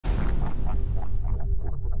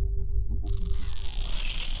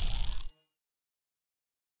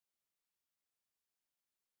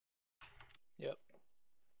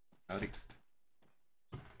Howdy.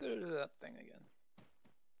 Go to that thing again.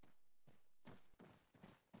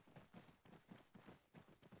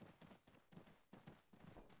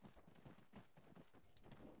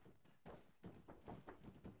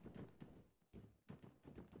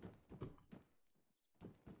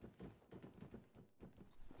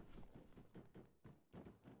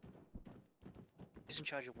 Who's in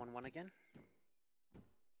charge of 1-1 again?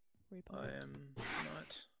 I am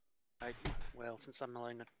tonight. Well, since I'm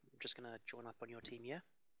alone, I'm just gonna join up on your team, yeah?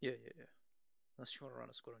 Yeah. Unless you want to run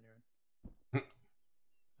a squad on your own.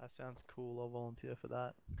 That sounds cool. I'll volunteer for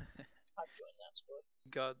that. I've joined that squad.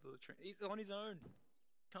 Guard the train. He's on his own.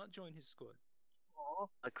 Can't join his squad. Aww.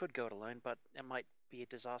 I could go it alone, but it might be a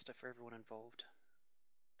disaster for everyone involved.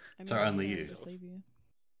 I mean, So only I you. can save you.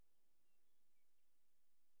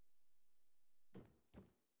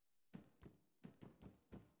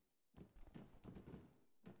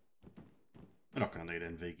 We're not going to need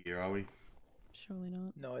NV gear, are we? Surely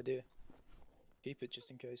not. No idea. Keep it just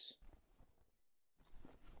in case.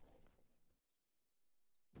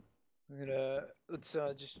 I'm gonna let's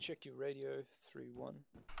just check your radio 3-1.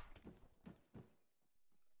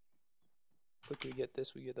 Quick, we get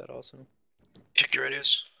this, we get that arsenal. Check your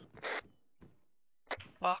radios.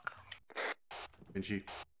 Mark. Vinci.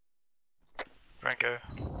 Franco.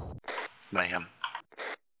 Mayhem.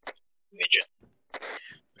 Midget.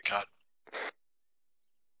 Picard.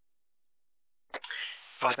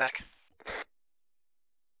 Fly back.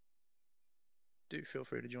 Do feel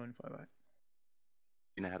free to join Fireback.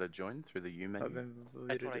 You know how to join through the U menu?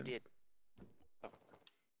 That's what I did.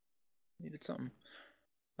 Needed something.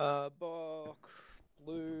 Bach,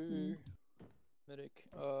 blue, medic,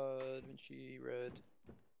 Da Vinci, red.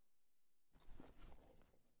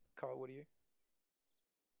 Carl, what are you?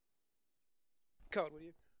 Carl, what are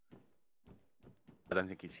you? I don't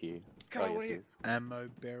think he's here. Carl, yes, what are he you? is. Ammo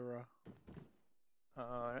bearer.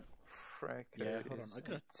 Alright, Frank. Yeah, hold on. I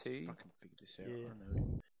gotta T. fucking figure this out. Yeah. I know.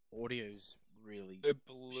 Audio's really. The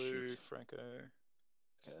blue, shit. Franco.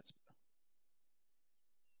 Okay, that's.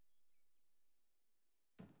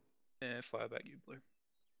 Yeah, Fireback, you blue.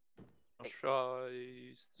 I'll try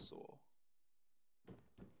use the saw.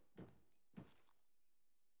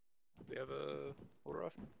 We have a auto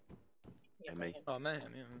rifle? Yeah, me. Oh,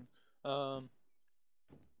 mayhem, yeah.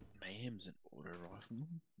 Mayhem's an auto rifle.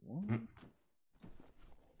 What?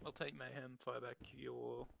 I'll take mayhem, Fireback,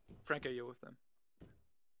 you're... Franco, you're with them.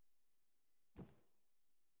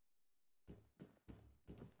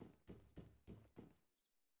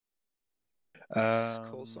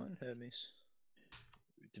 Call sign, Hermes.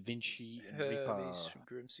 Da Vinci and Reaper. Hermes,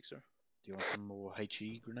 Grim Sixer. Do you want some more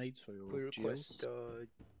HE grenades for your We request, GLs?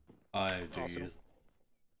 I do Arsenal. use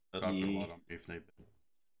but I've got a Yeah. lot on me if need be.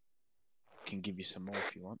 Can give you some more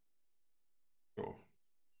if you want. Sure.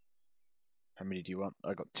 How many do you want?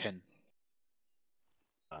 I got 10.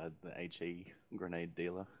 The HE grenade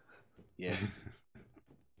dealer. Yeah.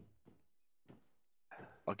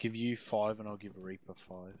 I'll give you 5 and I'll give Reaper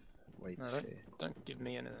 5. Wait, No, fair. don't give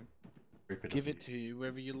me any of them. Reaper Give doesn't it to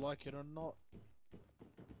whoever you like it or not.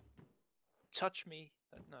 Touch me.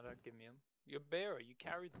 No, don't give me them. You're a bearer, you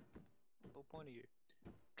carry them. The whole point of you.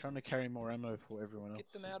 Trying to carry more ammo for everyone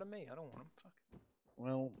else. Get them out of me, I don't want them. Fuck.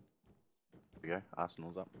 Well, There we go.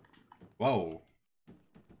 Arsenal's up. Whoa.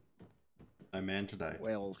 No man today.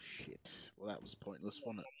 well, shit. Well, that was pointless,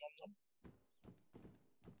 wasn't it?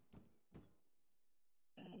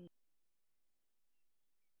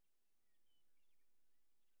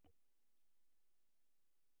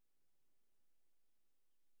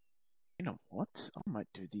 You know what? I might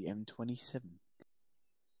do the M27.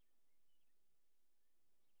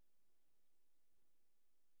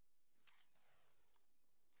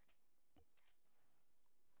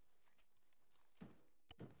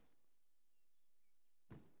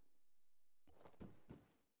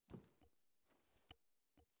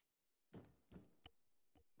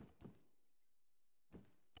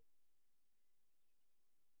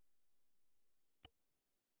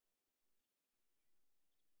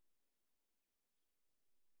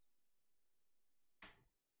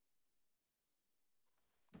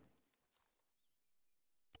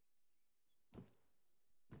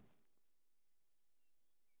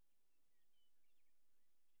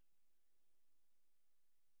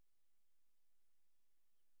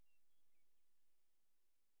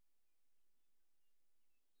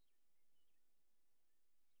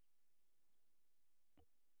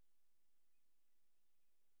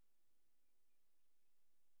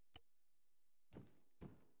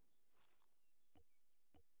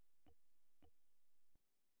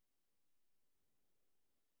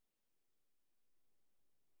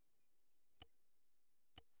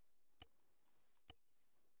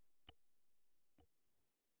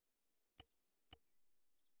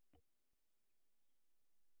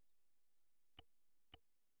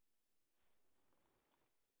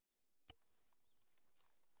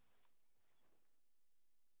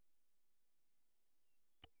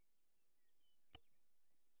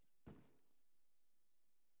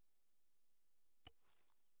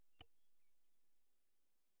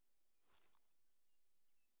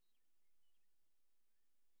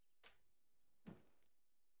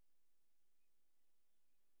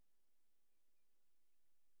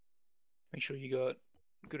 make sure you got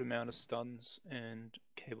a good amount of stuns and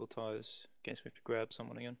cable ties in case we have to grab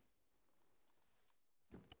someone again.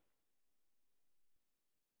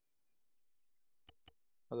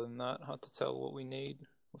 Other than that, hard to tell what we need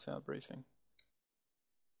without briefing.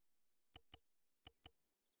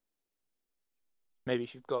 Maybe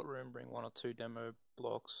if you've got room, bring 1 or 2 demo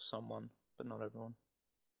blocks, someone, but not everyone.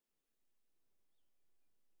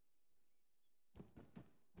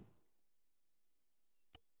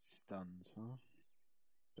 Stuns, huh?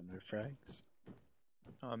 But no frags.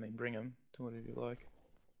 I mean, bring them to whatever you like.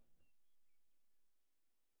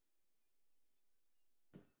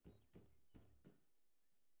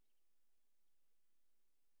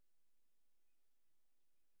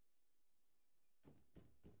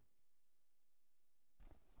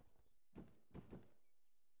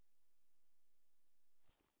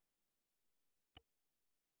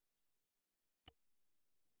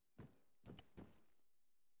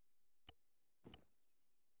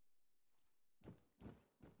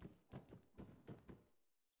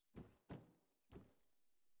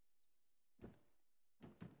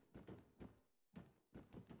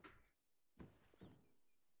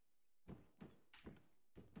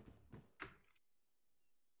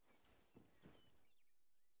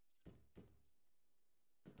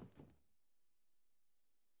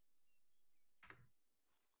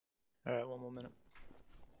 Alright, 1 more minute.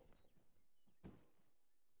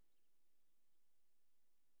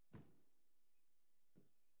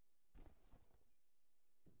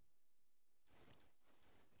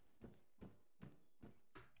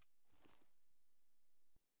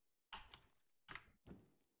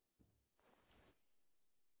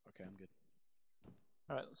 Okay, I'm good.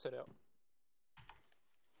 Alright, let's head out.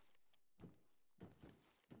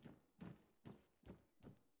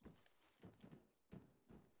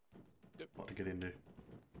 What to get into?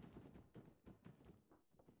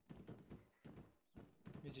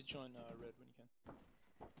 You should join red when you can.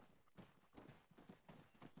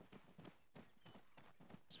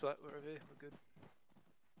 Splat wherever, we're good.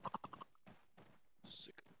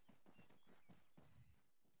 Sick.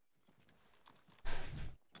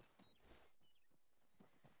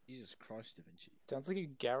 Jesus Christ, Da Vinci. Sounds like a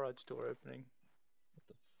garage door opening. What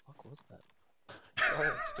the fuck was that?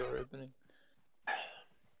 Garage door opening.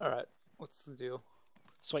 Alright, what's the deal?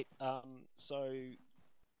 Sweet. So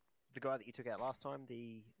the guy that you took out last time,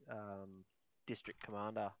 the district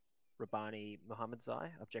commander, Rabaani Muhammadzai,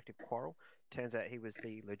 Objective Quarrel, turns out he was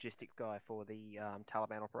the logistics guy for the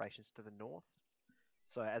Taliban operations to the north.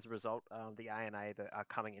 So as a result, the ANA that are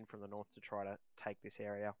coming in from the north to try to take this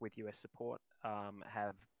area with US support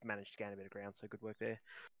have managed to gain a bit of ground, so good work there.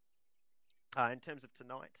 In terms of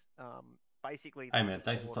tonight, basically Hey this man,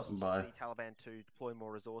 thanks for forced stopping by. the Taliban to deploy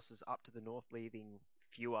more resources up to the north, leaving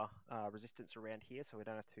fewer resistance around here, so we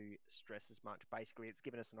don't have to stress as much. Basically, it's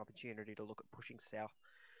given us an opportunity to look at pushing south.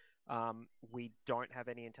 We don't have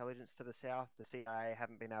any intelligence to the south. The CIA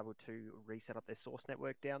haven't been able to reset up their source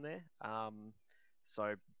network down there.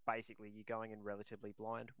 So basically, you're going in relatively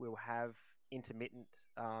blind. We'll have intermittent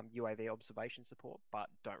UAV observation support, but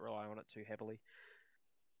don't rely on it too heavily.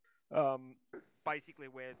 Basically,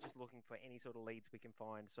 we're just looking for any sort of leads we can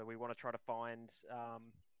find. So we want to try to find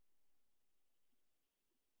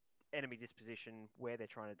enemy disposition, where they're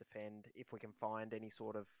trying to defend, if we can find any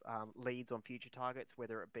sort of leads on future targets,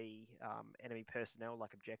 whether it be enemy personnel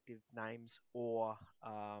like objective names or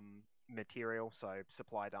material, so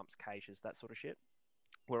supply dumps, caches, that sort of shit.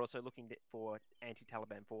 We're also looking for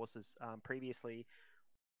anti-Taliban forces. Previously,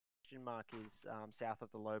 question mark is south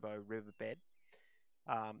of the Lobo riverbed.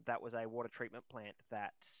 That was a water treatment plant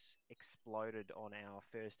that exploded on our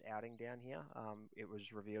first outing down here. It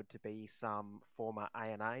was revealed to be some former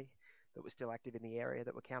ANA that was still active in the area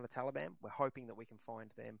that were counter-Taliban. We're hoping that we can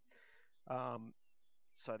find them.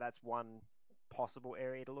 So that's one possible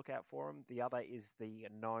area to look out for them. The other is the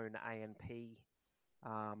known ANP,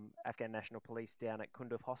 Afghan National Police, down at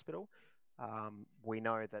Kunduz Hospital. We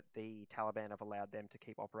know that the Taliban have allowed them to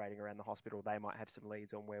keep operating around the hospital. They might have some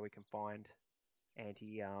leads on where we can find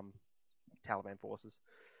anti-Taliban forces.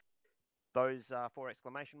 Those 4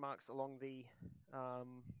 exclamation marks along the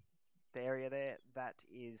area there, that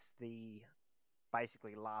is the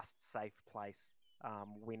basically last safe place.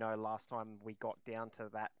 We know last time we got down to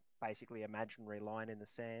that basically imaginary line in the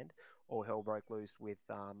sand, all hell broke loose with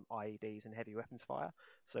IEDs and heavy weapons fire.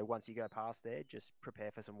 So once you go past there, just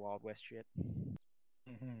prepare for some Wild West shit.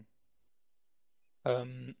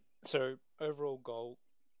 So overall goal,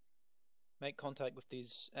 make contact with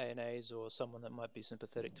these ANAs or someone that might be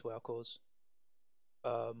sympathetic to our cause.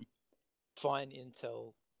 Find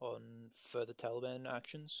intel on further Taliban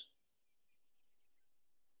actions.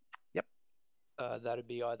 Yep. that'd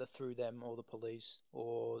be either through them or the police,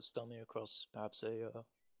 or stumble across perhaps a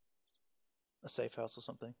safe house or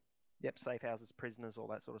something. Yep, safe houses, prisoners, all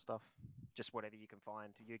that sort of stuff. Just whatever you can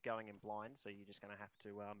find. You're going in blind, so you're just going to have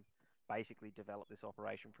to basically develop this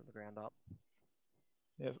operation from the ground up.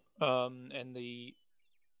 Yeah. And the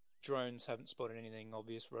drones haven't spotted anything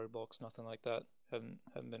obvious, roadblocks, nothing like that. Haven't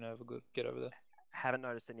been able to get over there. Haven't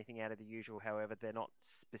noticed anything out of the usual. However, they're not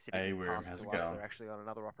specifically William, tasked how's to it us. going? They're actually on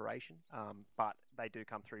another operation. But they do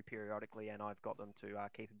come through periodically, and I've got them to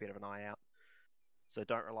keep a bit of an eye out. So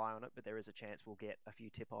don't rely on it, but there is a chance we'll get a few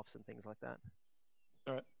tip-offs and things like that.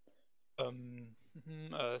 All right.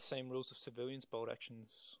 Same rules of civilians. Bold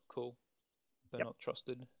actions. Cool. They're Yep. not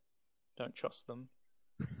trusted. Don't trust them.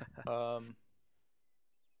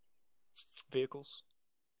 Vehicles.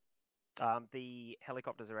 The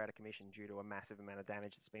helicopters are out of commission due to a massive amount of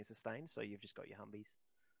damage that's been sustained, so you've just got your Humvees.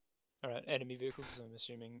 All right. Enemy vehicles. I'm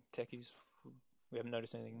assuming techies. We haven't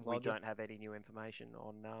noticed anything We larger. don't have any new information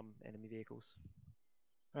on enemy vehicles.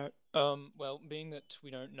 Alright. Well, being that we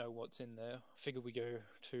don't know what's in there, I figure we go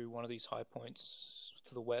to one of these high points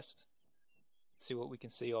to the west, see what we can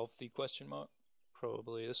see of the question mark.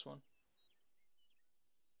 Probably this one.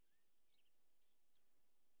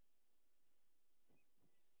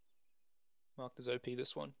 Marked as OP,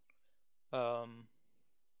 this one.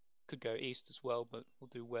 Could go east as well, but we'll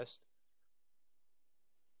do west.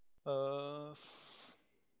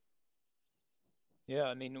 Yeah,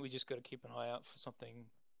 I mean, we just got to keep an eye out for something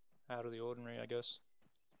out of the ordinary, I guess.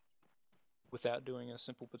 Without doing a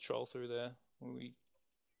simple patrol through there, we'll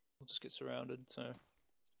just get surrounded. So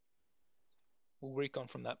we'll recon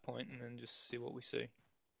from that point and then just see what we see.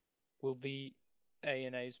 Will the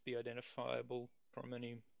ANAs be identifiable from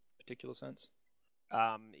any particular sense?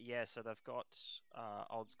 Yeah, so they've got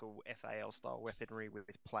old school FAL style weaponry with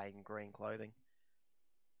plain green clothing.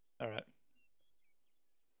 Alright.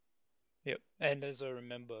 Yep, and as I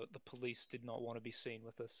remember, the police did not want to be seen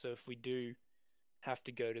with us, so if we do have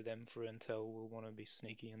to go to them for intel, we'll want to be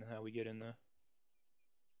sneaky in how we get in there.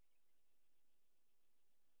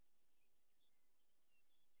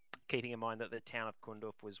 Keeping in mind that the town of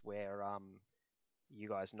Kunduz was where you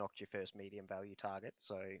guys knocked your first medium value target,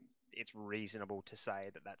 so it's reasonable to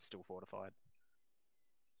say that that's still fortified.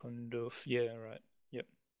 Kunduz, yeah, right, yep.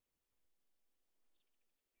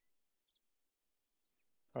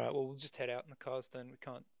 Alright, well, we'll just head out in the cars then. We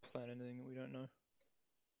can't plan anything that we don't know.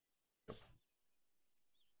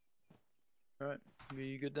 Alright, are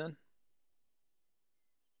you good then?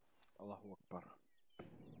 Allahu Akbar.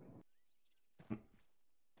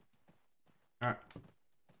 Alright.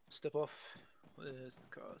 Step off. Where's the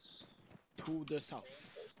cars? To the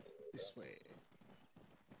south. This way.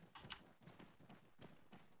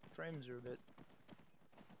 Frames are a bit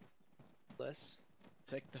less.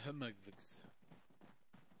 Take the Mavericks.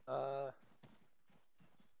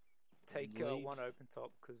 Take Lead. one open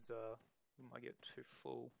top because we might get too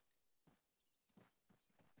full.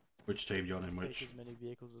 Which team you on in Take which? as many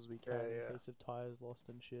vehicles as we can Yeah. in case of tires lost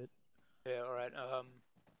and shit. Yeah, alright.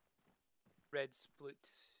 Red split.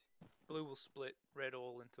 Blue will split red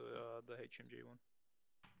all into the HMG one.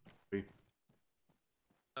 Blue.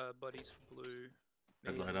 Buddies for blue.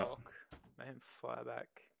 Red Me light and up. Rock. Mayhem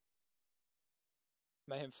fireback.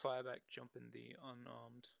 Mayhem fireback jump in the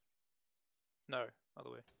unarmed. No,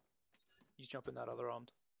 other way. You jump in that other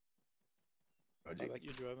armed. Fireback,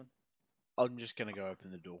 you're driving. I'm just gonna go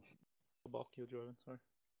open the door. Bok, you're driving, sorry.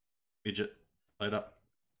 Midget, light up.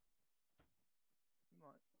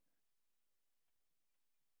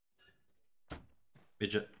 Right.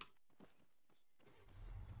 Midget.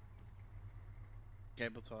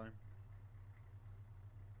 Cable time.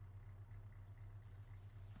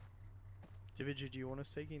 Diviger, do you want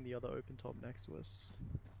us taking the other open top next to us?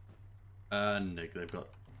 Nick, they've got.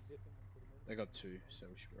 They got two, so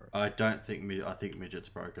we should be alright. I don't think I think Midget's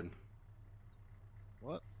broken.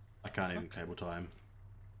 What? I can't even cable time.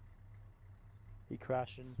 He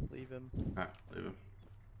crashing, leave him. Alright, leave him.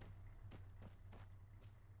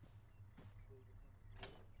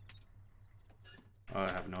 I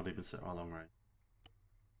have not even set my long range.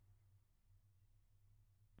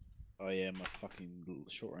 Oh yeah, my fucking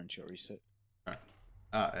short range got reset.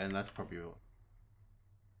 Alright. And that's probably all.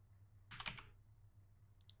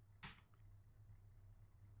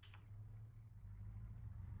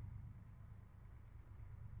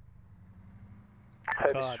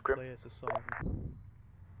 God, play as a song.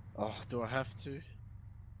 Oh, do I have to?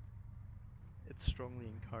 It's strongly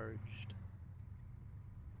encouraged.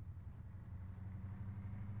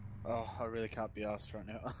 Oh, I really can't be asked right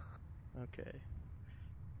now. Okay.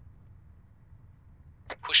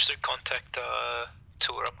 Push through contact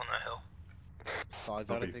tour up on that hill.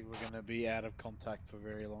 Besides, I don't think we're going to be out of contact for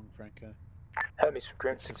very long, Franco. Hermes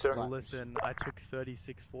Grim It's a 6-0. splat. Listen, I took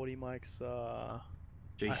 3640 mics. I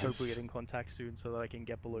Jesus. hope we get in contact soon so that I can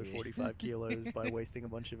get below 45 kilos by wasting a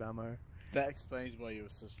bunch of ammo. That explains why you were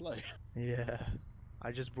so slow. Yeah.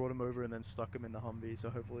 I just brought him over and then stuck him in the Humvee, so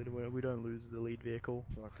hopefully we don't lose the lead vehicle.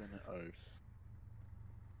 Fucking oath.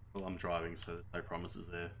 Well, I'm driving, so there's no promises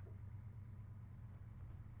there.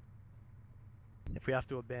 If we have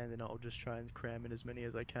to abandon it, I'll just try and cram in as many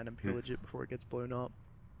as I can and pillage it before it gets blown up.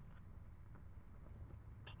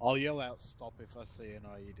 I'll yell out stop if I see an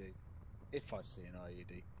IED. If I see an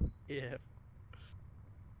IED. Yeah.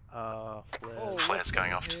 Flares. Oh, Flares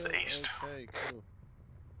going what off to the hell? east. Okay, cool.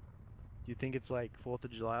 Do you think it's like 4th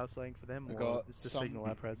of July or something for them, I or got it's to some- signal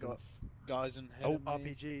our presence? Guys in head Oh, of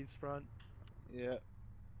me. RPGs front. Yeah.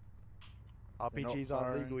 RPGs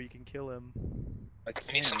aren't legal, you can kill him.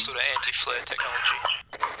 We need some sort of anti-flare technology.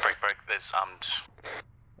 Break. There's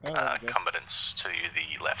combatants to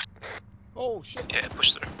the left. Oh shit! Yeah,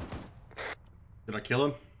 push through. Did I kill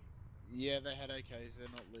him? Yeah, they had AKs, they're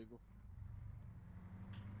not legal.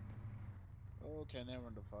 Okay, now we're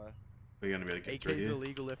under fire. We're going to be able to get AKs through are here.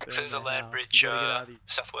 legal if they're So there's in a the land house. bridge, You gotta get out of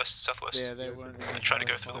the southwest. Yeah, they weren't in the Try to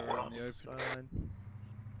go house, through the they were water. in the open. skyline.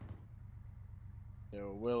 They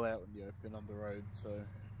were well out in the open on the road, so...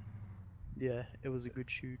 Yeah, it was a good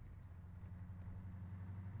shoot.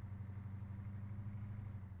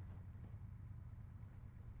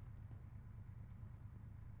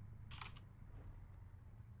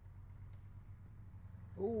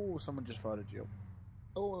 Oh, someone just fired a Jill.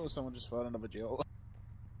 Oh, someone just fired another Jill.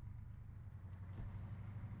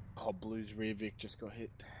 Oh, Blue's rear Vic just got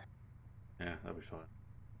hit. Yeah, that'll be fine.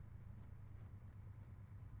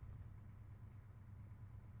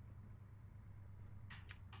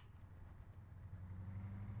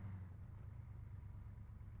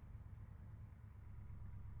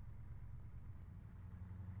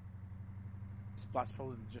 Splat's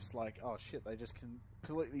probably just like, oh shit, they just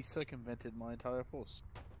completely circumvented my entire force.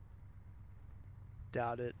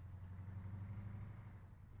 Doubt it.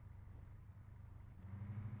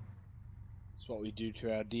 That's what we do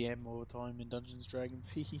to our DM all the time in Dungeons &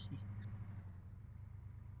 Dragons.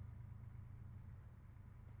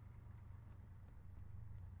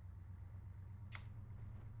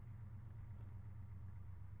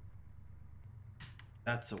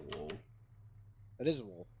 That's a wall. It is a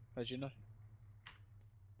wall, as you know.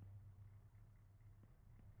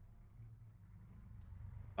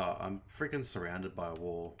 Oh, I'm freaking surrounded by a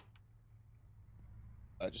wall.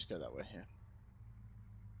 I just go that way, yeah.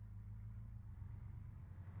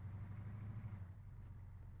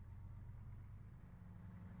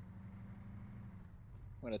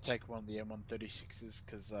 I'm gonna take one of the M136s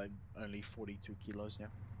because I'm only 42 kilos now.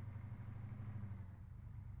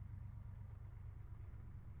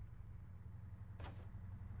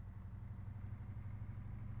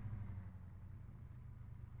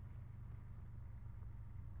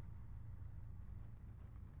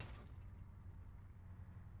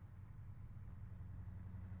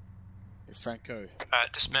 Hey, Franco.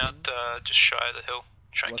 Dismount just shy of the hill.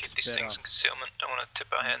 Try and What's keep these better? things in concealment. Don't want to tip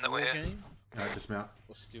our hand that we're here. Wargame Dismount.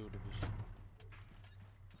 or Steel Division?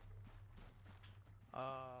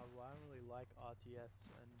 Well, I don't really like RTS,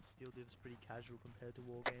 and Steel Div's pretty casual compared to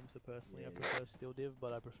Wargame, so personally I Yeah. prefer Steel Div,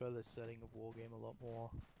 but I prefer the setting of Wargame a lot more.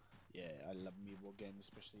 Yeah, I love me Wargame,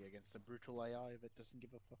 especially against the brutal AI that doesn't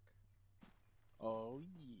give a fuck. Oh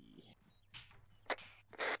yeah.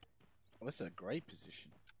 Oh, that's a great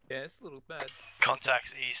position. Yeah, it's a little bad.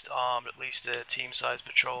 Contacts east armed, at least a team size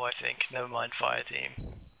patrol, I think. Never mind fire team.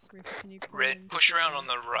 Reaper, can you call Red, in push around on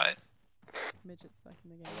the Stars? right. Midget's back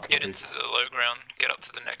in the game. Get into the low ground, get up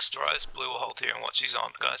to the next rise. Blue will hold here and watch these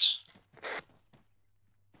armed guys.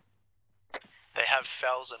 They have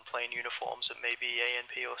fouls and plain uniforms. It may be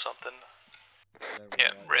ANP or something. Yeah,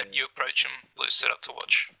 Red, you approach them. Blue's set up to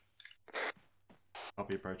watch. I'll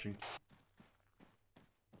be approaching.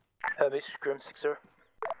 Hermes Grim 6-0.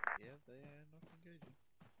 Yeah, they are not engaging.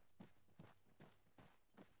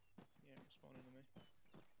 Yeah, responding to me.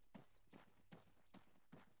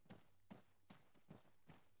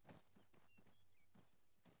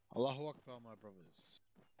 Allahu Akbar, my brothers.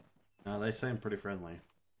 They seem pretty friendly.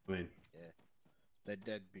 I mean, Yeah, they're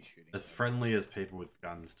dead be shooting. as friendly as people with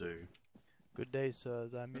guns do. Good day,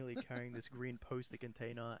 sirs. I'm merely carrying this green poster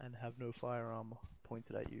container and have no firearm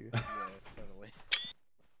pointed at you. Yeah, totally.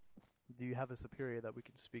 Do you have a superior that we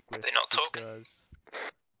can speak with? They're not good talking. sirs?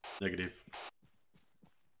 Negative.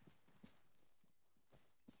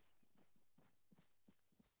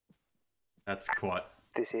 That's quite...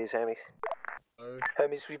 This is Hermes.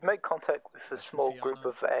 Hermes, we've made contact with a small group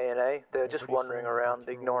of ANA. They're just wandering around,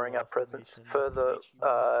 ignoring our presence. Further,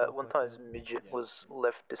 one time's Midget was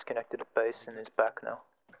left disconnected at base and is back now.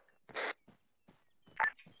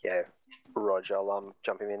 Yeah, Roger, I'll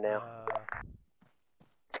jump him in now.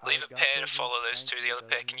 Leave a pair to follow those two. The other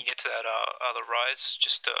pair, can you get to that other rise,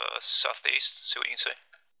 just southeast, see what you can see?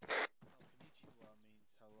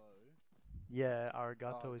 Yeah,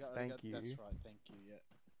 arigato is thank you. That's right, thank you, yeah.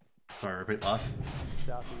 Sorry, repeat last.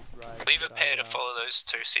 Southeast right. Leave a pair to follow those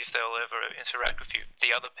two, see if they'll ever interact with you.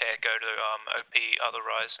 The other pair go to OP other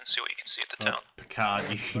rise and see what you can see at the town. Picard,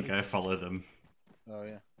 you can go follow them. Oh,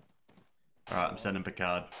 yeah. Alright, I'm sending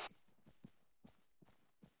Picard.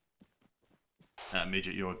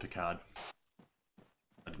 Midget, you're with Picard.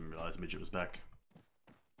 I didn't realise Midget was back.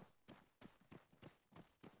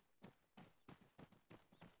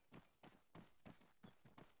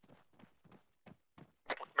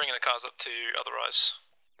 Bringing the cars up to other rise.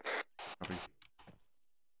 Copy.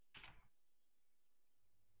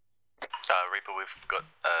 Reaper, we've got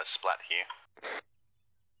a splat here.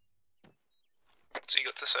 What's he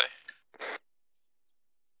got to say?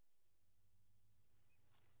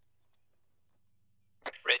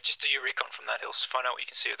 Red, just do your recon from that hill, so find out what you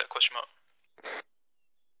can see with that question mark.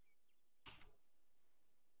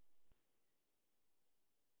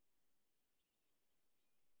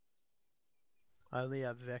 I only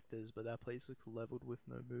have vectors, but that place looks leveled with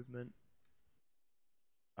no movement.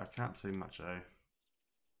 I can't see much, eh?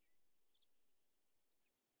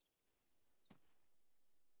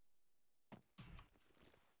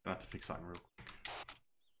 I have to fix something real quick.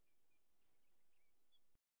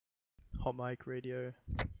 Hot mic radio.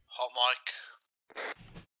 Hot mic.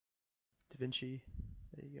 Da Vinci.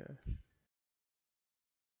 There you go.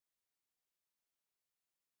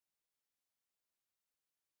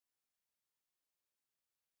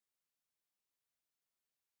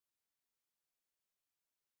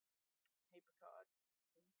 Hey Picard,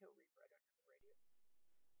 can you tell Reaper I don't have a radio?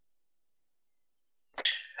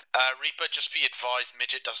 Reaper, just be advised,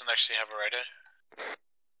 Midget doesn't actually have a radio.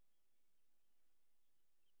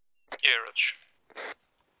 Yeah, Rich.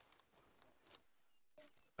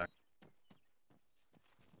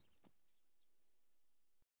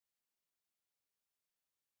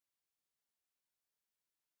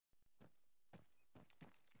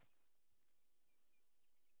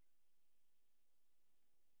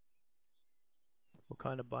 What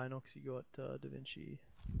kind of binocs you got, Da Vinci?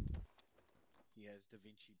 He has Da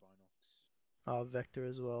Vinci binocs. Vector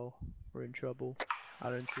as well. We're in trouble. I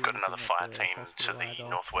don't see Got another anything fire at the team to hospital the either.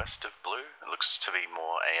 northwest of Blue. It looks to be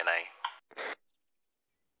more ANA.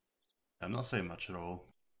 I'm not seeing much at all.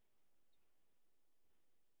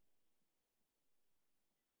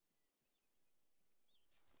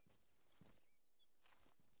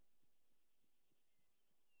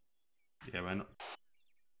 Yeah, we're not.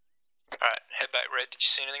 Alright, head back, Red. Did you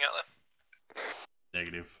see anything out there?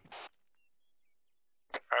 Negative.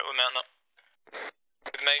 Alright, we're mounting up.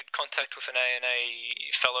 We've made contact with an ANA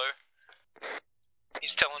fellow.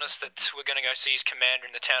 He's telling us that we're going to go see his commander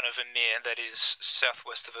in the town of Emir, that is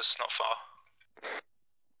southwest of us, not far.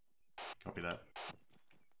 Copy that.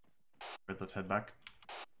 Red, let's head back.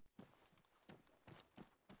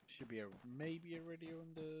 Should be maybe a radio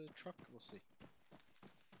on the truck, we'll see.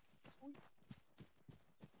 Sweet.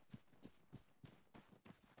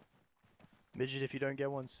 Midget, if you don't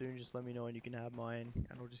get one soon, just let me know and you can have mine,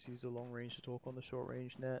 and I'll just use the long range to talk on the short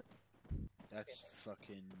range net. That's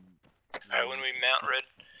fucking... Alright, when we mount, Red,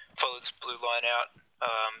 follow this blue line out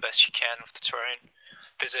best you can with the terrain.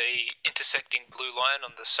 There's a intersecting blue line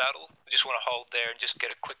on the saddle. We just want to hold there and just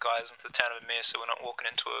get a quick eyes into the town of Emir so we're not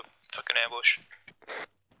walking into a fucking ambush.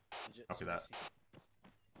 Copy that.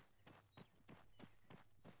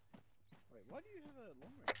 Wait, why do you have a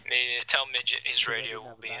long range? Tell Midget his radio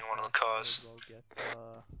will be in one of the cars. We'll get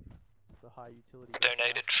the high utility.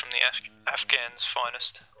 Donated from the Afghans'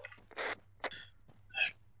 finest.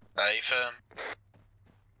 Firm.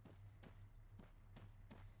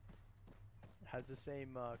 Has the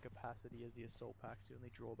same capacity as the assault packs. The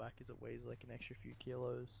only drawback is it weighs like an extra few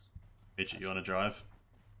kilos. Midget, you want to drive?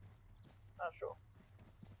 Sure.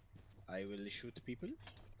 I will shoot people,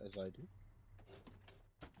 as I do.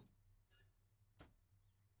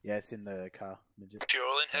 Yeah, it's in the car, Midget. If you're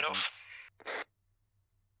all in, head off.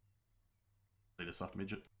 Lead us off,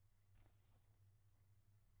 Midget.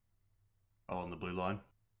 Oh, on the blue line.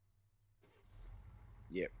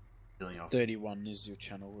 Yep. Healing off. 31 is your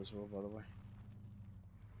channel as well, by the way.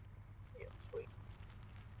 Yeah, sweet.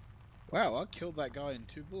 Wow, I killed that guy in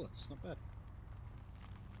 2 bullets. Not bad.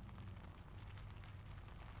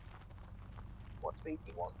 What speed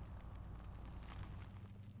do you want?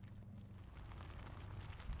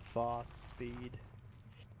 fast, speed.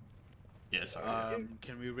 Yeah, sorry.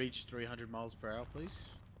 Can we reach 300 miles per hour, please?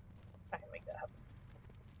 I can make that happen.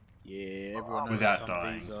 Yeah, everyone knows Without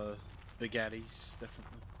Humvees dying. are Bugattis,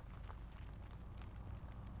 definitely.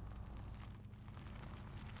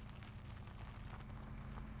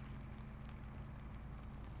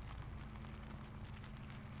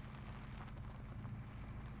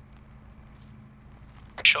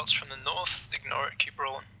 Shots from the north, ignore it, keep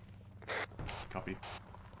rolling. Copy.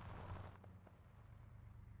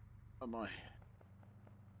 Oh my.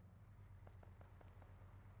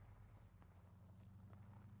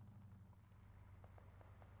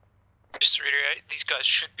 Just to reiterate, these guys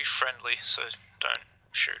should be friendly, so don't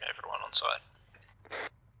shoot everyone on sight.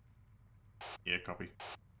 Yeah, copy.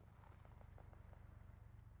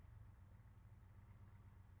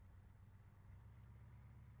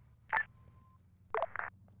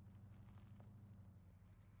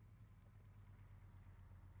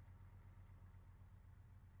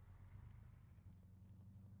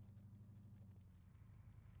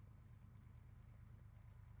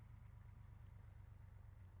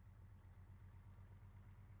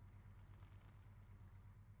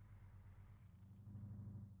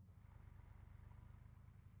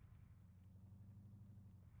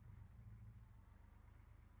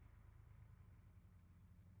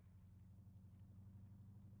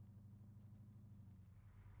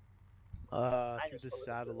 Through the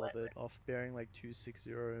saddle of it, off bearing like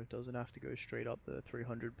 260, doesn't have to go straight up the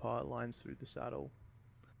 300 part lines through the saddle.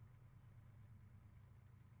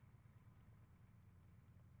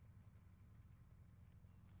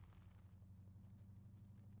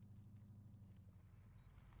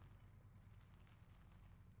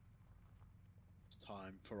 It's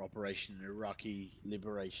time for Operation Iraqi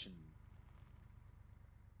Liberation.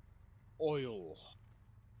 Oil.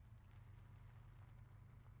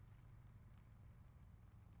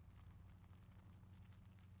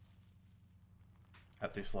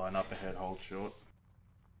 At this line up ahead, hold short.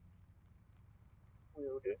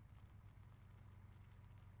 Will do.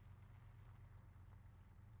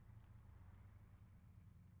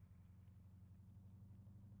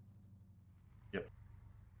 Yep.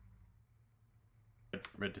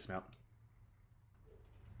 Red dismount.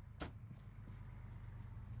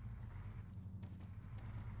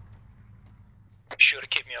 Be sure to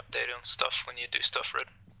keep me updated on stuff when you do stuff, Red.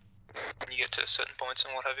 When you get to certain points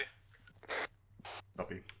and what have you.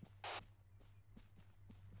 Copy.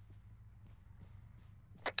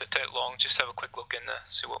 Don't take long, just have a quick look in there,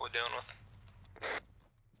 see what we're dealing with.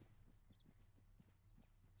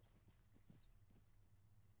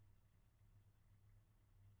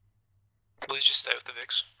 Please just stay with the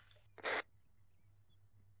VIX.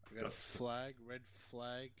 We got a flag, red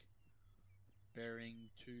flag, bearing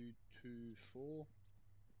 224.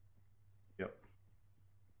 Yep.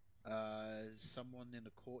 Someone in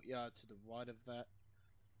the courtyard to the right of that,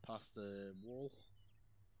 past the wall.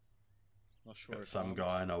 Not sure Got if some armed.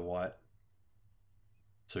 guy in a white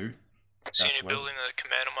suit. Senior southwest. building that the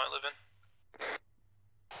commander might live in.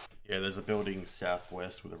 Yeah, there's a building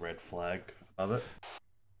southwest with a red flag above it.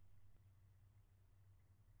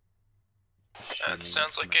 That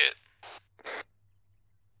sounds like it.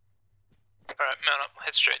 Alright, mount up,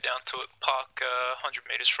 head straight down to it, park 100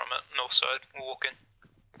 meters from it, north side, we'll walk in.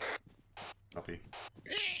 Copy.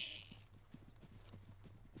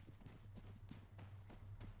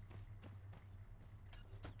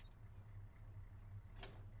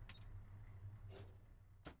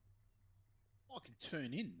 Oh, I can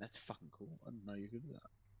turn in. That's fucking cool. I didn't know you could do that.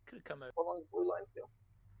 Could have come over. Hold on the blue line still.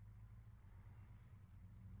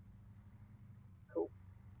 Cool.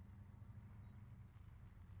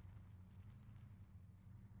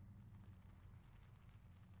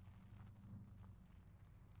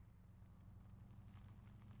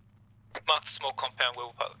 Mark the small compound where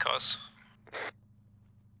we'll park the cars.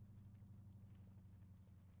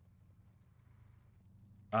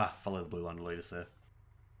 Ah, follow the blue line to lead us there.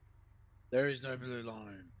 There is no blue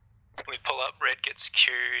line. When we pull up, Red, get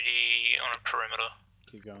security on a perimeter.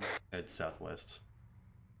 Keep going. Head southwest.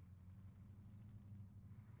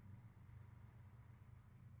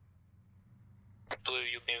 Blue,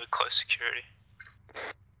 you'll be with close security.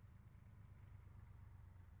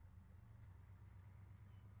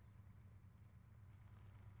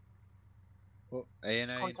 Oh, A&A in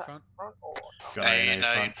Contact front. front or no? Got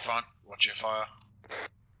A&A in front. Watch your fire.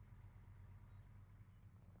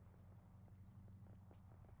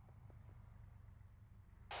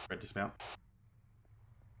 Red dismount. Oh,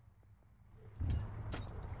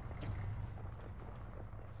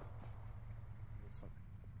 fuck.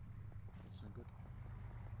 That's no good.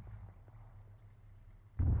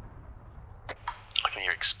 I can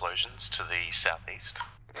hear explosions to the southeast.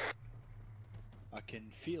 I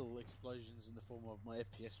can feel explosions in the form of my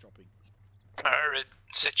FPS dropping. Alright, Red,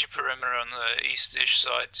 set your perimeter on the east-ish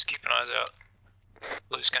side, just keep an eyes out.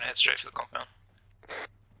 Blue's gonna head straight for the compound.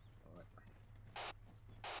 Alright.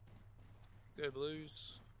 Go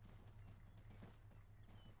Blues.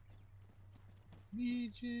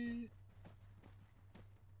 Midget.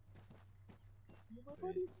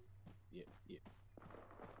 Nobody? Yep, yep.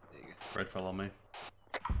 There you go. Red fell on me.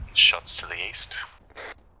 Shots to the east.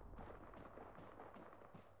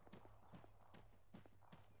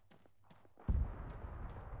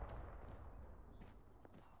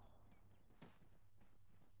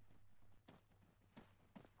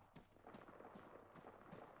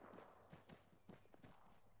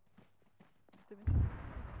 Is it interesting?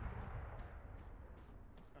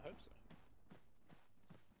 I hope so.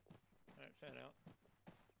 Alright, fan out.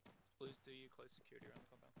 Blues, do you close security around the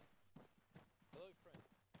compound? Hello, friend.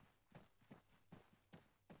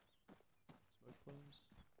 Smoke plumes.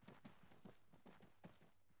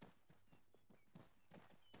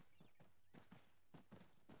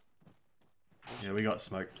 Yeah, we got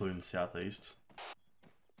smoke plume southeast.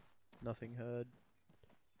 Nothing heard.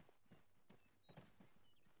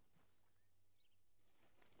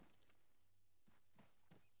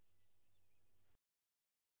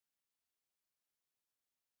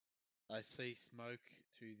 I see smoke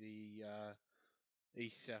to the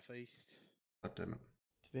east-southeast. God damn it.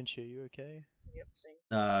 Da Vinci, are you okay? Yep, same.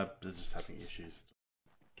 They're just having issues.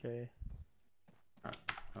 Okay. Alright,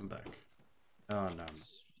 I'm back. Oh no.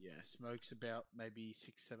 Yeah, smoke's about maybe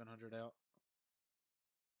 600-700 out.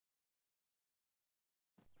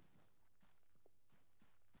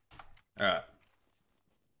 Alright.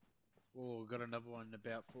 Oh, we've got another one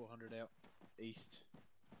about 400 out east.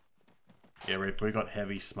 Yeah, we got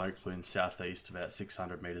heavy smoke plume southeast about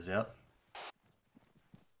 600 meters out.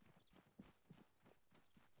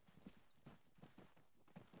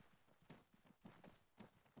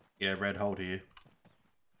 Yeah, red hold here.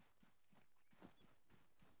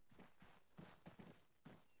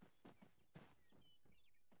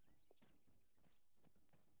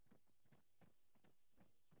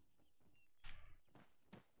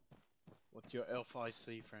 What's your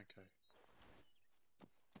LFIC, Franco?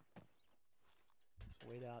 Let's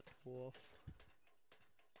wait out dwarf.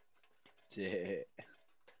 Yeah.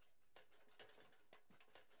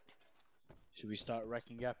 Should we start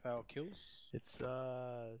racking up our kills? It's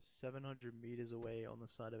 700 meters away on the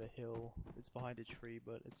side of a hill. It's behind a tree,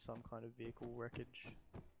 but it's some kind of vehicle wreckage.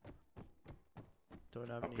 Don't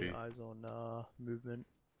have any Copy. eyes on movement.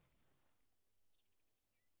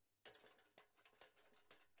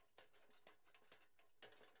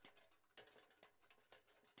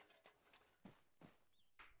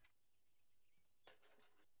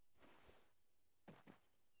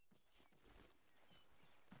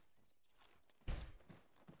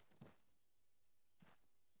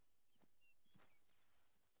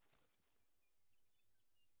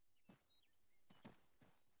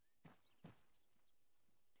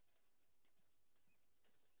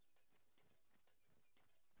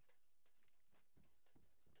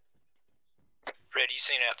 Red, you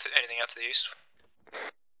seen anything out to the east?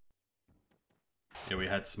 Yeah, we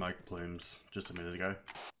had smoke plumes just a minute ago.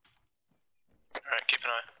 Alright, keep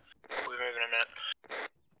an eye. We'll be moving in a minute.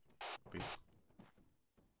 Copy.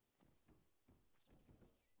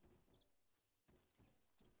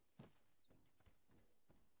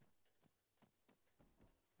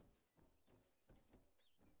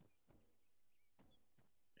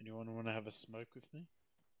 Anyone want to have a smoke with me?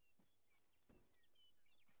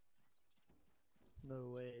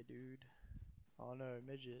 No way, dude. Oh no,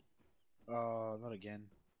 midget. Oh, not again.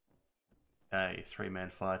 Hey,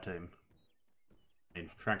 3-man fire team. I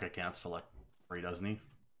mean, Franco counts for like 3, doesn't he? Is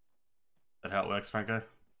that how it works, Franco?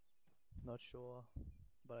 Not sure.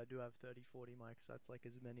 But I do have 30-40 mics. That's like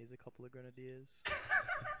as many as a couple of grenadiers.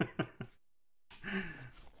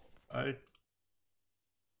 I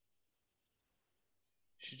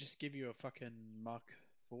Should just give you a fucking Mark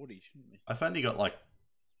 40, shouldn't we? I've only got like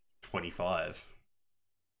 25.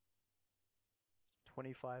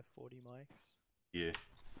 25, 40 mics. Yeah.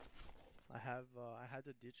 I had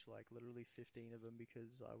to ditch like literally 15 of them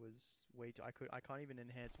because I was I can't even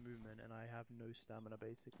enhance movement and I have no stamina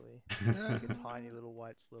basically. Like a tiny little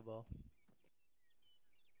white sliver.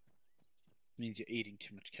 Means you're eating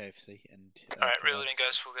too much KFC and. Alright, reel it in,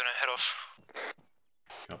 guys. We're gonna head off.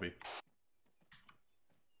 Copy.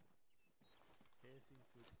 KFC's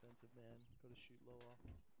too expensive, man. Gotta shoot lower.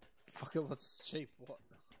 Fuck it, what's cheap? What?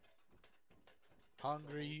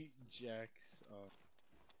 Hungry Jacks. Oh.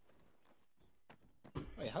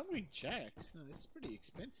 Wait, Hungry Jacks? No, that's pretty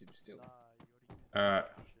expensive still. Alright.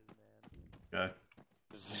 Go.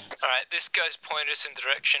 Alright, this guy's pointed us in the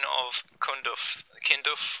direction of Kinduf.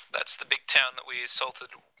 That's the big town that we assaulted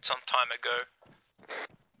some time ago.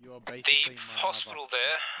 You are basically The my hospital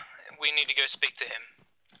there, we need to go speak to him.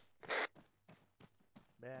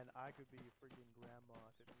 Man, I could be your freaking grandma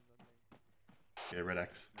if it means nothing. Yeah, Red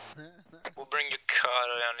X. We'll bring your car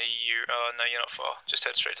down to you. Oh, no, you're not far. Just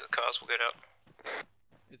head straight to the cars, we'll get out.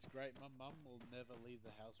 It's great. My mum will never leave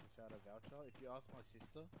the house without a voucher. If you ask my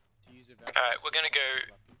sister to use a voucher... Alright, we're gonna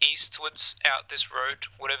go eastwards out this road.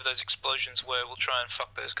 Whatever those explosions were, we'll try and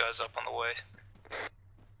fuck those guys up on the way.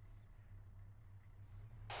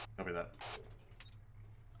 Copy that.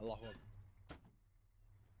 Allahu Akbar.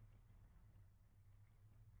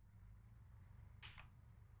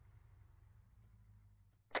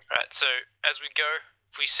 Alright, so as we go,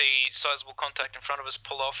 if we see sizable contact in front of us,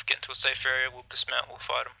 pull off, get into a safe area, we'll dismount, we'll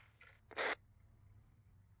fight them.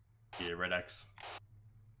 Yeah, Red X.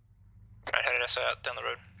 Alright, headed us out down the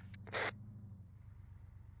road.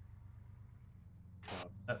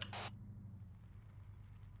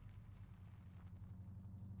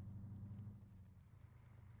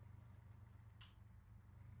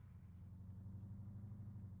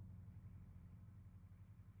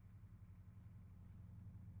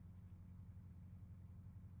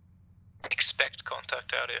 Expect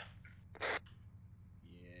contact out here.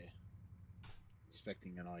 Yeah.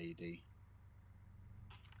 Expecting an IED.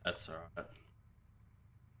 That's alright.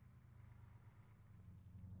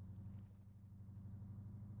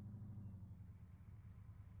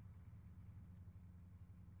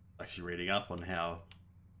 Actually reading up on how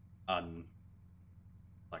not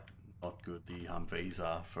good the Humvees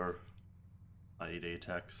are for IED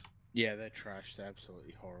attacks. Yeah, they're trash. They're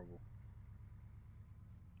absolutely horrible.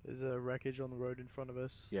 There's a wreckage on the road in front of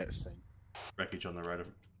us. Yeah, same. Wreckage on the road of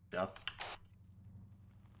south.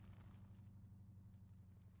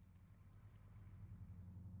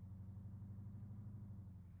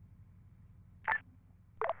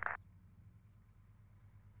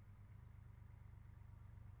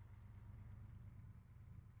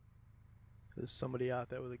 There's somebody out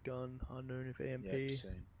there with a gun, unknown if AMP. Yeah,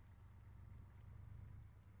 same.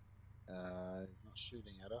 He's not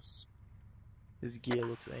shooting at us. His gear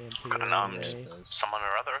looks AMP. Got an armed someone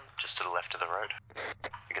or other just to the left of the road. I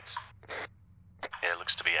think it's... Yeah, it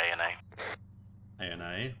looks to be A&A.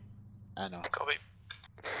 A&A? Anna. Copy.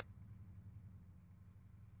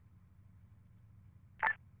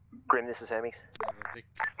 Grim, this is Hermes.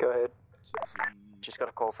 Go ahead. Just got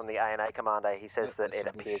a call from the ANA commander. He says that it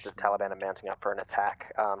appears the Taliban are mounting up for an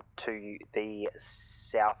attack to the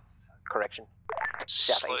south,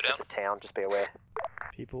 southeast of the town. Just be aware.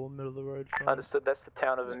 People in the middle of the road. Understood, that's the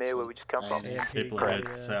town of Amir where we just come from. People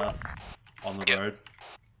head south on the road.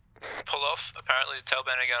 Pull off. Apparently the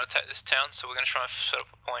Taliban are going to attack this town, so we're going to try and set up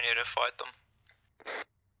a point here to fight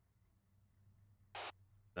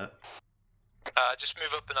them. Just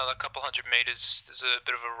move up another couple hundred meters. There's a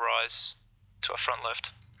bit of a rise to our front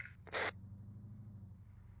left.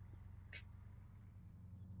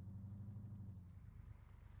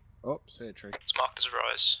 Oh, see a tree. It's marked as a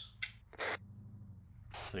rise.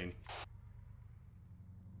 Seen.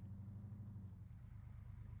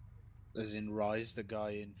 As in Rise, the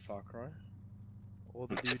guy in Far Cry? Or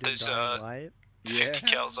the dude in There's Dying Light? 50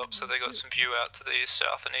 cals up, so they got some view out to the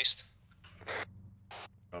south and east.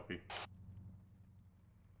 Copy.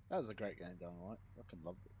 That was a great game, Dying Light. Fucking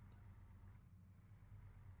loved it.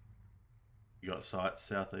 You got sights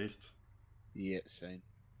southeast? Yeah, same.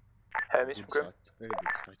 Hermes Good Grim. sight. Very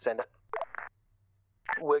good sight. Send it.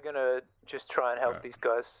 We're gonna just try and help these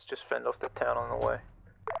guys just fend off the town on the way.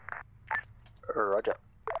 Roger.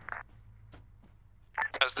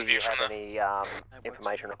 How's the Do view you from have there? any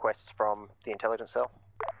information requests from the intelligence cell?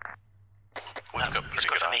 We've got pretty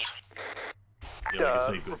good eyes. Yeah, we can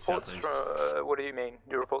see good reports southeast. from, what do you mean?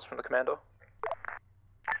 Your reports from the commander?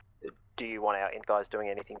 Do you want our int guys doing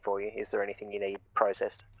anything for you? Is there anything you need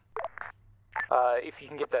processed? If you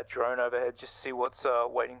can get that drone overhead, just see what's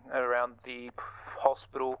waiting around the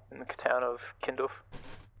hospital in the town of Kinduf.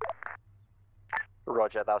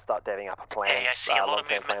 Roger, they'll start deving up a plan. Hey, I see a lot of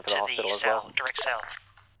long-term plan movement for the to hospital the as well. south, direct south.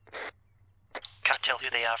 Can't tell who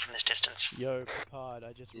they are from this distance. Yo, Picard,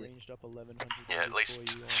 I just ranged up 1100 Yeah, at least for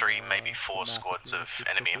you 3, on, maybe 4 the map squads if you of want to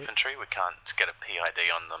enemy click it. infantry. We can't get a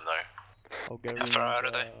PID on them though. I'll go How far out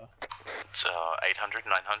are they? It's 800,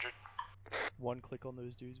 900. One click on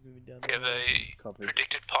those dudes moving down We have a Copy.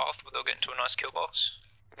 predicted path where they'll get into a nice kill box.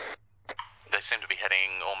 They seem to be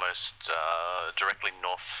heading almost directly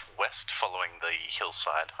northwest, following the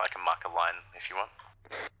hillside. I can mark a line if you want.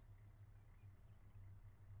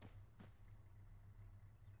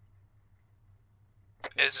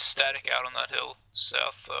 There's a static out on that hill,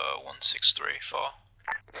 south 163 far.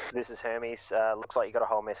 This is Hermes. Looks like you got a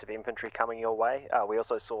whole mess of infantry coming your way. We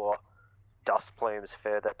also saw dust plumes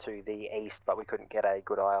further to the east, but we couldn't get a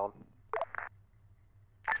good eye on.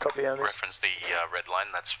 Copy, Hermes. Reference the red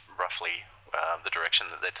line, that's roughly the direction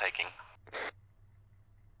that they're taking.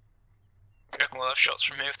 You reckon we'll have shots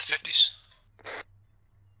from here with the 50s?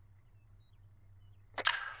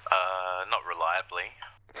 Not reliably.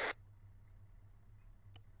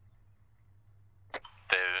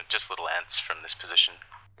 They're just little ants from this position.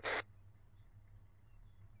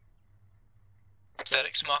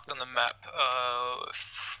 Statics marked on the map.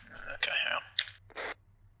 Okay, hang on.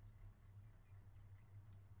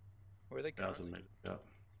 Where are they going? 1,000 meters. Yeah.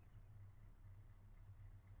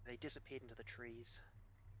 They disappeared into the trees.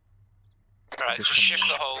 Alright, just shift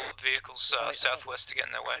the whole vehicles southwest to get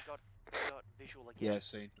in their way. I got visual again. Yeah,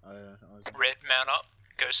 seen. Red, mount up,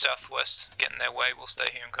 go southwest, get in their way, we'll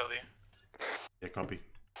stay here and cover you. Yeah, copy.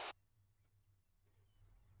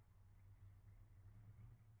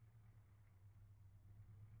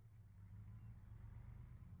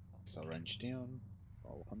 So range down.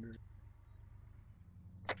 Roll 100.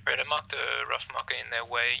 Red, I marked a rough marker in their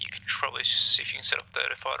way. You can probably see if you can set up there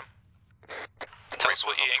to fight them. Tell us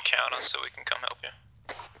what you encounter so we can come help you.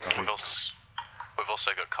 We've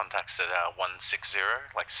also got contacts at 160,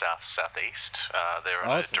 like southeast. They're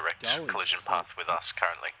on a direct collision path with us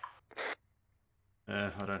currently.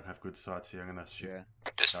 I don't have good sights here. I'm gonna shoot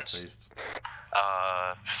distance. southeast.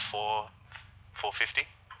 450.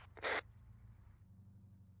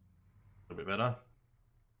 A bit better.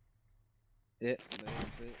 Yeah, a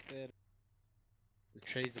little bit better. The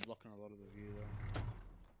trees are blocking a lot of the view though.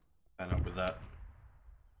 And up with that.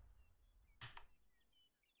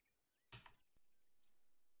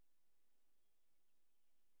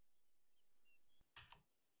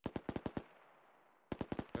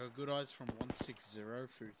 There are good eyes from 160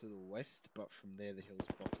 through to the west, but from there the hill's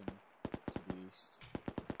blocking to the east.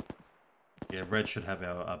 Yeah, red should have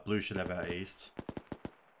our blue should have our east.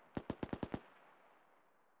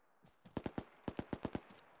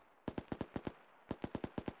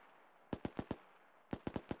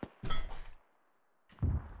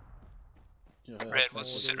 Red,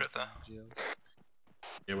 what's the sit right there?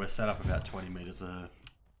 Yeah, we're set up about 20 meters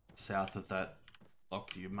south of that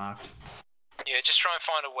block you marked. Yeah, just try and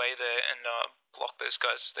find a way there and block those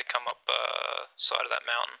guys as they come up side of that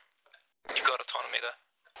mountain. You got autonomy there.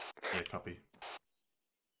 Yeah, copy.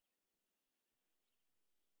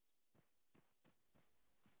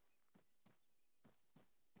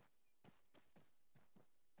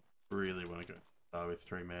 Really want to go with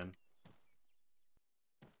 3 men.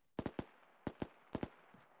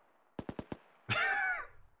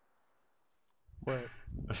 What?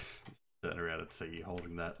 Turn around and see you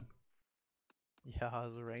holding that. Yeah, I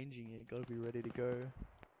was arranging it. Gotta be ready to go.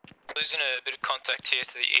 Losing a bit of contact here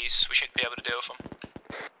to the east. We should be able to deal with them.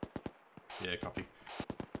 Yeah, copy.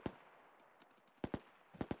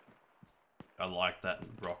 I like that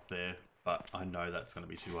rock there, but I know that's going to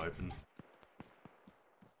be too open.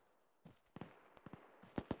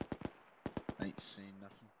 Ain't seen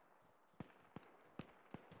nothing.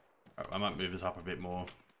 I might move us up a bit more.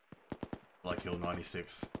 Like hill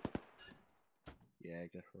 96. Yeah,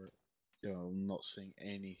 go for it. Yeah, I'm not seeing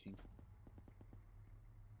anything.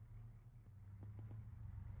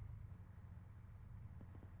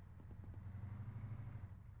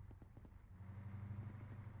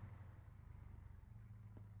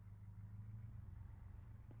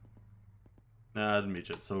 Nah,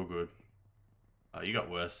 midget, it's all good. You got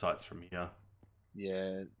worse sights from here.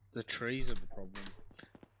 Yeah, the trees are the problem.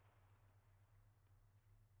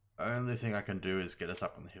 Only thing I can do is get us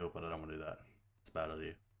up on the hill, but I don't want to do that. It's a bad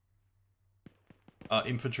idea.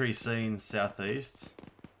 Infantry seen southeast.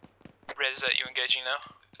 Red, is that you engaging now?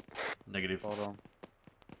 Negative. Hold on.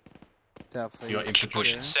 Southeast. You got Keep infantry.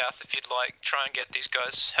 pushing south if you'd like. Try and get these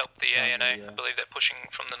guys, help the ANA. yeah. I believe they're pushing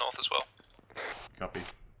from the north as well. Copy.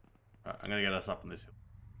 Right, I'm gonna get us up on this hill.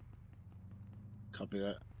 Copy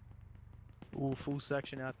that. Ooh, full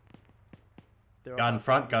section out. There Gun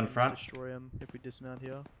front, gun front. Destroy them if we dismount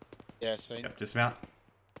here. Yeah, seen. Yep, dismount.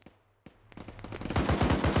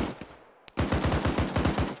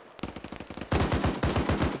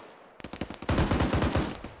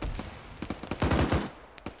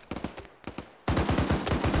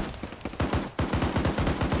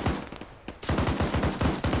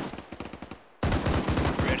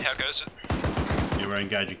 Red, how goes it? Yeah, we're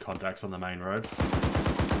engaging contacts on the main road.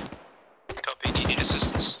 Copy, do you need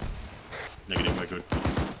assistance? Negative, we're good.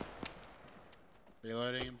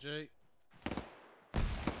 Reloading MG.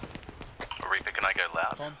 Reaper, can I go loud?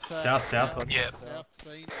 out. South. Yeah. South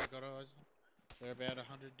seen, I got eyes. They're about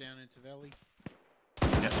 100 down into valley.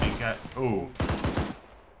 Yep, pink at. Ooh.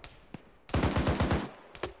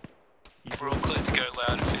 We're all clear to go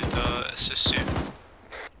loud if it assists you.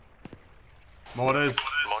 Mortars.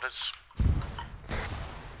 Mortars.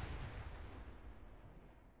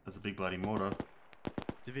 There's a big bloody mortar.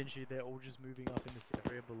 Da Vinci, they're all just moving up in this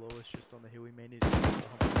area below us, just on the hill. We may need to hump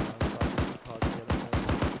around side of the car together.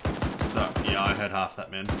 So, yeah, I heard half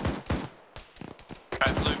that, man.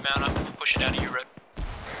 Alright, blue, mount up. Push it down to you, red.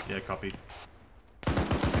 Yeah, copy.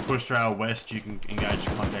 If you push to our west, you can engage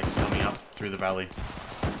contacts coming up through the valley.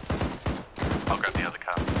 I'll grab the other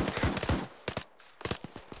car.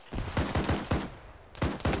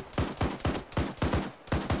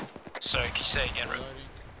 Sorry, can you say again, red?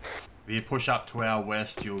 If you push up to our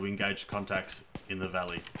west, you'll engage contacts in the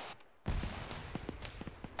valley.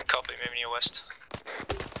 Copy, moving to your west.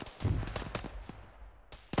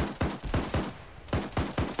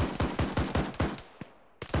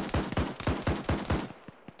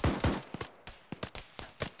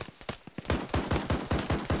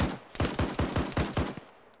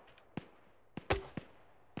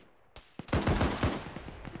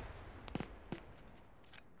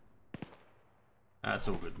 That's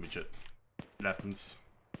all good, midget. It happens.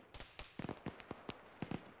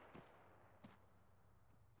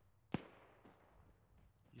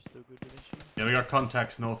 You still good, Da Vinci? Yeah, we got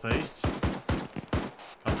contacts northeast.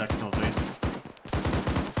 Contacts northeast.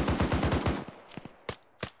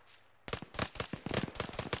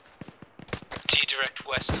 To your direct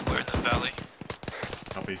west, we're in the valley.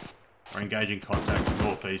 Copy. We're engaging contacts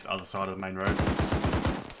northeast, other side of the main road.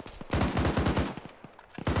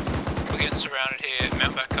 We're getting surrounded here.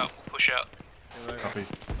 Mount back up, we'll push out. Copy.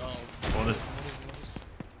 Oh, Orders.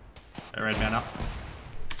 Hey, red, man up.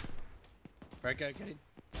 Franco, get in.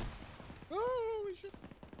 Oh, holy shit.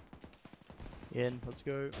 In, let's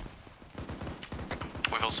go.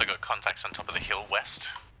 We've also got contacts on top of the hill west.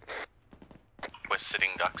 We're sitting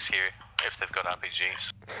ducks here if they've got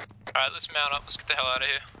RPGs. Alright, let's mount up. Let's get the hell out of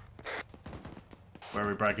here. Where are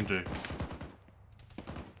we breaking to?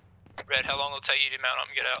 Red, how long will it take you to mount up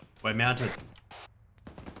and get out? We're mounted.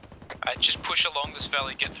 Alright, just push along this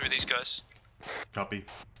valley, get through these guys. Copy.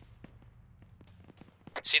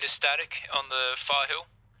 See the static on the far hill?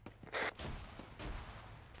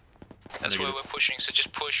 That's where we're pushing, so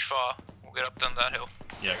just push far. We'll get up down that hill.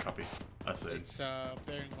 Yeah, copy. I see. It's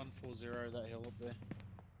bearing 140, that hill up there.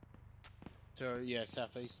 So, yeah,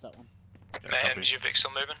 southeast, that one. Yeah, Mayhem, copy. is your Vic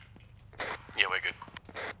still moving? Yeah, we're good.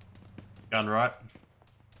 Gun right.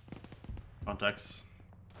 Contacts.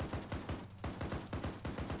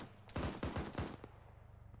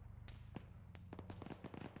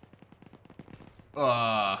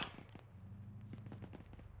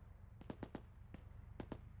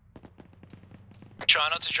 Try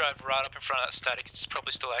not to drive right up in front of that static, it's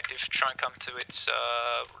probably still active. Try and come to its,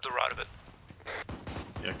 the right of it.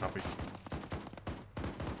 Yeah, copy.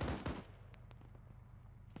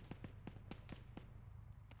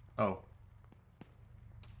 Oh.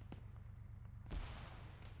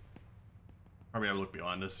 Probably have a look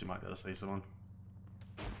behind us, you might be able to see someone.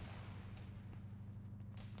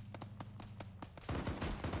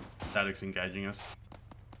 Static's engaging us.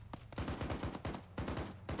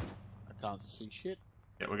 I can't see shit.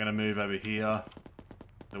 Yeah, we're gonna move over here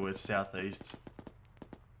towards southeast.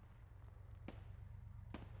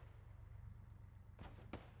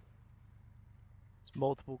 It's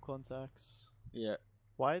multiple contacts. Yeah.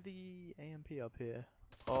 Why the AMP up here?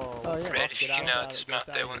 Oh yeah. Red, if you can dismount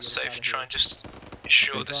there when it's safe and try and just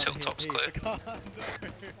ensure this hilltop's clear.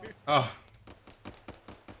 Oh.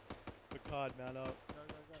 Picard, man up.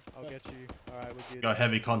 I'll get you. Alright, we're good. Got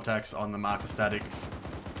heavy contacts on the marker static.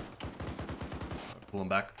 Pull them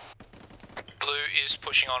back. Blue is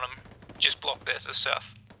pushing on them. Just block there to the south.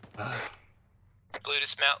 Blue,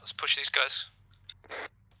 dismount. Let's push these guys.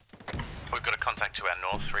 We've got a contact to our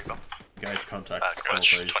north, Reaper. Engage contacts.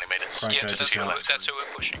 Crouch, northeast. 20 meters. Franco, Yeah, that's dismount. who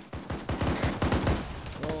we're pushing.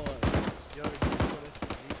 Yo, we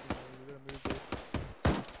gotta move this.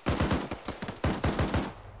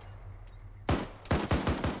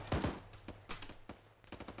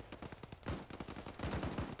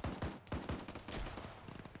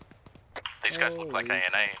 These guys look like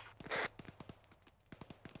ANA.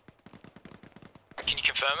 Can you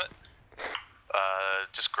confirm it?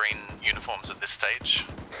 Just green uniforms at this stage.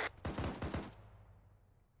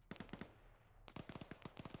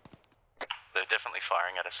 They're definitely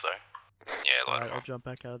firing at us though. Yeah, light Alright, them I'll up. jump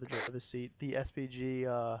back out of the driver's seat. The SPG,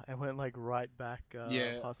 I went like right back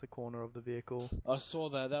Yeah. past the corner of the vehicle. I saw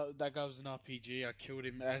that. That guy was an RPG. I killed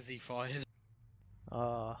him as he fired.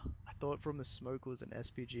 I thought from the smoke was an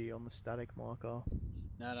SPG on the static marker.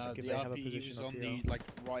 No, Like if the they have a RPE position was up on here. the like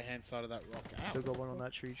right hand side of that rock. Ow, Still got what one on the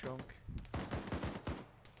that tree trunk.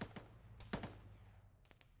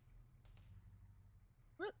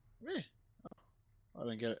 fuck? Where? Oh, I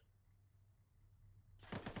don't get it.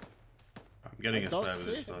 I'm getting It us does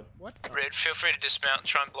over this say- side. What? Red, feel free to dismount and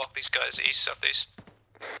try and block these guys east, southeast.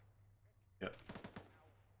 Yep.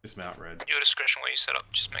 Dismount, Red. Your discretion where you set up,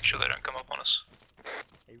 just make sure they don't come up on us.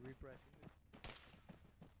 Hey, Reaper, I think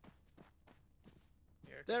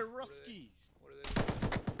this... They're Ruskies!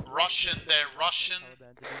 Russian, they're Russian.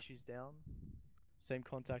 Taliban, Tadishi's down. Same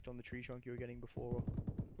contact on the tree trunk you were getting before.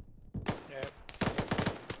 Yeah.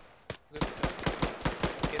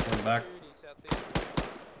 Come back.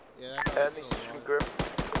 Yeah, that guy's This still is from alive. Grim.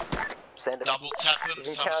 Send it. Double tap him, You've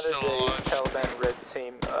so I'm encountered still the alive. Taliban red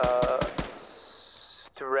team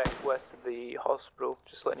direct west of the hospital.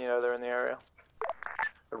 Just letting you know they're in the area.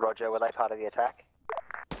 Roger, were they part of the attack?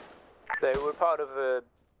 They were part of a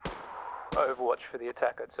overwatch for the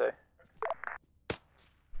attack, I'd say.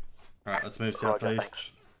 Alright, let's move Roger,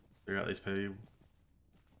 southeast. Figure out these people.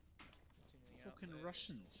 Fucking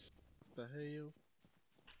Russians. The hell?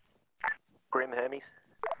 Grim Hermes.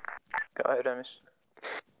 Go ahead, Hermes.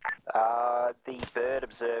 The bird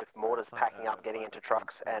observed mortars packing up, getting into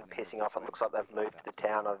trucks and pissing off. It looks like they've moved to the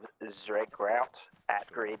town of Zregrout at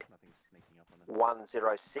grid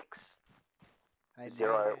 106 Hey,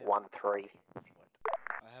 013.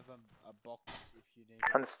 I have a box if you need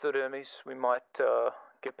it. Understood, Hermes. We might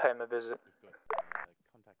pay him a visit.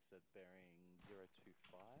 Contacts at bearing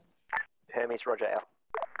 025. Hermes, Roger out.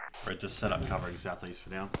 Red, just set up covering southeast for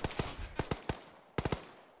now.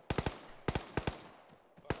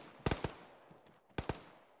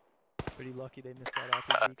 Pretty lucky they missed that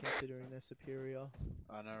RPG considering they're superior.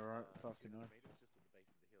 I know, right? Fucking know.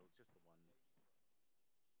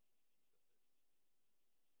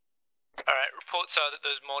 Alright, reports are that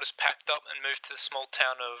those mortars packed up and moved to the small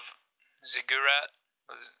town of Zigurat.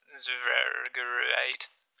 Zigurat.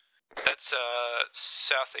 That's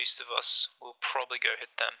southeast of us. We'll probably go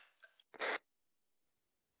hit them.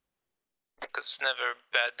 Because it's never a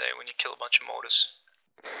bad day when you kill a bunch of mortars.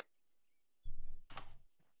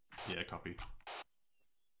 Yeah, copy.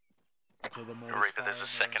 Until the Reaper, there's a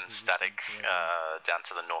second static down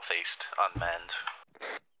to the northeast, unmanned.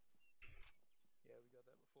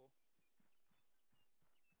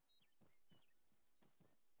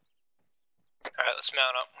 Alright, let's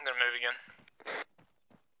mount up. I'm gonna move again.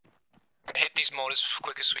 Hit these mortars as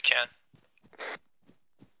quick as we can.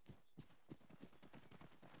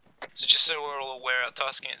 So just so we're all aware, our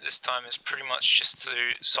tasking at this time is pretty much just to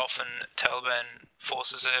soften Taliban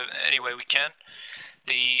forces any way we can.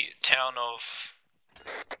 The town of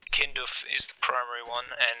Kinduf is the primary one,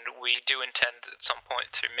 and we do intend at some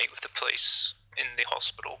point to meet with the police in the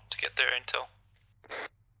hospital to get their intel.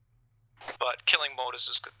 But killing mortars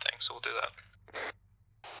is a good thing, so we'll do that.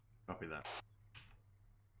 Copy that.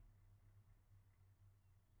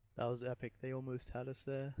 That was epic. They almost had us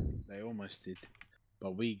there. They almost did.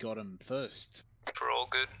 But we got them first. We're all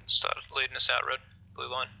good. Started leading us out, Red. Blue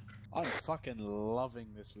line. I'm fucking loving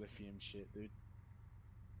this lithium shit, dude.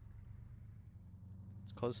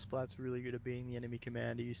 It's cause Splat's really good at being the enemy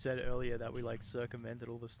commander. You said earlier that we like circumvented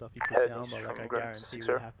all the stuff he put down, but like I guarantee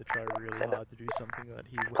we have to try really hard to do something that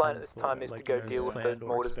he wouldn't. Plan at this time is to go deal with the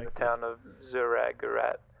mortars in the town of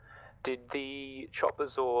Zuragurat. Did the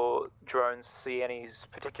choppers or drones see any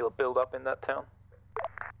particular build-up in that town?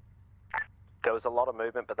 There was a lot of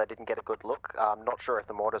movement, but they didn't get a good look. I'm not sure if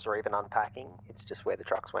the mortars are even unpacking. It's just where the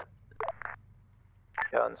trucks went.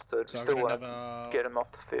 Yeah, understood. So Still I'm want gonna to get them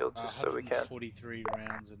off the field just so we can. 43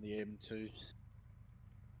 rounds in the M2.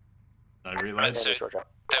 No Right, reloads. so they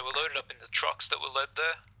were loaded up in the trucks that were led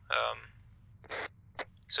there.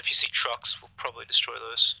 So if you see trucks, we'll probably destroy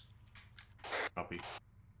those. Copy.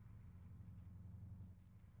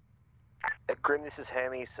 Grim, this is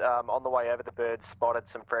Hermes. On the way over, the bird spotted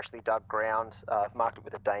some freshly dug ground. I've marked it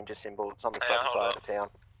with a danger symbol. It's on the southern side of the town.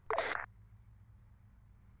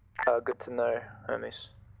 Good to know, Hermes.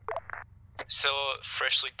 So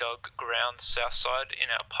freshly dug ground south side in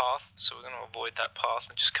our path, so we're going to avoid that path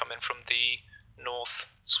and just come in from the north.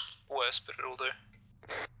 It's worse, but it'll do.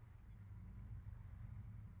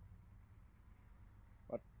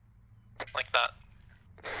 What? Like that.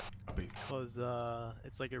 Because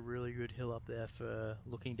it's like a really good hill up there for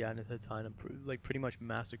looking down at the town and like pretty much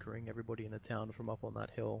massacring everybody in the town from up on that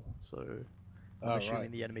hill. So I'm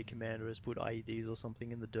assuming the enemy commander has put IEDs or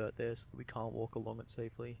something in the dirt there so that we can't walk along it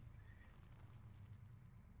safely.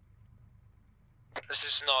 This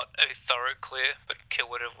is not a thorough clear, but kill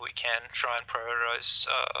whatever we can. Try and prioritize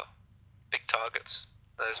big targets.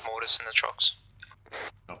 Those mortars and the trucks.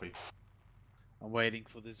 Copy. I'm waiting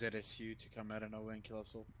for the ZSU to come out of nowhere and kill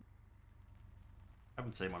us all.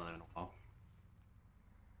 Haven't seen one of them in a while.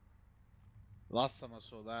 Last time I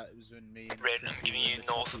saw that, it was when me and Red, I'm giving you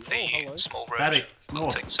north of the small road. Static,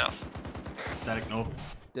 north. Take south. Static north.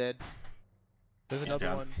 Dead. There's He's another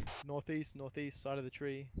down. one. Northeast side of the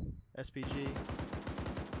tree. SPG.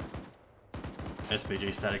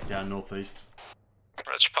 SPG static down northeast.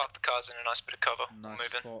 Right, just park the cars in a nice bit of cover. Nice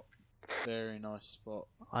Move in. spot. Very nice spot.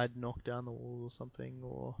 I'd knock down the wall or something,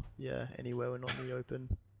 or yeah, anywhere we're not in the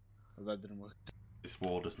open. Well, that didn't work. This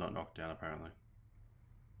wall does not knock down apparently.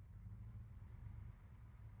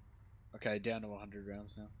 Okay, down to 100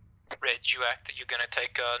 rounds now. Red, you act that you're going to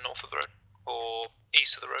take north of the road, or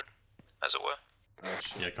east of the road, as it were. Oh,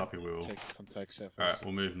 shit. Yeah, copy. We will. Take contact south. Alright,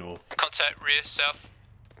 we'll move north. Contact rear, south.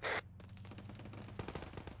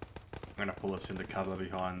 I'm gonna pull us into cover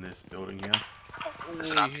behind this building here.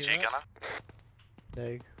 There's an RPG gunner.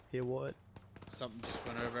 Neg, hear what? Something just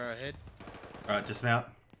went over our head. Alright, dismount.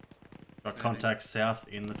 Got contacts south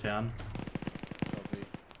in the town. Copy.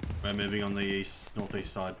 We're moving on the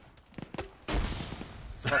northeast side.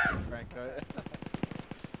 Fucking Franco.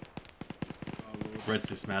 Oh, Lord. Red's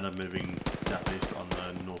dismounted, moving southeast on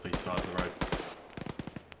the northeast side of the road.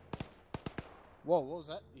 Whoa, what was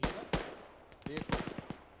that? You hear that? Vehicle.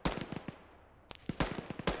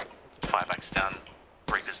 5X down.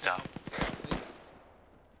 Reaper's down. Southeast.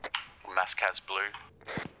 Mascaz blue.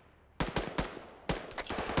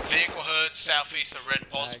 Vehicle heard southeast of Red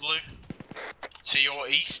Pos Blue. To your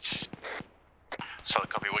east. Solid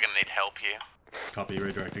copy, we're gonna need help here. Copy,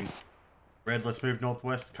 redirecting. Red, let's move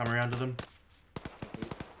northwest, come around to them.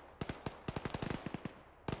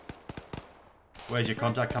 Where's your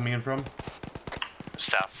contact coming in from?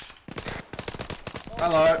 South.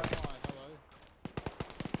 Hello. Hi,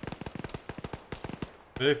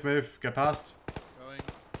 hello. Move, go past. Going.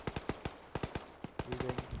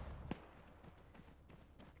 Moving.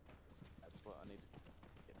 That's what I need to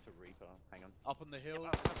get to Reaper. Hang on. Up on the hill,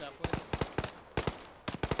 southwest.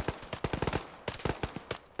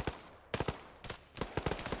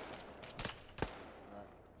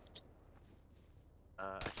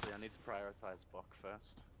 Actually, I need to prioritize Bok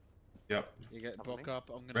first. Yep. You get Cover Bok me. up.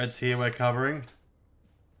 I'm gonna. Red's here, we're covering.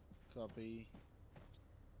 Copy.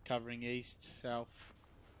 Covering east, south.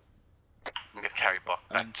 I'm gonna carry Bok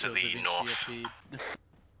back to Until the Da Vinci north. appeared.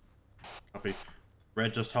 Copy.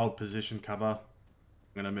 Red, just hold position, cover.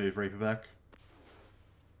 I'm gonna move Reaper back.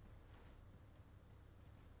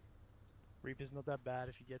 Reaper's not that bad.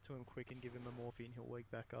 If you get to him quick and give him a morphine, he'll wake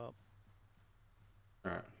back up.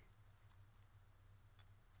 Alright.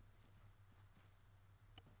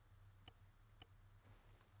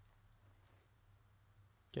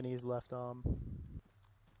 Getting his left arm.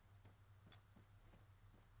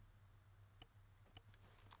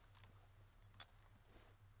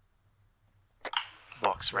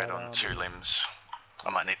 Bok's red on 2 limbs. I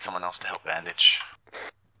might need someone else to help bandage.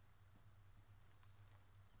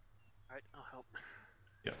 Alright, I'll help.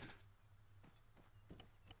 Yep.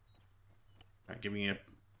 Alright, giving you a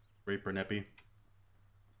Reaper and Epi.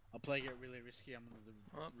 I'll play it really risky. I'm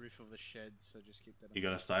on the roof of the shed, so just keep that You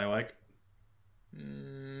on. gotta stay awake.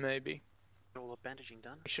 Maybe. All the bandaging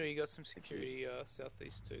done. Make sure you got some security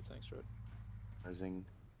southeast too. Thanks, Red. Closing.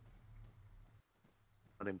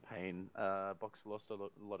 Not in pain. Bok's lost a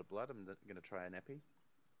lot of blood. I'm gonna try an epi.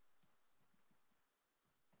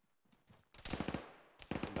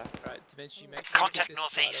 Come back. Right, Da Vinci, make sure Contact you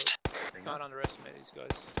get this northeast. title. Can't underestimate these guys.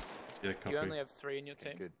 Yeah, copy. You only have 3 in your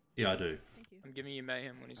team. Good. Yeah, I do. Thank you. I'm giving you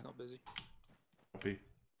Mayhem when he's not busy. Copy.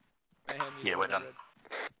 Mayhem, you Yeah, do we're that, done. Red.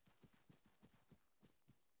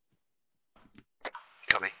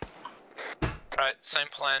 Copy. Right, same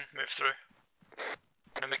plan. Move through.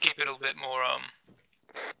 Remember, keep it a little bit more.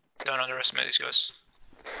 Don't underestimate these guys.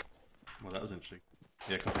 Well, that was interesting.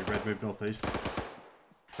 Yeah, copy. Red, move northeast.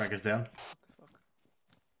 Frank is down.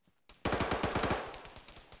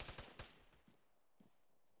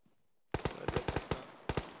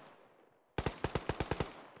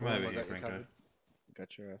 Come over here, Franco.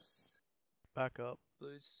 Got your ass. Back up.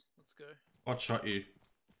 Blues, let's go. What shot you?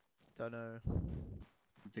 Don't know.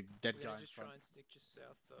 The dead We're guy gonna in just front. try and stick just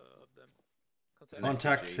south of them.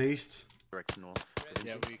 Contacts east. Direct north.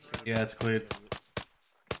 Yeah, we killed Yeah, it's cleared.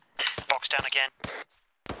 Box down again.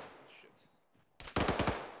 Shit.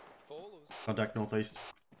 Fall or was it? Contact northeast.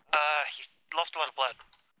 He's lost a lot of blood.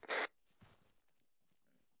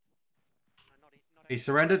 He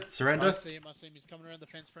surrendered. I Surrender. see him. He's coming around the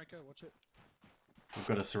fence, Franco. Watch it. We've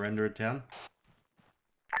got a surrender in town.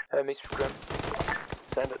 Mr. Grim.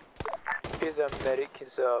 Send it. His medic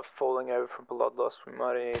is falling over from blood loss. We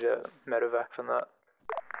might need a medevac from that.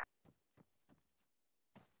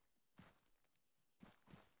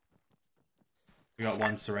 We got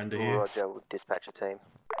one surrender here. Roger, we'll dispatch a team.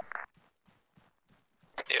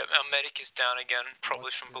 Yeah, our medic is down again,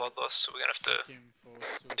 probably from blood loss, so we're gonna have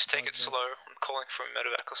to just take it slow. I'm calling for a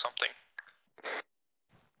medevac or something.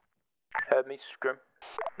 Mr. Grim.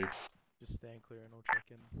 Just stand clear and I'll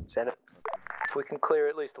check in. Send it. If we can clear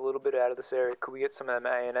at least a little bit out of this area, could we get some of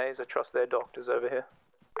them ANAs? I trust their doctors over here.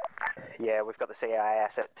 Yeah, we've got the CIA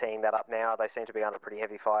asset team that up now. They seem to be under pretty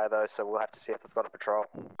heavy fire though, so we'll have to see if they've got a patrol.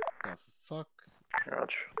 The fuck?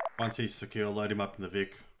 Roger. Once he's secure, load him up in the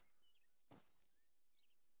Vic.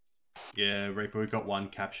 Yeah, Reaper, we got one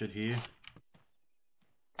captured here.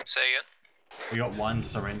 Say again? We got one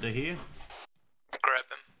surrender here. Grab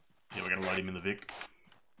him. Yeah, we're gonna load him in the Vic.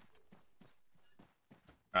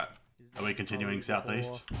 Alright, are we continuing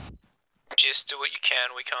southeast? Just do what you can,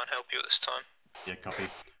 we can't help you at this time. Yeah, copy.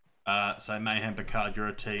 So Mayhem Picard, you're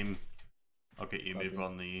a team. I'll get you moved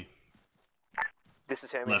on the This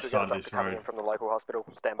is Hermes. left We've side got a of this doctor coming road. in from the local hospital.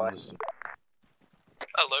 Stand by.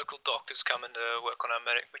 A local doctor's coming to work on our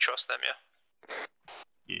medic, we trust them, yeah?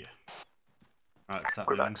 Yeah. Alright, start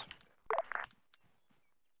moving.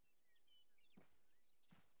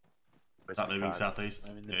 Start moving southeast.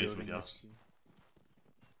 I'm in the Yeah, building Ismail. next to you.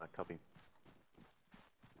 Copy.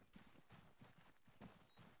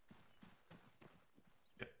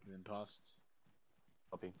 Moving past.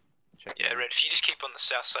 Copy. Check. Yeah, Red, if you just keep on the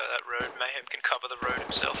south side of that road, Mayhem can cover the road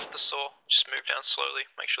himself with the saw. Just move down slowly,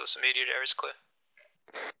 make sure this immediate area is clear.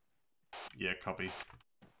 Yeah, copy.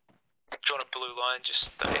 If you want a blue line,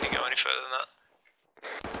 just don't need to go any further than that.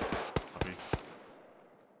 Copy.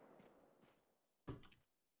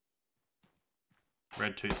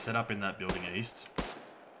 Red 2, set up in that building east.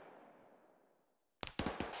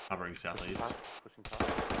 Covering southeast. Pushing past.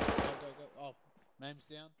 Go, go, go. Oh, Mam's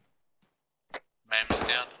down. Mam is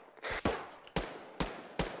down.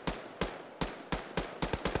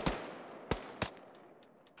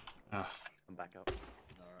 Ah. I'm back up.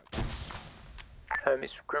 Alright.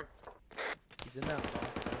 Mr. Grim. He's in that lock.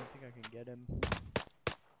 I don't think I can get him.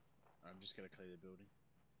 I'm just gonna clear the building.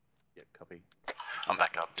 Yeah, copy. I'm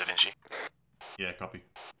back up, Da Vinci. Yeah, copy.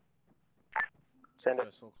 Send it.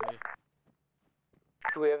 First floor clear.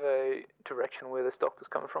 Do we have a direction where this doctor's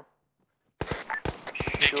coming from?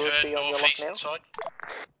 Dick Sure, Herd, be on your lock northeast now? inside.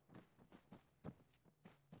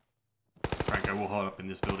 Franco, we'll hold up in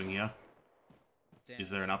this building here. Is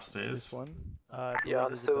there an upstairs? This one?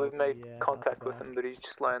 Yeah, so we've made yeah, contact out the with him, but he's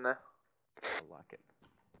just laying there. I like it.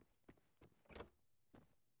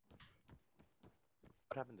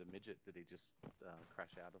 What happened to Midget? Did he just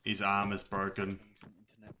crash out or something? His arm is broken. Some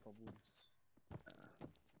internet problems.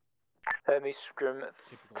 Mr. Grim,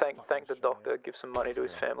 thank the doctor, give some money to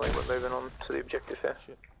his family, we're moving on to the objective here.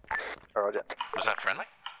 Roger. Was that friendly?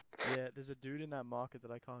 Yeah, there's a dude in that market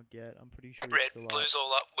that I can't get. I'm pretty sure he's Red, still blue's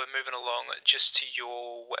all up, we're moving along just to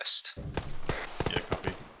your west. Yeah,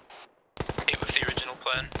 copy. Hit with the original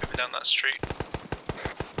plan, moving down that street.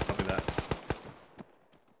 Copy that.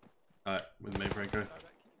 Alright, with me, Franco.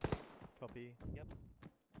 Copy. Yep.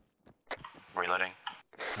 Reloading.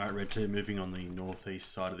 Alright, Red 2, moving on the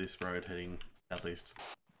northeast side of this road, heading southeast.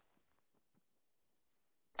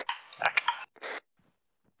 Back.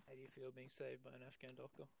 How do you feel being saved by an Afghan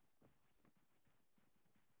doctor?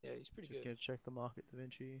 Yeah, he's pretty Just good. gonna check the market, Da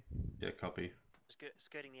Vinci. Yeah, copy.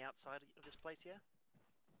 Skirting the outside of this place, yeah?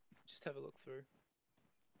 Just have a look through.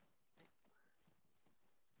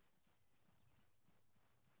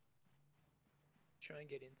 Try and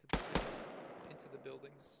get into the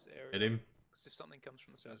buildings area. Hit him. Because if something comes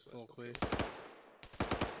from the First southwest, floor they'll clear.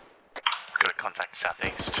 Good contact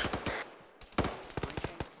southeast.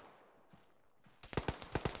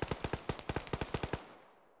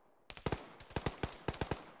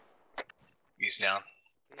 He's down.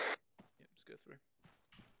 Yep, just go through.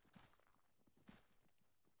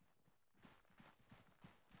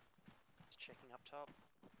 Just checking up top.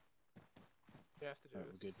 You have to do Alright,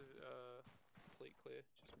 we're it good. complete clear.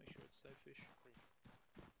 Just make sure it's safe-ish.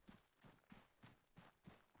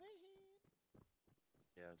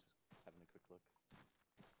 Yeah, I was just having a quick look.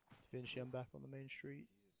 Da Vinci, I'm back on the main street.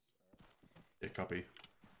 Yeah, copy.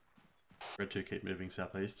 Red 2, keep moving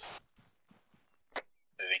southeast.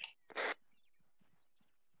 Moving.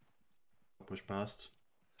 Push past.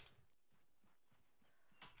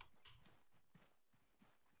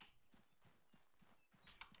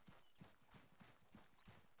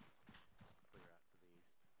 Clear out to the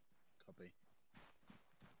east. Copy.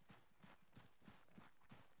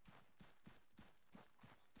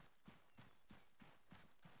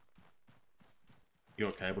 You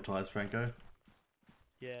got cable ties, Franco?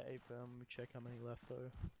 Yeah, let me check how many left though.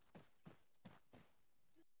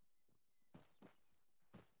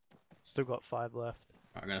 Still got 5 left.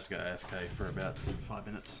 I'm gonna have to go AFK for about 5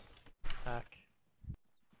 minutes. Hack.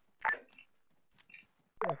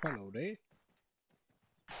 Oh, hello there.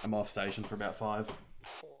 I'm off station for about 5. 5.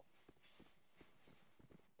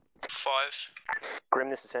 Grim,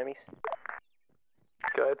 this is Hermes.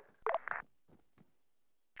 Go ahead.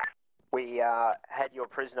 We had your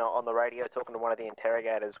prisoner on the radio talking to one of the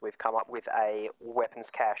interrogators. We've come up with a weapons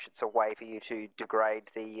cache. It's a way for you to degrade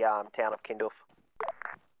the town of Kindorf.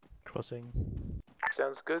 Crossing.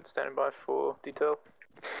 Sounds good. Standing by for detail.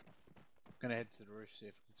 Gonna head to the roof, see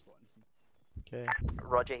if we can spot anything. Okay.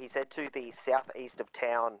 Roger, he said to the southeast of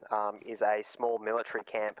town is a small military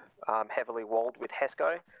camp, heavily walled with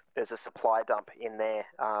HESCO. There's a supply dump in there.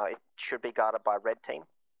 It should be guarded by Red Team.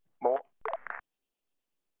 More.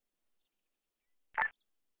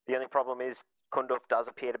 The only problem is Kunduz does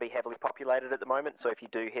appear to be heavily populated at the moment, so if you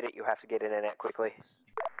do hit it, you have to get in and out quickly.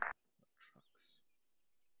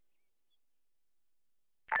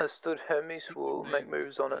 Understood. Hermes will make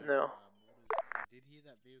moves on it now. Did hear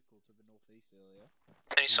that vehicle to the northeast earlier?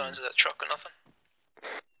 Any signs of that truck or nothing?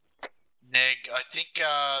 Neg, I think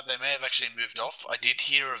they may have actually moved off. I did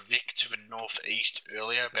hear a Vic to the northeast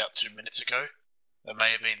earlier, about 2 minutes ago. That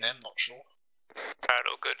may have been them, not sure. Alright,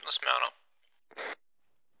 all good. Let's mount up.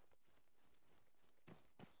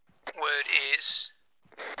 Word is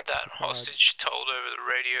that hostage told over the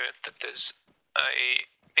radio that there's a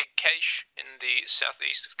big cache in the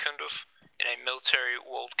southeast of Kunduz in a military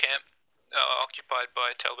walled camp occupied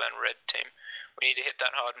by Taliban Red Team. We need to hit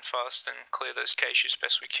that hard and fast and clear those caches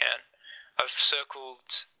best we can. I've circled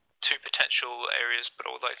 2 potential areas, but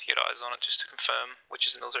I would like to get eyes on it just to confirm which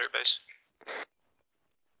is the military base.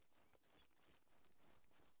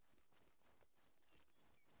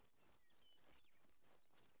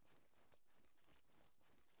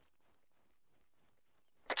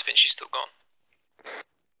 Da Vinci's still gone.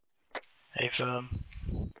 Hey, firm.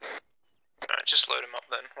 Alright, just load him up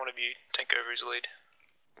then. One of you take over his lead.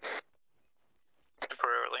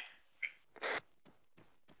 Temporarily.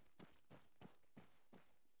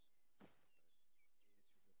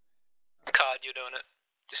 Card, you're doing it.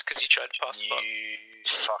 Just because you tried to pass the buck. You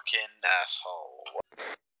fucking asshole.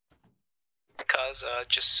 Cars are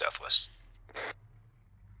just southwest.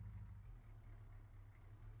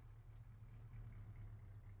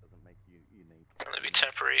 Doesn't make you unique. It'll be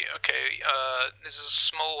temporary. Okay, this is a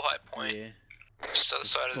small high point. Yeah. Just other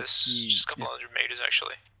side of this, just a couple hundred meters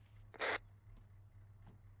actually.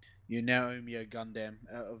 You now owe me a Gundam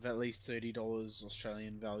of at least $30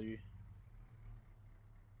 Australian value.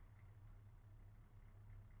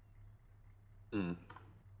 Hmm.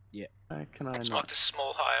 Yeah. Can I It's marked as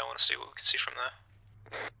small high. I want to see what we can see from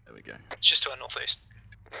there. There we go. It's just to our northeast.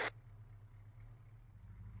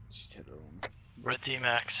 Just hit it on. Red Team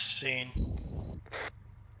Max, scene.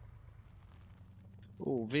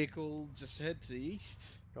 Oh, vehicle just ahead to the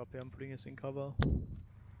east. Copy, I'm putting us in cover.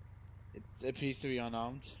 It appears to be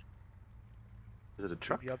unarmed. Is it a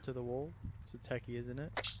truck? Be up to the wall. It's a techie, isn't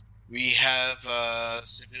it? We have a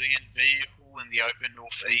civilian vehicle in the open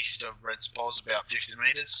northeast of Red Spos, about 50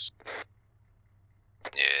 meters.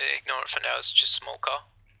 Yeah, ignore it for now. It's just a small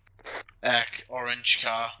car. Orange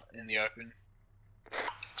car in the open.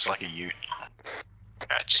 It's like a ute.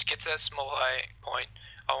 Alright, just get to that small high point.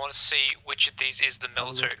 I want to see which of these is the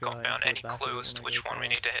military compound. Any clue as to which one we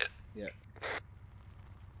need to hit? Yeah.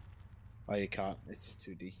 Oh, you can't. It's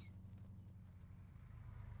 2D.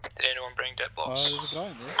 Did anyone bring dead blocks? Oh, there's a guy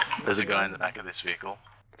in there. There's a guy in the back of this vehicle.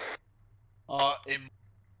 Alright,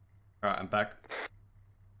 I'm back.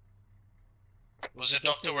 Was the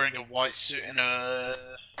doctor wearing a white suit and a...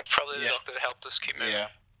 Probably the doctor that helped us keep moving. Yeah,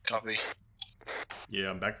 copy. Yeah,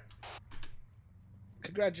 I'm back.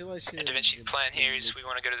 Congratulations. And Da Vinci's plan here is we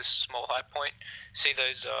want to go to this small high point. See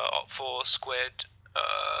those Op4 squared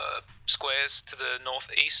squares to the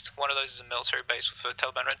northeast. One of those is a military base with a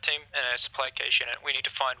Taliban Red Team and a supply cache in it. We need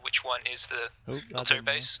to find which one is the military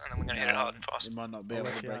base, and then we're going to hit it hard and fast. It might not be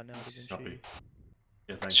able to break this. Copy.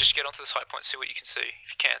 Yeah, So thanks. just get onto this high point, see what you can see.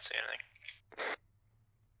 If you can't see anything.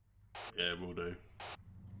 Yeah, we'll do.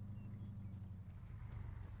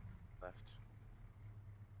 Left.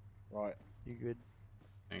 Right. You good?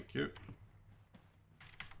 Thank you.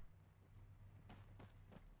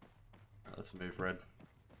 Alright, let's move red.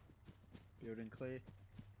 Building clear.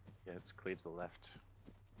 Yeah, it's clear to the left.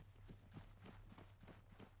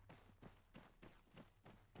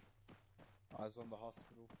 Eyes on the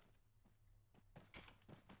hospital.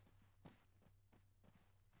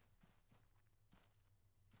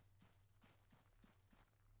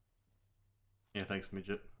 Yeah, thanks,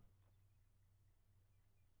 midget.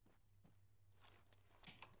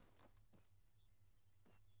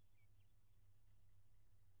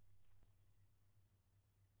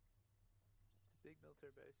 It's a big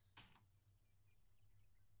military base.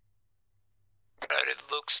 Right, it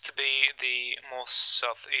looks to be the more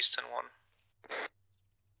southeastern one.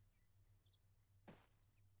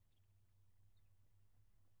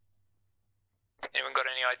 Anyone got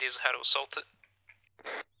any ideas of how to assault it?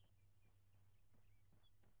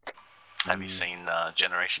 Have you seen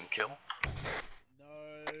Generation Kill?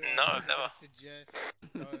 No, I've never. I suggest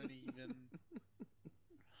don't even.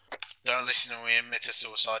 Don't listen to him, it's a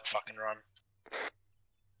suicide fucking run.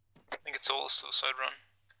 I think it's all a suicide run.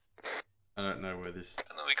 I don't know where this...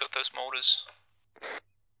 And then we got those mortars.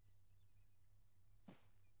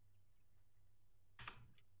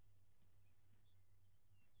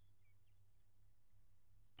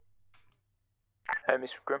 Hey,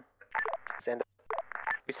 Mr. Grimm. Send it.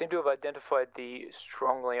 We seem to have identified the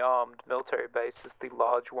strongly armed military base as the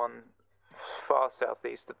large one far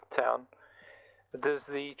southeast of the town. Does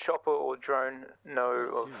the chopper or drone know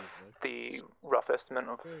of the rough estimate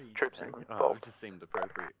of troops involved? Oh, it just seemed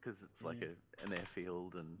appropriate because it's like an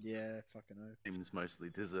airfield and fucking oath. Seems mostly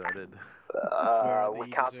deserted.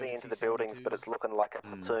 We can't see into the buildings, but it's looking like a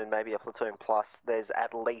platoon, maybe a platoon plus. There's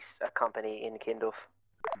at least a company in Kindle.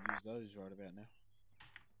 Use those right about now.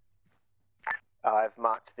 I've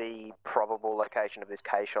marked the probable location of this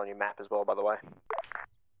cache on your map as well, by the way.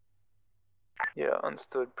 Yeah,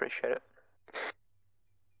 understood. Appreciate it.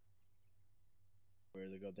 Where are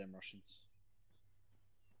the goddamn Russians?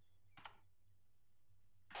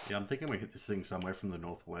 Yeah, I'm thinking we hit this thing somewhere from the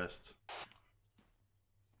northwest.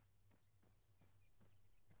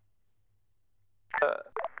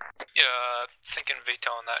 Yeah, thinking veto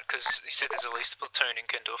on that because he said there's at least a platoon in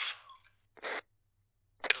Kindorf.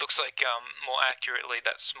 It looks like, more accurately,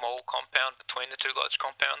 that small compound between the two large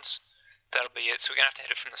compounds. That'll be it. So we're gonna have to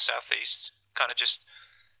hit it from the southeast. Kind of just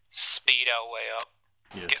speed our way up.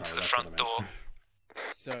 Yeah, get to the front door.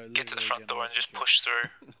 So get to the front door and just push through.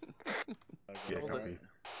 Yeah, copy.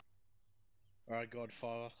 Alright,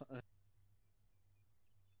 Godfather.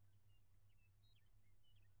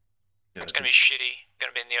 Yeah, It's gonna be shitty.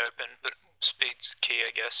 Gonna be in the open, but speed's key,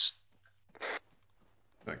 I guess.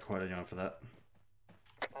 Got quite a yarn for that.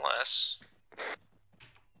 Unless...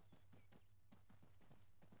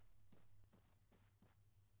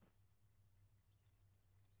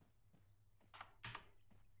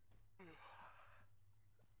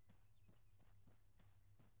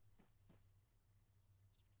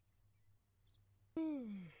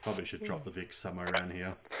 Probably should drop the Vic somewhere around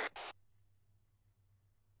here.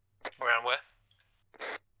 Around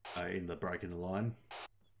where? In the break in the line.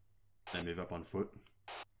 Then move up on foot.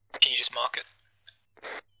 Can you just mark it?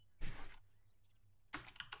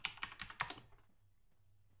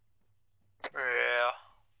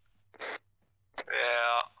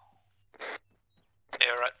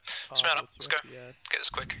 Yeah, right. Smart up, let's go. Get this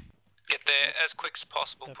quick. Get there as quick as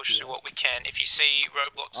possible, push through what we can. If you see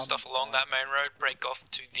roadblocks and stuff along that main road, break off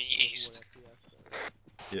to the east.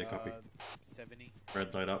 Yeah, copy. 70.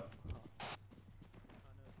 Red light up.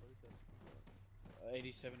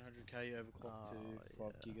 8700K overclock to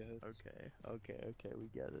 5 gigahertz. Okay, we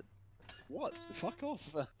get it. What? Fuck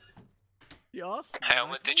off. You asked me. Hey,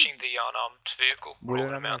 we're ditching the unarmed vehicle. We're all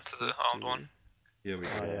gonna mount to the armed one. Yeah, we do.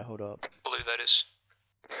 Oh yeah, hold up. Blue, that is.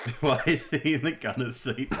 Why is he in the gunner's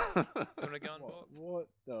seat? What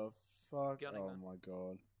the fuck? Oh my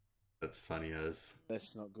god. That's funny as.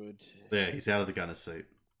 That's not good. Yeah, he's out of the gunner's seat.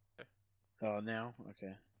 Oh, now?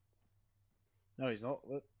 Okay. No, he's not.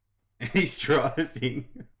 What? He's driving.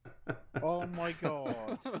 Oh my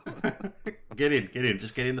god. Get in.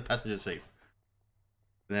 Just get in the passenger seat.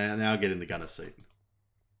 Now get in the gunner's seat.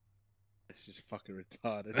 It's just fucking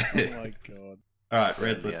retarded. Oh my god. Alright,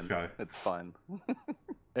 Red, let's go. It's fine.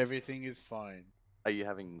 Everything is fine. Are you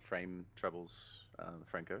having frame troubles,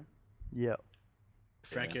 Franco? Yep.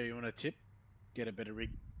 Franco, you want a tip? Get a better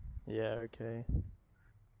rig. Yeah, okay.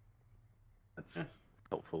 That's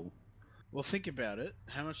helpful. Well, think about it.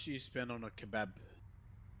 How much do you spend on a kebab?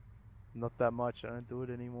 Not that much, I don't do it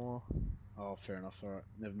anymore. Oh, fair enough, alright.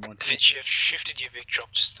 Never mind. Vinci, you've shifted your Vic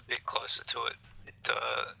drop just a bit closer to it. It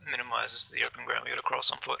minimises the open ground we gotta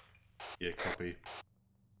cross on foot. Yeah, copy.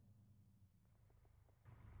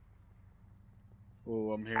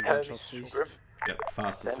 Oh, I'm hearing gunshots east. Yep,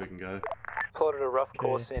 fastest we can go. Plotted a rough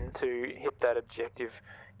course in to hit that objective.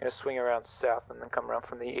 Gonna swing around south and then come around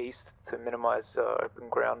from the east to minimise open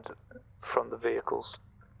ground from the vehicles.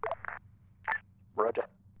 Roger.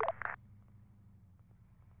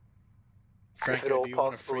 if at all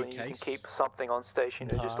possible, and you can keep something on station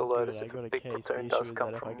to just alert us if a big platoon does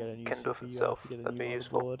come from Kindorf itself. That'd be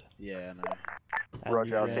useful. Yeah, I know.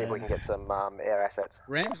 Roger, I'll see if we can get some air assets.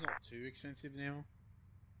 RAM's not too expensive now,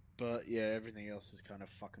 but yeah, everything else is kind of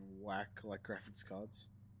fucking whack, like graphics cards.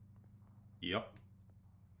 Yep.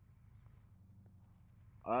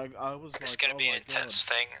 I was It's like, going to be an intense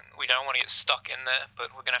thing. We don't want to get stuck in there, but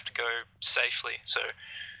we're going to have to go safely. So,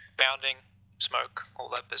 bounding, smoke, all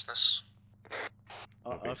that business.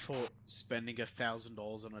 I thought spending $1,000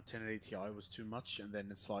 on a 1080 Ti was too much, and then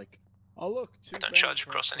it's like, oh look, Don't charge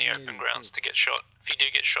across any open grounds to get shot. If you do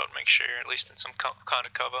get shot, make sure you're at least in some kind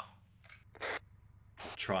of cover.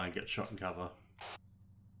 Try and get shot in cover.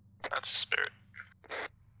 That's the spirit.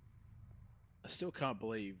 I still can't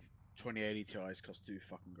believe 2080 Ti's cost $2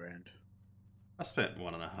 fucking grand. I spent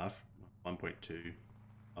 1.2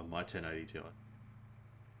 on my 1080 Ti.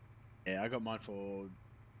 Yeah, I got mine for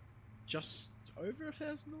just over $1,000,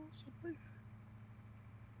 I believe.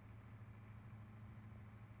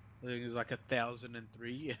 I think it was like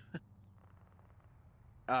 1,003.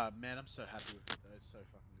 Ah, man, I'm so happy with it though. It's so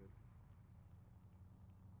fucking good.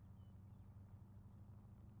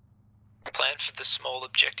 Plan for the small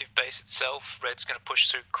objective base itself. Red's going to push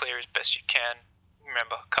through clear as best you can.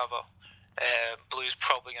 Remember, cover. Blue's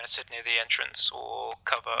probably going to sit near the entrance or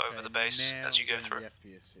cover over the base as you go through. The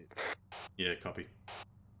FPS hit. Yeah, copy.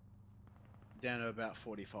 Down to about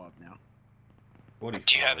 45 now. 45.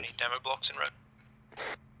 Do you have any demo blocks in red?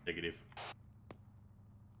 Negative.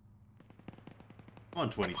 On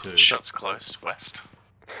 22. Shots close, west.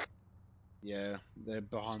 Yeah, they're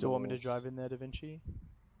behind. Still want me to drive in there, Da Vinci?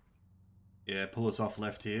 Yeah, pull us off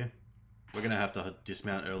left here. We're gonna have to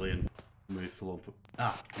dismount early and move full on foot.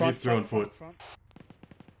 Front, move through on foot. Front.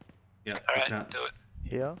 Yeah, Alright, dismount. do it.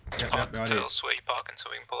 Here? Yep, Park, right tell here. us where you're parking so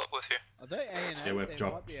we can pull up with you. Are they A&A? Yeah, we're they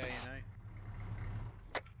drop. might be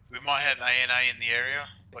A&A. We might have A&A in the area.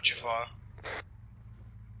 Watch your fire.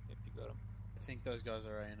 Yep, you got him. I think those guys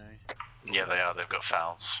are A&A. Yeah, they are. They've got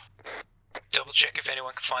fouls. Double check if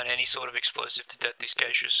anyone can find any sort of explosive to detonate these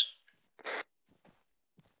caches.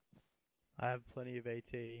 I have plenty of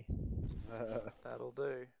AT. That'll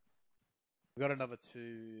do. We got another 2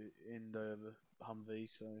 in the Humvee,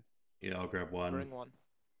 so Yeah, I'll grab one. Bring one.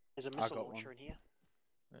 There's a missile launcher in here.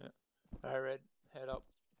 Yeah. Alright, Red, head up.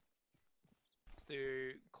 Let's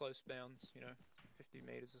do close bounds, 50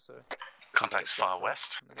 meters or so. Contacts far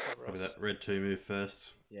west. And then cover Copy us. that. Red 2 move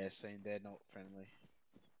first. yeah, saying they're not friendly.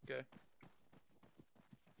 Go.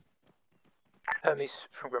 Hermes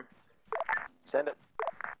from Grim. Send it.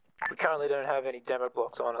 We currently don't have any demo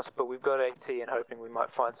blocks on us, but we've got AT and hoping we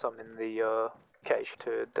might find some in the cache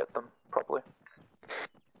to det them properly.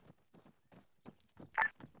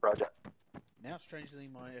 Roger. Now, strangely,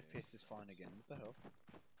 my FPS is fine again. What the hell?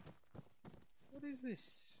 What is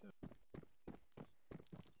this?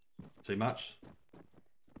 See much?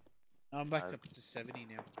 I'm back up to 70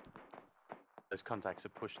 now. Those contacts are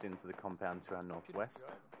pushed into the compound to our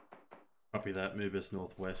northwest. Copy that. Move us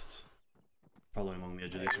northwest. Following along the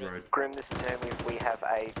edge of this road. Grim, this is Hermes. We have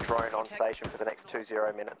a drone on station for the next 20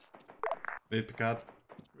 minutes. Move, Picard.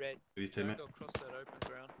 Red, With his don't teammate. go across that open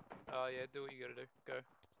ground. Oh yeah, do what you gotta do. Go.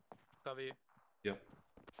 Cover you. Yep.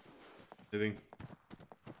 Moving.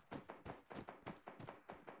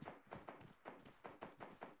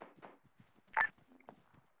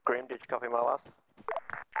 Grim, did you copy my last?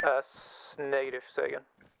 Negative, say again.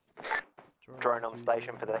 Drone on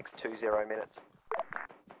station for the next 20 minutes.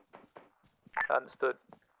 Understood.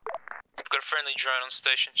 We've got a friendly drone on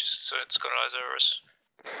station just so it's got eyes over us.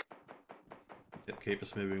 Yep, keep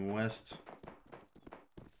us moving west.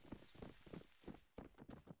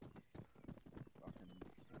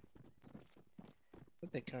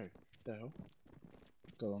 Where'd they go? The hell?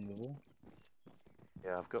 Go along the wall.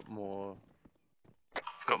 Yeah, I've got more.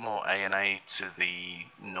 We've got more A&A to the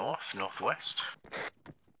northwest.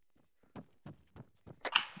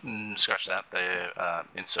 Scratch that. They're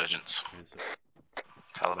insurgents.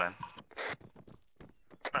 Taliban.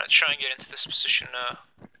 Alright, try and get into this position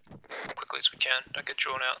quickly as we can. Don't get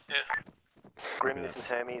drawn out. Yeah. Grim, this is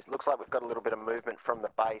Hermes. Looks like we've got a little bit of movement from the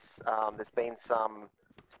base. There's been some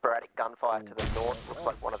sporadic gunfire to the north. Looks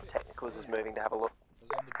like one of the technicals is moving to have a look. I was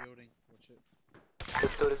on the building. Watch it.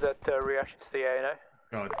 Understood. Is that reaction to the A&A?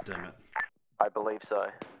 God damn it. I believe so.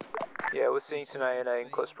 Yeah, we're seeing some A&A in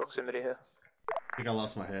close proximity here. I think I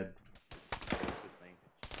lost my head.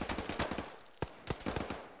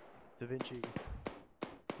 Da Vinci.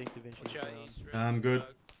 I think Da Vinci's Watch out down. east, Red. I'm good.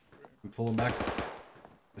 I'm pulling back.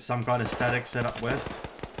 There's some kind of static set up west.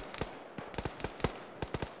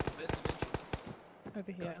 Where's Da Vinci?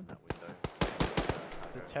 Over here.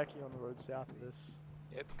 There's a techie on the road south of this.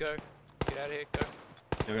 Yep, go. Get out of here, go.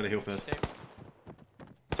 Yeah, I gotta heal first. Team.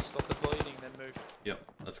 Just stop the bleeding, then move. Yep,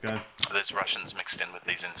 let's go. There's Russians mixed in with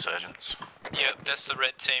these insurgents. Yep, that's the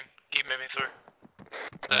red team. Keep moving through.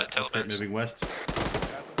 Let's keep moving west.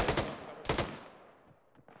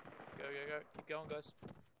 Go. Keep going, guys.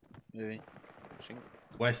 Moving.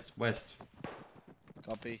 West.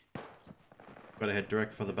 Copy. Gotta head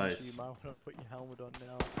direct for the base. You might want to put your helmet on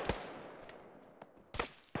now.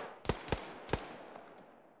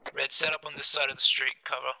 Red, set up on this side of the street.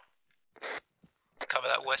 Cover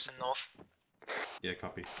that west and north. Yeah,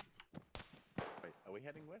 copy. Wait, are we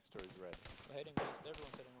heading west or is red? We're heading west.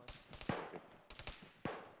 Everyone's heading west.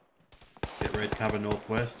 Get red cover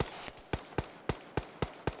northwest.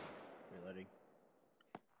 Reloading.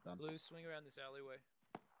 Done. Blue, swing around this alleyway.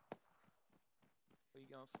 Where you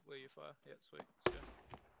going? Where you fire? Yep, sweet. Let's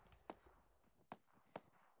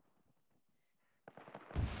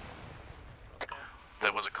go.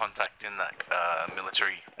 There was a contact in that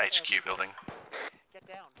military HQ building. Get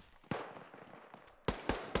down.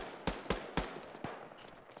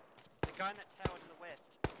 The guy in that tower to the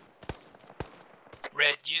west.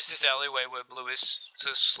 Red, use this alleyway where blue is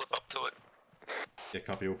to slip up to it. Yeah,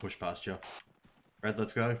 copy. We'll push past you. Red,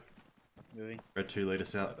 let's go. Moving. Red 2, lead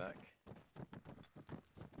us out. Back.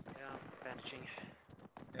 Yeah, bandaging.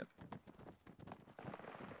 Yep.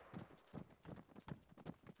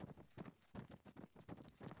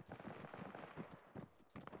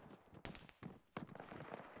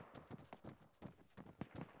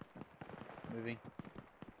 Moving.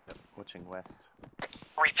 Yep, watching west.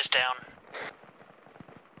 Reaper's down.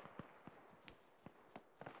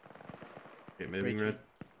 Keep moving, Breach. Red.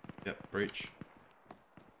 Yep, breach.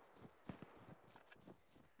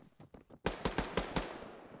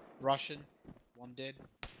 Russian. One dead.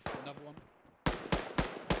 Another one.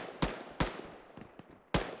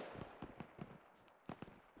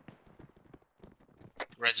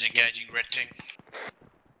 Red's engaging red team.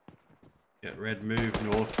 Yeah, red move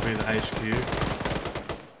north, clear the HQ.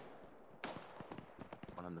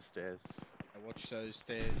 One on the stairs. I watch those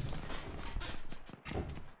stairs.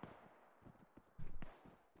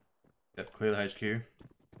 Yep, clear the HQ.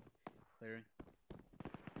 Clearing.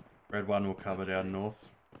 Red 1 will cover down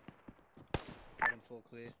north. One full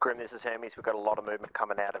clear. Grim, this is Hermes. We've got a lot of movement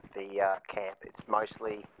coming out of the camp. It's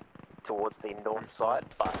mostly towards the north side,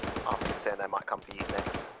 but I'm concerned they might come for you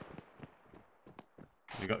next.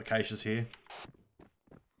 We got the caches here.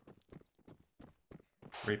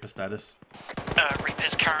 Reaper status.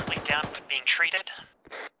 Reaper's currently down, being treated.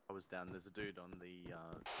 I was down. There's a dude on the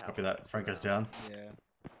tower. Copy that. Franco's down. Yeah.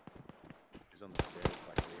 He's on the stairs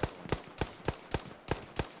like the other one.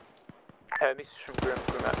 Hermes from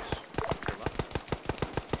Grimax. Still up.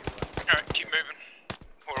 Alright, keep moving.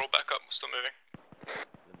 We're all back up, we're still moving.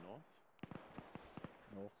 The north.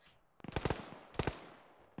 North.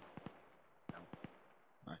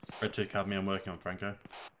 Nice. Red 2, cover me. I'm working on Franco.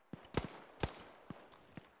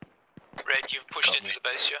 Red, you've pushed into the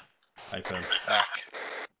base, yeah? Hey, firm. Back.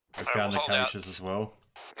 We Alright, found we'll the hold out. caches as well.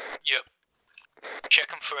 Yep. Check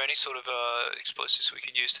them for any sort of explosives we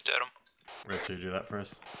could use to dead them. Red 2, do that for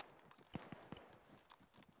us.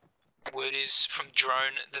 Word is from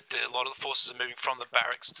drone that a lot of the forces are moving from the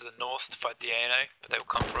barracks to the north to fight the ANA, but they will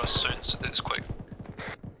come for us soon, so that's quick.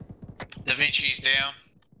 Da Vinci's down.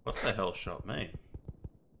 What the hell shot me?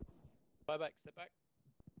 Step back.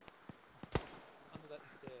 Under that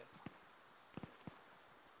stair.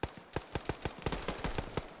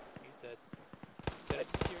 He's dead. Set up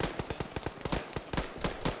security at the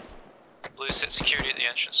entrance. Blue, set security at the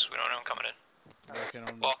entrance, we don't want anyone coming in. Working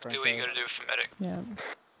on Bok, Franco. do what you gotta do for medic. Yeah.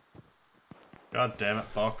 God damn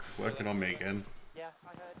it, Bok. Working on me again. Yeah,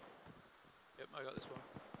 I heard. Yep, I got this one.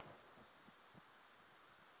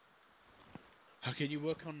 How can you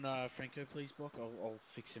work on Franco, please, Bok? I'll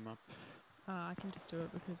fix him up. I can just do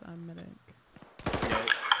it because I'm medic. Yeah.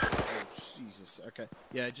 Oh, Jesus. Okay.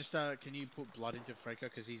 Yeah, just can you put blood into Franco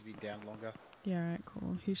because he's been down longer? Yeah, alright,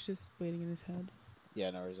 cool. He's just bleeding in his head.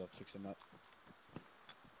 Yeah, no worries. I'll fix him up.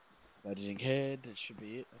 Bandaging head. That should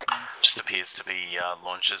be it, I think. Just appears to be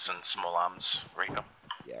launchers and small arms, Reaper.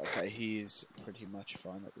 Yeah, okay. He is pretty much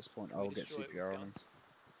fine at this point. I'll get CPR on him.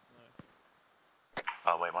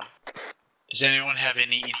 Oh, wait one. Does anyone have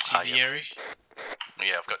any incendiary?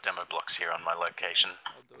 Yeah, I've got demo blocks here on my location.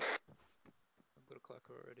 I'll do it. I've got a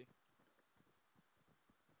clacker already.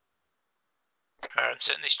 Alright, I'm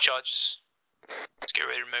setting these charges. Let's get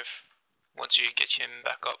ready to move. Once you get him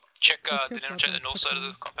back up. Check, did anyone check the north side of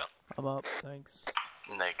the compound? I'm up, thanks.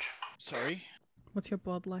 Nick. Sorry? What's your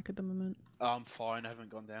blood like at the moment? I'm fine. I haven't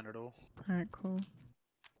gone down at all. Alright, cool.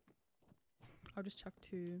 I'll just chuck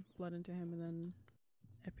 2 blood into him and then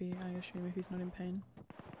Epi, I assume, if he's not in pain.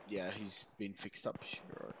 Yeah, he's been fixed up.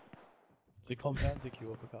 Sure. So compound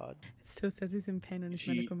secure for card. It still says he's in pain on his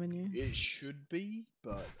medical menu. It should be,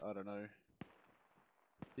 but I don't know.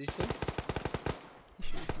 Is he?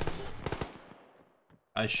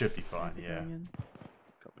 I should be fine, yeah.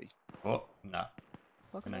 Copy. Oh, nah.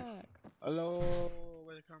 Welcome back. Hello,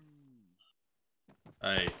 welcome.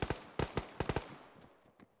 Hey.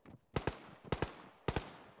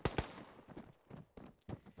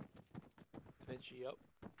 Veggie up.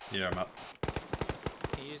 Yeah, I'm up.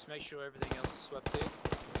 Can you just make sure everything else is swept here?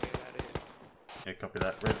 We'll get out of here. Yeah, copy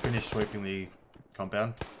that. Red finished sweeping the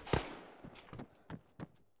compound.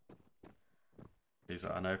 These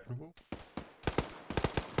are unopenable.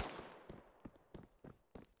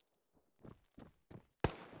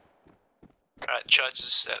 Alright,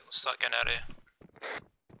 charges set. Let's start getting out of here.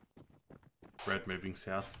 Red moving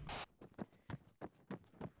south.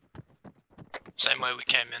 Same way we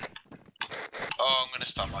came in. Oh, I'm gonna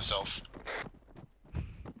stun myself.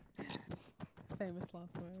 Famous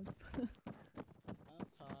last words. I'm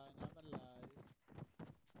fine, I'm alive.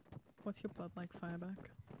 What's your blood like, Fireback?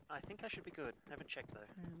 I think I should be good. Haven't checked though.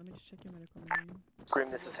 Alright, let me just check your medical menu. Grim,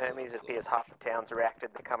 this is Hermes. It appears half the town's reacted.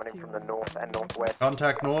 They're coming in from the north and northwest.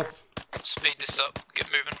 Contact north. Speed this up. Get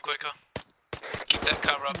moving quicker. Keep that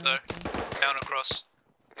cover up though. Down across.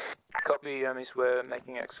 Copy, Hermes. We're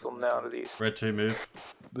making exfil now to the east. Red 2 move.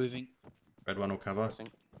 Moving. Red 1 will cover.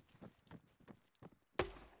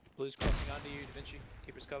 Blue's crossing under you, Da Vinci.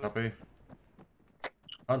 Keep us covered. Copy.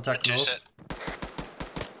 Contact Red 2 north. set.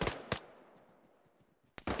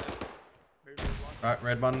 Right,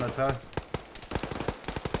 red 1, that's her.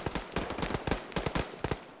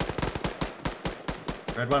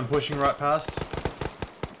 Red 1 pushing right past.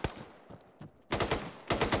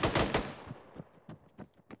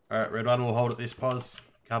 Alright, red 1 will hold at this pause.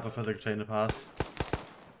 Cover for the team to pass.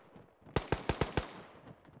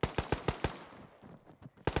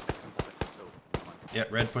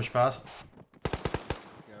 Yep, red push past. Go,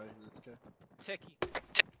 let's go. Techie.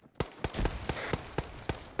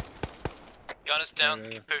 Gun is down. Go,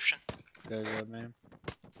 Keep pushing. Go, man.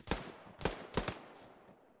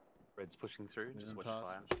 Red's pushing through, just watch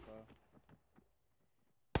Pass, fire.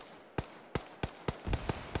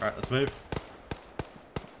 Alright, let's move.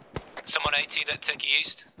 Someone AT that techie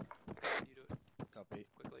east. You do it. Copy.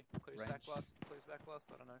 Quickly. Clears Range. back blast. Clears back blast.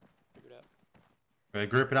 I don't know. Figure it out. We're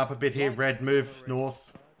grouping up a bit here. Red move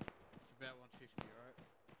north. It's about 150, right?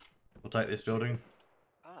 We'll take this building.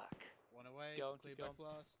 Fuck. One away. Go on, Clear keep back going.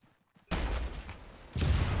 blast.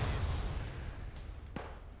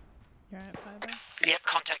 You're right, Fireback? Yep,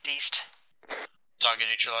 contact east. Target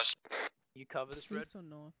neutralized. You cover this red? East or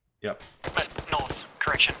north? Yep. North.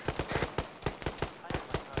 Correction.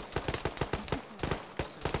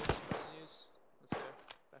 Let's go.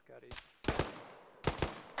 Back out east.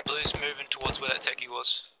 Blue's moving towards where that techie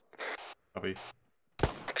was. Copy.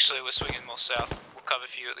 Actually, we're swinging more south. We'll cover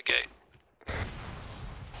for you at the gate.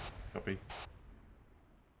 Copy.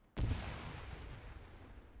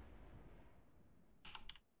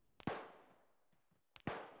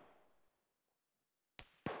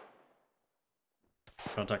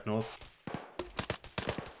 Contact north.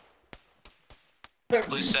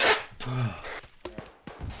 Blue set.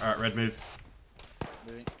 Alright, red move.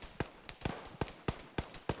 Moving.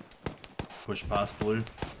 Push past blue.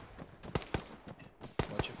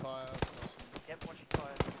 Watch your fire. Crossing. Yep, watch your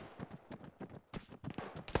fire.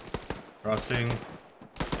 Crossing.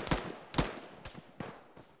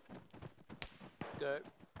 Go.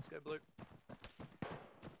 Let's go blue.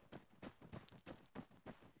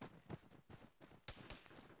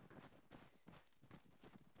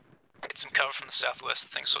 Get some cover from the southwest.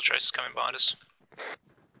 I think Soul Trace is coming behind us.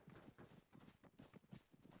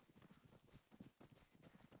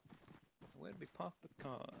 Where did we park the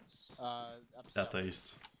cars? Up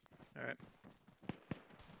Southeast. Alright.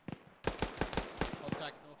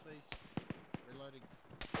 Contact northeast. Reloading.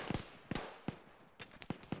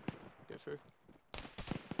 Go through.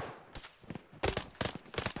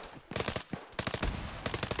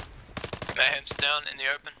 Mayhem's down in the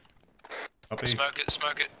open. Copy. Smoke it,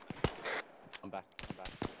 smoke it. I'm back, I'm back.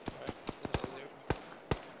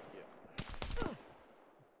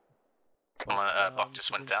 Buck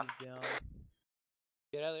just went down.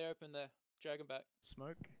 Get out of the open there. Drag him back.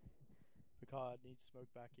 Smoke. Picard needs smoke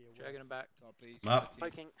back here. Dragging him back. Copy. Up.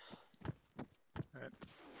 Smoking. Alright.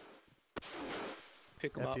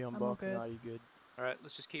 Pick him up. Happy on I'm all Bach. good. Are you good? Alright,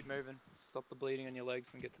 let's just keep moving. Stop the bleeding on your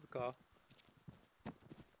legs and get to the car.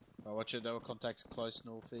 Watch it, there were contacts close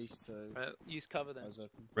northeast, so Alright, use cover then. eyes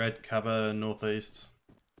open. Red cover northeast.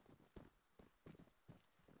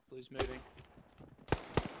 Blue's moving.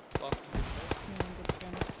 Lock, good move.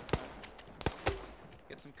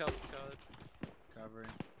 Get some cover, card. Covering.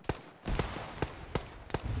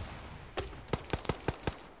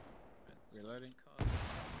 Reloading.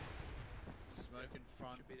 Smoke in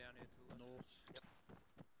front. Should be down here to the left. North. Yep.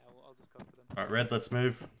 I'll just cover them. Alright, red, let's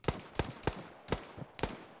move.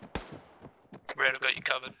 Red, I've got you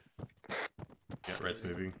covered. Yeah, red's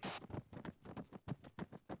moving.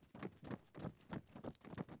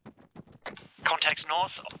 Contacts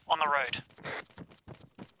north on the road.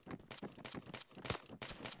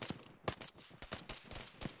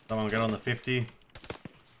 Someone get on the 50.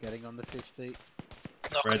 Getting on the 50.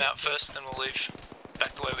 Knock Red. them out first, then we'll leave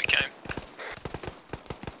back the way we came.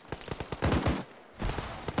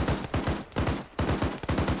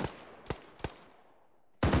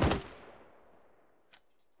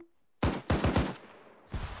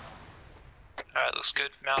 Alright, looks good.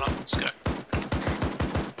 Mount up, let's go.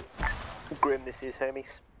 Grim, this is Hermes.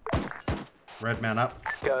 Red, mount up.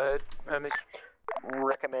 Go ahead, Hermes.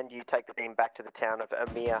 Recommend you take the team back to the town of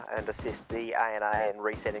Amir and assist the ANA in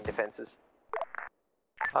resetting defences.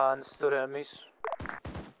 Understood, Hermes.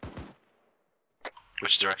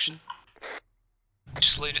 Which direction?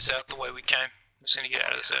 Just lead us out the way we came. I'm just gonna get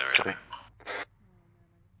out of this area. Copy.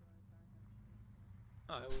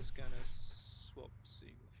 I was gonna swap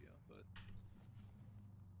Sig with you, but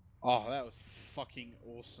Oh, that was fucking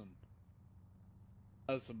awesome.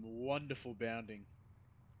 That was some wonderful bounding.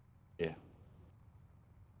 Yeah.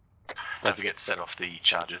 Don't forget to set off the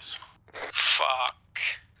charges. Fuck.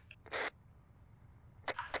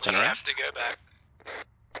 Turn We around. have to go back.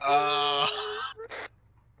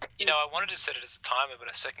 You know, I wanted to set it as a timer, but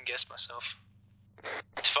I second guessed myself.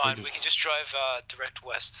 It's fine, we can just drive direct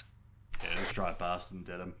west. Yeah, just drive past and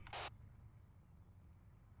dead him.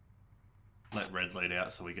 Let red lead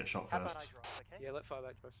out so we get shot first. yeah, let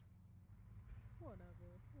Fireback drive.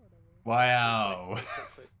 Wow.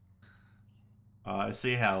 I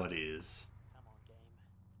see how it is.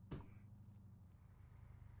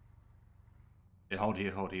 Yeah, hold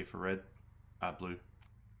here for red. Blue.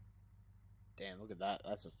 Damn, look at that.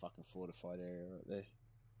 That's a fucking fortified area right there.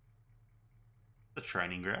 The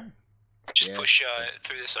training ground. Just push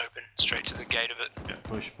through this open, straight to the gate of it. Yeah,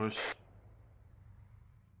 push.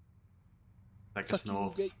 Take us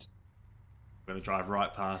north. We're gonna drive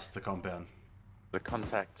right past the compound. The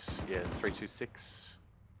contact, yeah, 326.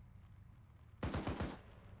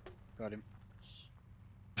 Got him.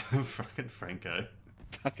 Fucking Franco.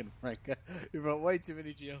 Fucking Franco. You've got way too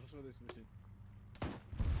many GLs for this mission.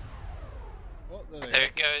 What the There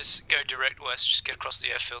it goes. Go direct west, just get across the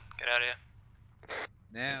airfield. Get out of here.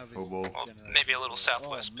 Now this Football. is Well, gonna maybe a little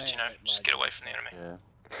southwest, but you know, that just get away from the enemy.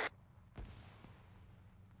 Yeah.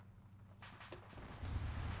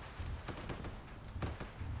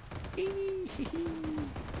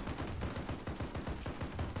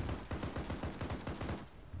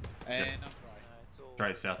 And I'm right. It's all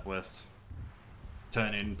Straight southwest.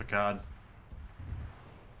 Turn in, Picard.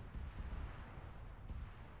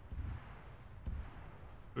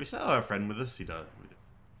 Do we still have our friend with us? He does. We do.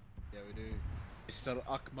 Yeah, we do. Mr.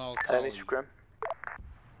 Akmal Hermes, Kali. Grim.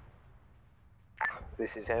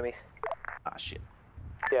 This is Hermes. Ah, shit.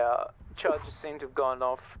 Yeah, charges seem to have gone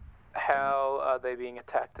off. How are they being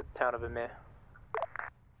attacked at the town of Amir?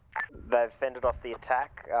 They've fended off the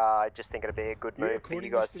attack. I just think it'd be a good You move for you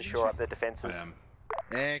recording guys this, to didn't shore you? up their defences. I am.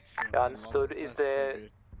 Excellent. Understood. Is there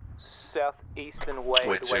southeastern way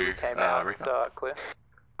Where the way we to, came out? Reaper? Clear.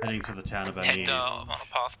 Heading to the town of Head Amir. on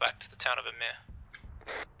a path back to the town of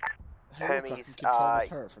Amir. Hey, look, I Hermes, can control the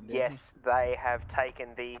turret from down yes, here. they have taken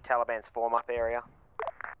the Taliban's form-up area.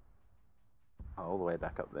 Oh, all the way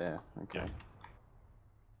back up there. Okay.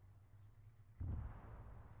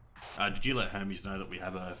 Yeah. Did you let Hermes know that we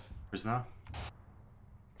have a prisoner?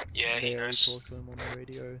 Yeah, he They already knows. talked to him on the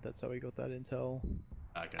radio. That's how we got that intel.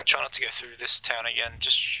 Okay. Try not to go through this town again.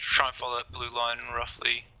 Just try and follow that blue line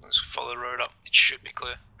roughly. Let's follow the road up. It should be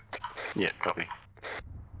clear. Yeah, copy.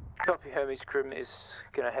 Copy. Hermes Grim is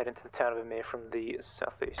going to head into the town of Amir from the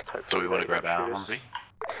southeast. Do Hopefully we want to they grab our won't shoot us. Humvee?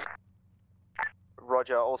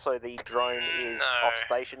 Roger, also the drone is No. off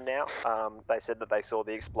station now. They said that they saw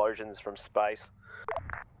the explosions from space.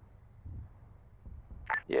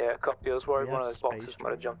 Yeah, copy. I was worried We one of have those boxes space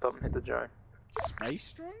might have jumped up and hit the drone.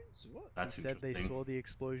 Space drones? What? That's He said they interesting. saw the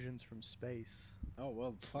explosions from space. Oh,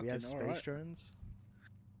 well, fucking We have space alright. drones.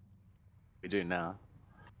 We do now.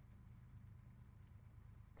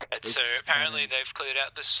 So apparently they've cleared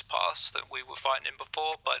out this pass that we were fighting in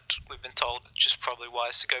before, but we've been told it's just probably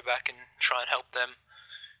wise to go back and try and help them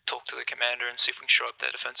talk to the commander and see if we can shore up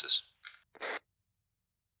their defences.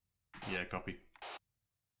 Yeah, copy.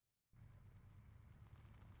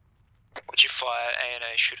 Would you fire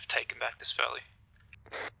ANA should have taken back this valley?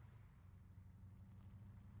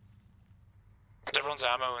 Everyone's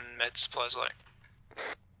ammo and med supplies like.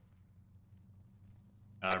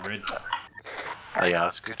 Red. Oh yeah,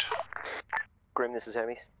 that's good. Grim, this is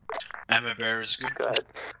Hermes. Ammo bearer is good. Go ahead.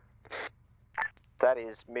 That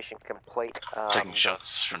is mission complete. Taking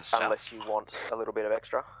shots from south. Unless you want a little bit of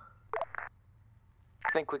extra.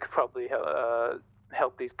 I think we could probably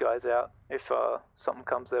help these guys out if something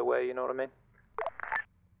comes their way, you know what I mean?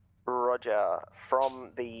 Roger.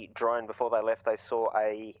 From the drone before they left, they saw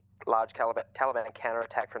a large Taliban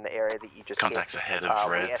counterattack from the area that you just Contacts hit. ahead of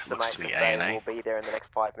Red, we estimate looks to be that ANA. they will be there in the next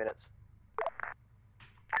 5 minutes.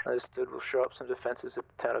 Understood, we'll show up some defences at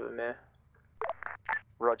the town of Amir.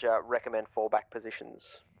 Roger, recommend fallback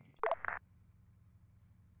positions.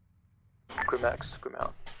 Grimax, Grim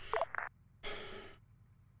out.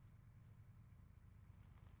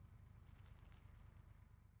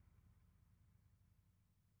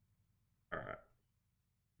 Alright.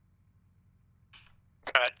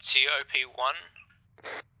 Alright, TOP1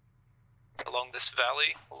 along this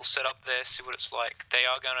valley. We'll set up there, see what it's like. They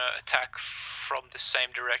are going to attack from the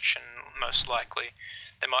same direction, most likely.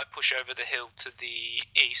 They might push over the hill to the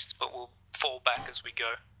east, but we'll fall back as we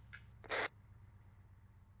go.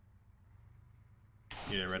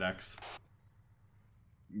 Yeah, Red Axe.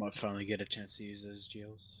 Might finally get a chance to use those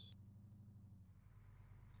gels.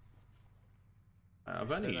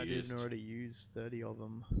 I've only I used... didn't already use 30 of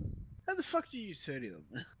them. How the fuck do you use 30 of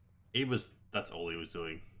them? That's all he was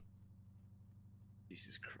doing.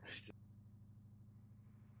 Jesus Christ.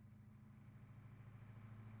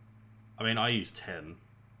 I mean, I used 10.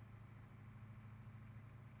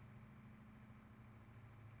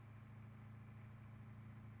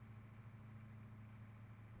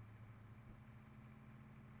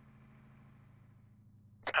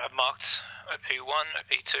 I've marked OP1,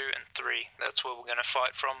 OP2, and 3. That's where we're going to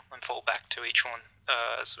fight from and fall back to each one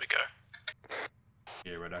as we go.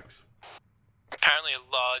 Yeah, Red Axe. Apparently a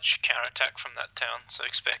large counterattack from that town, so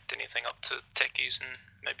expect anything up to techies and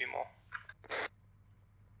maybe more.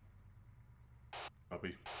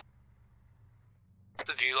 Copy. What's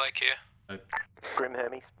the view like here? Grim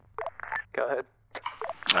Hermes. Go ahead.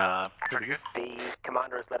 Pretty good. The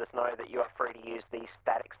commander has let us know that you are free to use the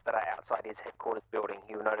statics that are outside his headquarters building.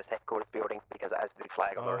 You will notice headquarters building because it has the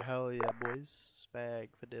flag on the Oh roof. hell yeah, boys! Spag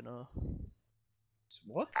for dinner.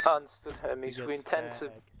 What? Understood, Hermes. We We get intend to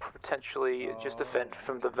potentially just defend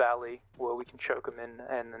from the valley where we can choke them in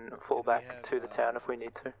and then fall back to the town if we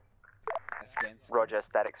need to. Roger,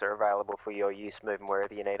 statics are available for your use moving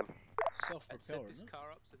wherever you need them. I'd set this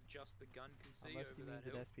car up so just the gun can see Unless he over that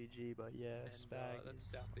means hill. an SPG, but yeah, And Spag that's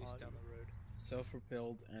is southeast hard. down the road.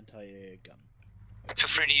 Self-propelled anti-air gun. Feel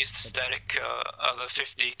free to use the static other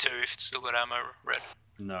 52 if it's still got ammo, Red.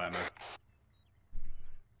 No ammo.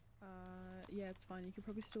 Yeah, it's fine. You could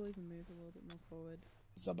probably still even move a little bit more forward.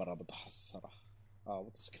 Oh,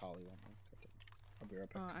 what's this Carly one? I'll be right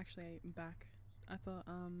back. Oh, actually, I'm back. I thought,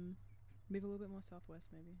 move a little bit more southwest,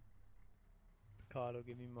 maybe. Card will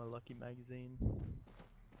give me my lucky magazine.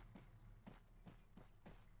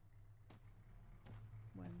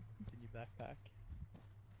 When? It's in your backpack.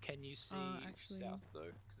 Can you see actually, south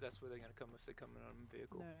though? Because that's where they're going to come if they're coming on a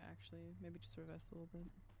vehicle. No, actually, maybe just reverse a little bit.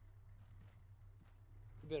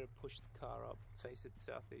 You better push the car up, face it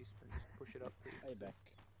southeast, and just push it up to you. Hey, back.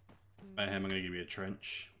 Mayhem, I'm gonna give you a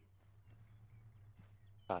trench.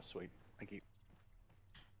 Ah, sweet. Thank you.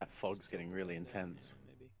 That fog's getting really intense.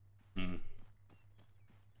 Maybe.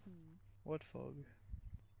 What fog?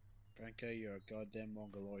 Franco, you're a goddamn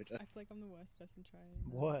mongoloid. I feel like I'm the worst person trying to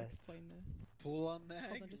What? explain this. Pull on mag?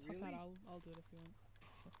 Hold on, just really? hop out. I'll do it if you want.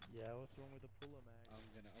 Yeah, what's wrong with the puller mag? I'm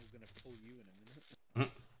gonna pull you in a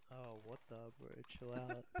minute. Oh, what the, bro? Chill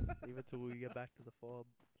out. Leave it till we get back to the fob.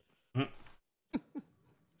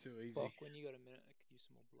 Too easy. Fuck, when you got a minute, I could use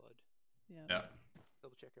some more blood. Yeah. Yeah.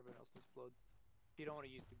 Double check everyone else needs blood. If you don't want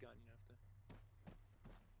to use the gun, you don't have to.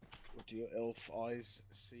 What do your elf eyes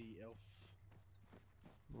see, elf?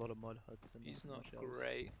 A lot of mud huts and He's not much else.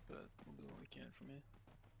 great, but we'll do what we can from here.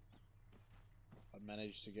 I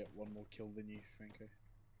managed to get one more kill than you, Franco.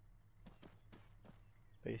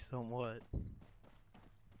 Based on what?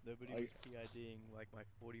 Nobody was PIDing like my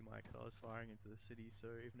 40 mics I was firing into the city, so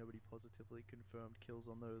if nobody positively confirmed kills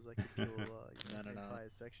on those, I could kill No. the entire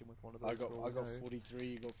section with one of those. I got 43,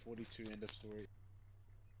 you got 42, end of story.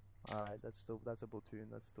 Alright, that's a platoon,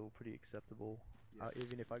 that's still pretty acceptable. Yeah,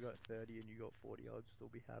 even if I got 30 and you got 40, I would still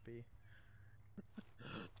be happy.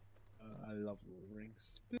 I love war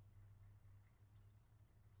rings.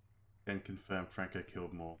 Can confirm Franco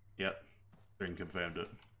killed more. Yep. Green confirmed it.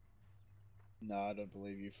 No, I don't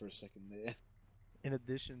believe you for a second there. In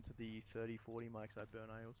addition to the 30-40 mics I burn,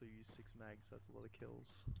 I also use 6 mags, that's a lot of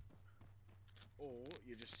kills. Or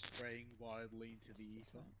you're just spraying wildly into the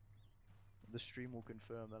ether. The stream will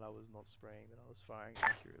confirm that I was not spraying, that I was firing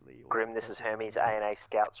accurately. Grim, this is Hermes. ANA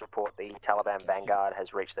scouts report the Taliban vanguard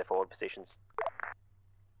has reached their forward positions.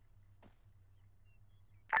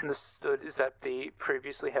 Understood. Is that the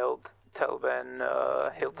previously held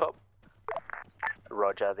Taliban hilltop?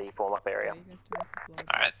 Roger, the form-up area.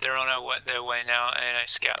 Alright, they're on their way now. ANA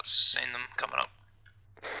scouts seen them coming up.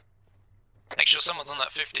 Make sure someone's on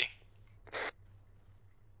that 50.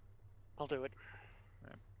 I'll do it.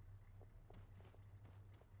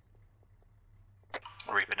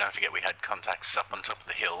 Reaper, don't forget we had contacts up on top of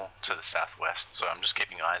the hill to the southwest, so I'm just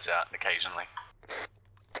keeping eyes out occasionally.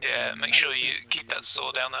 Yeah, make sure you keep that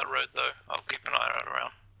saw down that road though. I'll keep an eye out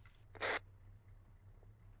around.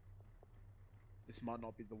 This might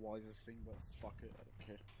not be the wisest thing, but fuck it, I don't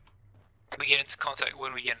care. We get into contact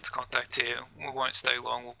when we get into contact here. We won't stay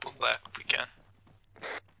long, we'll pull back if we can.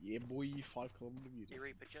 Yeah boy, 5 kilometer meters.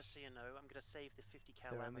 Yeah, but just so you know, I'm gonna save the 50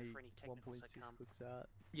 cal ammo for any technicals that come.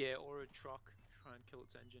 Yeah, or a truck. Try and kill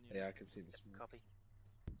its engine. Yeah, I can see the smoke. Copy.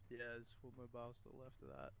 Yeah, there's 4 mobiles to the left of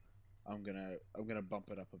that. I'm gonna bump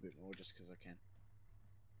it up a bit more just because I can.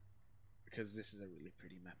 Because this is a really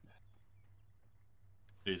pretty map.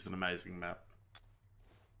 It is an amazing map.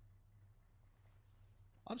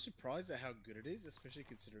 I'm surprised at how good it is, especially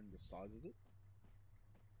considering the size of it.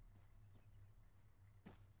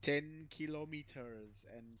 10 kilometers,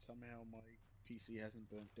 and somehow my PC hasn't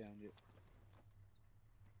burnt down yet.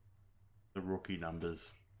 The rookie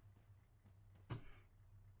numbers.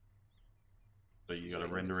 So you gotta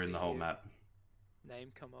render in the whole map.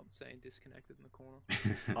 Name come up saying disconnected in the corner.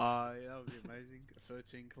 Yeah, that would be amazing.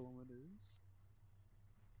 13 kilometers.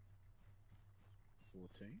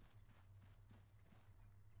 14.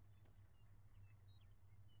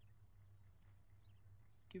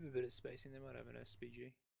 Give a bit of spacing, they might have an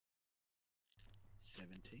SPG.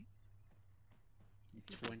 17. If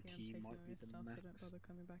you 20 see I'm might taking be away the stuff, max. so don't bother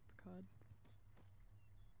coming back the card.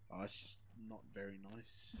 Oh, it's just not very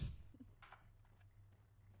nice.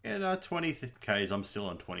 Yeah, no, 20 Ks, I'm still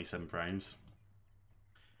on 27 frames.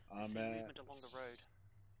 I see movement along the road.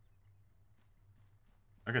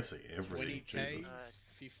 I can see everything. 20 Jesus.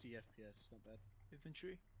 Ks, 50 FPS, not bad.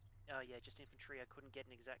 Infantry? Yeah, just infantry. I couldn't get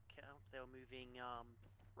an exact count. They were moving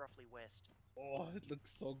roughly west. Oh, it looks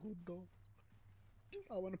so good though.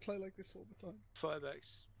 I want to play like this all the time.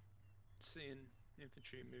 Firebacks seeing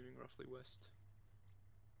infantry moving roughly west.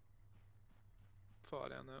 Far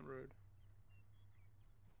down that road.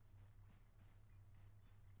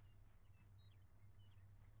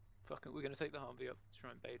 Fuck it, we're gonna take the Humvee up to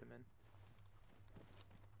try and bait them in.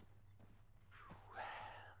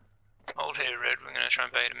 Hold here, Red. We're gonna try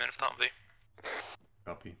and bait him in with Humvee.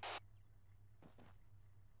 Copy.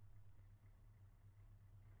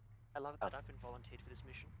 I love it that I've been volunteered for this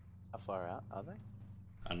mission. How far out are they?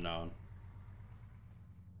 Unknown.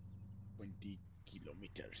 20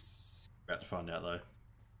 kilometers. About to find out though.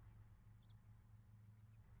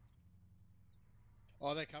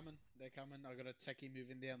 Oh, they're coming. They're coming. I got a techie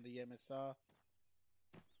moving down the MSR.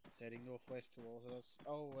 It's heading northwest towards us.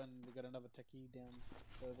 Oh, and we got another techie down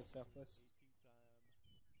further southwest.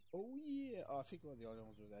 Oh yeah. Oh, I think we're the only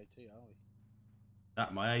ones with AT, aren't we?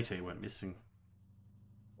 That my AT went missing.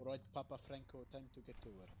 Alright, Papa Franco, time to get to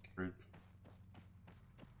work. Rude.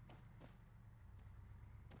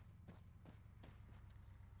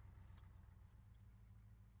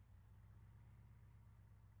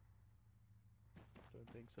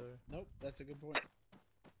 Don't think so. Nope, that's a good point.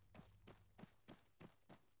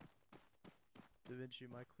 Da Vinci,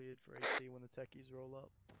 am I cleared for AT when the techies roll up?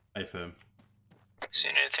 Hey, firm.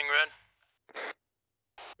 Seen anything, Red?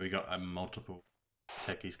 We got multiple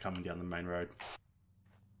techies coming down the main road.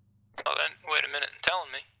 Oh, then, wait a minute, telling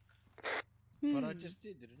me. But I just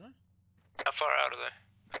did, didn't I? How far out are they?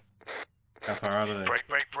 How far out are they?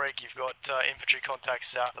 Break. You've got infantry contacts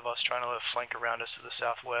south of us trying to flank around us to the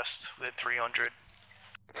southwest within 300.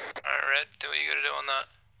 Alright, Red, do what you gotta do on that.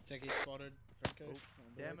 Techie spotted, Franco.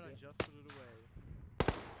 Damn it, I just put it away.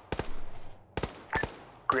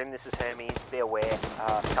 Grim, this is Hermes. Be aware,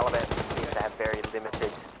 Taliban seem to have very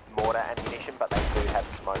limited mortar ammunition, but they do have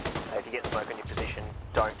smoke. If you get smoke on your position,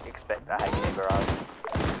 don't expect a HE barrage.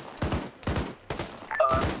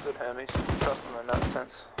 Good Hermes. Trust them in that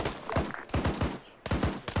sense. Yeah,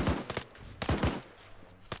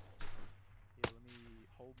 let me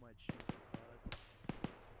hold my cheek card.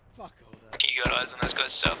 Fuck all that. You got eyes on those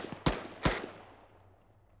guys south?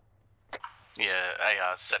 Yeah,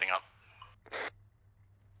 AR's setting up.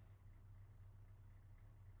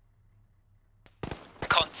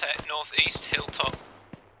 northeast hilltop.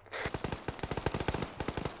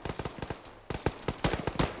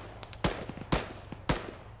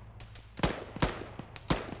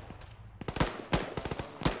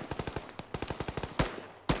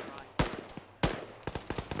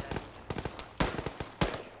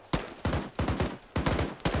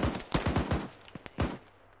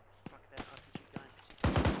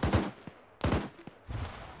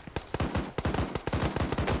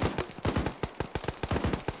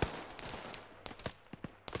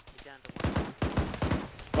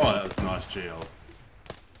 Oh, that was nice GL.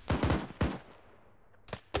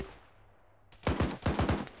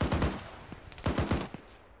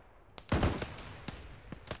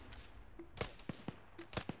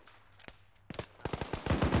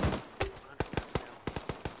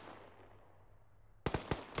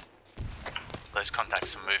 Those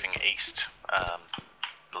contacts are moving east,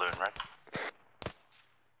 blue and red.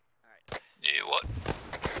 You what?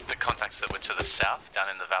 The contacts that were to the south, down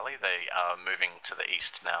in the valley, they are moving to the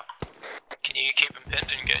east now. Can you keep them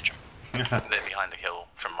pinned and engage them? They're behind the hill,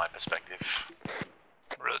 from my perspective.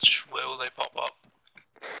 Rich, where will they pop up?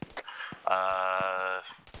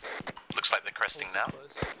 Looks like they're cresting now.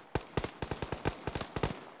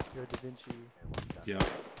 Yo, Da Vinci. Yeah.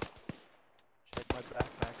 Check my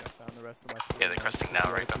backpack, I found the rest of my food. Yeah, they're cresting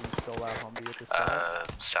now, Reaper. Stole our Humvee at the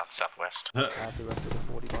start. South-southwest. I have the rest of the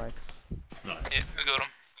 40 mics. Nice. Yeah, we got them.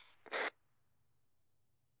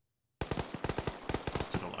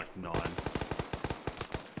 Still got like 9.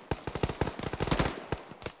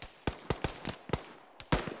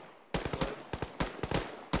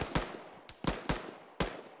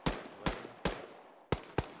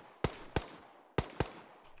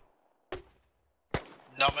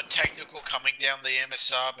 Another technical coming down the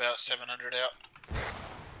MSR, about 700 out.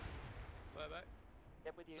 Bye bye.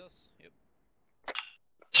 Yep, with you. Yep.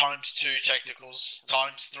 Times 2 technicals,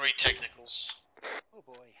 times 3 technicals. Oh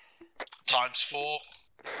boy. Times 4.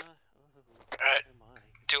 Alright,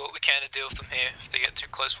 do what we can to deal with them here. If they get too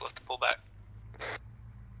close, we'll have to pull back.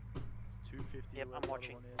 It's 250. Yep, I'm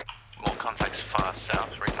watching. More contacts far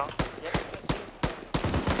south, Reaper. Yep, I see.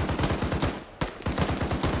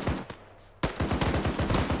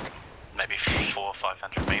 Maybe 400 or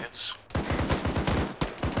 500 meters.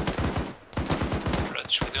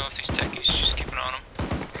 Rich, we're dealing with these techies, just keep an eye on them.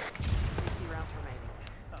 50 rounds remaining.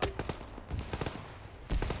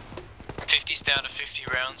 50's down to 50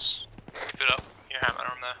 rounds. Keep it up, you're hammering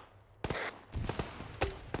them there.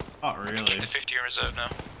 Not really. Keep the 50 in reserve now.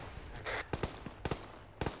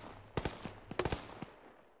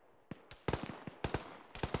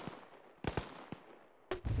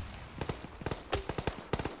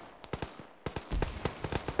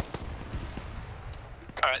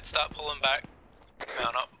 Alright, start pulling back.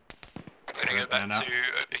 Mount up. We're gonna go back to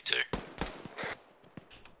OP2.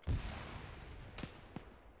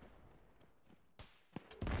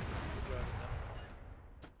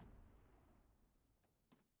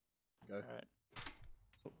 Go. Alright.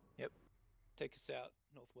 Yep. Take us out,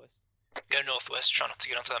 northwest. Go northwest, try not to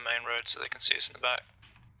get onto that main road so they can see us in the back.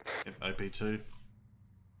 Yep, OP2.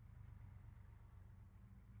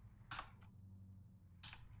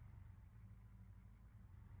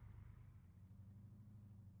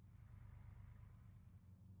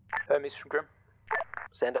 Hermes from Grim.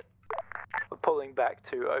 Send it. We're pulling back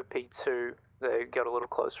to OP2. They got a little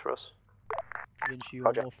close for us. Da Vinci, you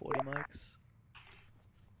want more 40 mics?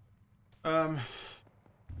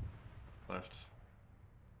 Left.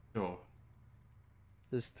 Sure.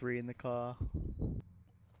 There's 3 in the car.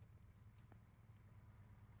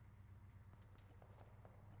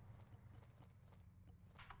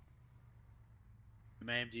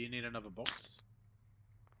 Ma'am, do you need another box?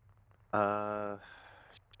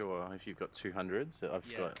 Sure, if you've got 200s, I've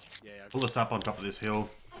got... Yeah, Pull us up on top of this hill.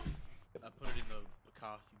 I put it in the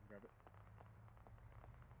car, you can grab it.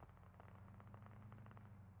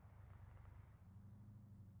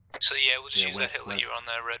 So yeah, we'll just Yeah, use west, that hill that you're west. on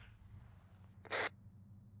there, Red.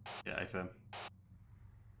 Yeah, AFM.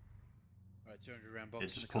 Alright, 200 round box. Yeah,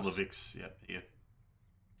 just pull the VIX. Yeah, here.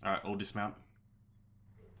 Alright, all dismount.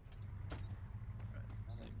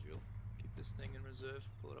 Same drill. Keep this thing in reserve,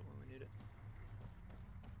 pull it up when we need it.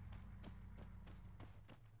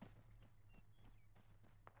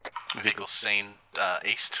 Vehicles seen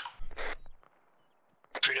east.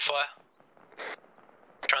 Free to fire.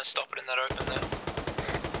 Try and stop it in that open there.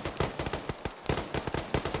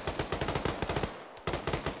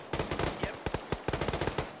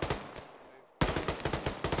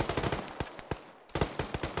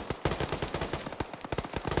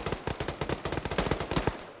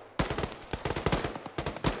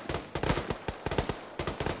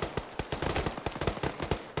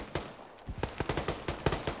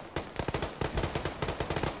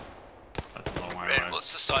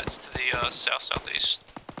 sights to the south-southeast?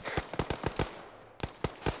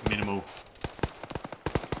 Minimal.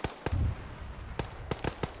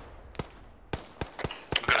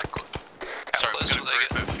 We've got a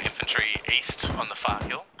group of infantry east on the far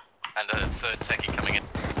hill, and a third techie coming in.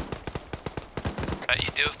 You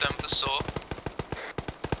deal with them for saw.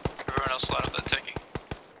 Everyone else line up that techie.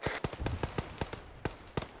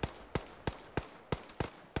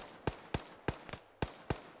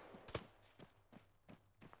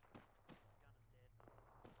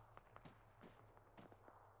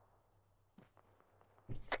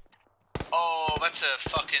 Oh, that's a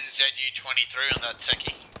fucking ZU-23 on that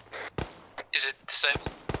techie. Is it disabled?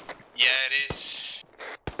 Yeah, it is.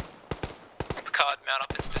 Picard, mount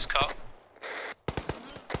up into this car.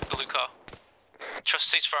 Blue car.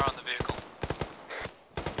 Trust ceasefire on the vehicle.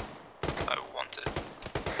 I want it.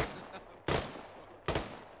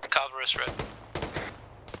 Carver arrest red.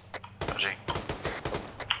 OG.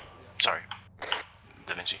 Sorry.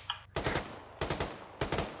 Da Vinci.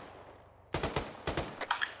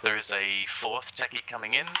 There is a fourth techie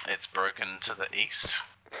coming in. It's broken to the east.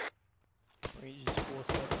 Range is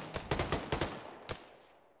 4-7.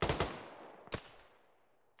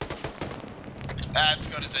 It's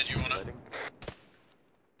got a ZU on it.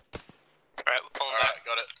 Alright, we're pulling back. Alright,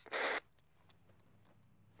 got it.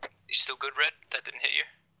 You still good, Red? That didn't hit you?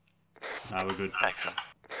 Nah, we're good.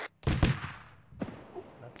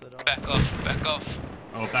 That's it. Back off, back off.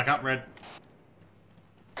 Oh, back up, Red.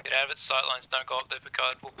 Get out of its sightlines, don't go up there,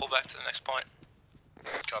 Picard. We'll pull back to the next point.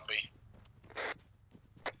 Copy.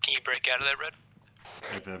 Can you break out of there, Red?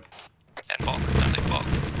 Affirm. And bulk, don't leave bulk.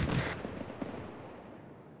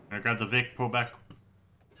 I grab the Vic, pull back.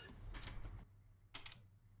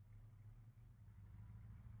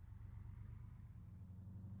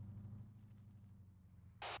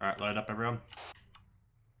 Alright, load up everyone.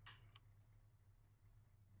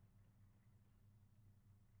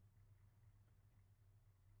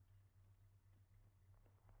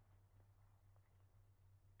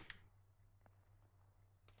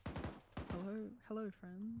 Hello,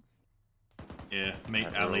 friends. Yeah, meet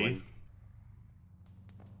Ali.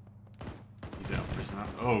 He's out prisoner.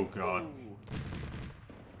 Oh god. Ooh.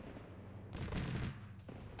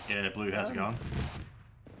 Yeah, Blue has gone.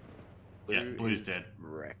 Yeah, Blue's is dead.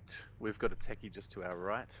 Wrecked. We've got a techie just to our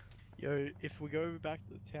right. Yo, if we go back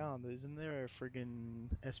to the town, isn't there a friggin'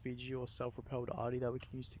 SPG or self-propelled arty that we can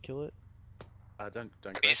use to kill it? Don't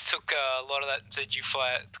go. We just took a lot of that ZU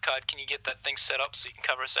fire. Picard, can you get that thing set up so you can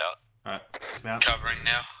cover us out? Alright, dismount. Covering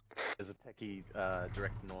now. There's a techie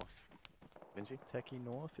direct north. Vinci? Techie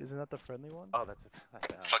north? Isn't that the friendly one? Oh, that's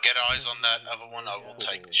If I get eyes on that other one, I will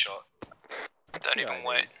take the shot. Don't even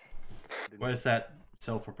wait. Where's that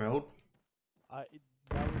self-propelled? That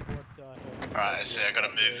was what Alright, so I gotta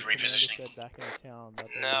move, repositioning. said back in the town that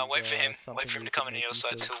there No, was, wait for him. something Wait for him we to could come into make your use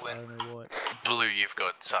side of, till I when. don't know what. Blue, you've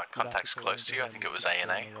got contacts close to you. I think it was A&A.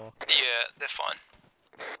 Yeah, they're fine.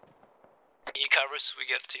 Can you cover us so we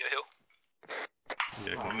get to your hill?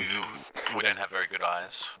 Yeah, we don't have very good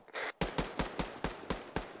eyes.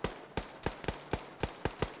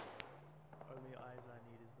 Only eyes I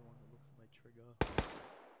need is the one that looks at my trigger.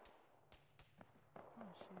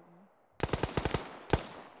 Oh shoot, yeah.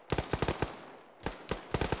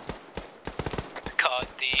 Card,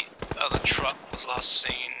 the other truck was last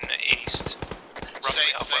seen east.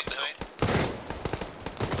 Roughly halfway up the hill.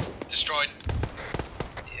 Destroyed.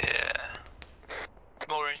 Yeah.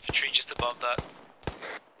 More infantry just above that.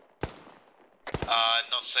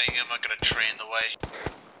 Not seeing him, I got a tree in the way.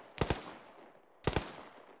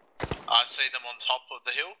 I see them on top of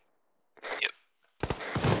the hill. Yep.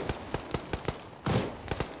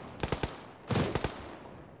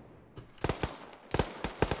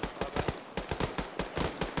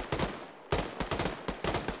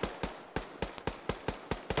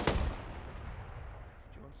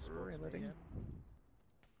 Do you want sports again?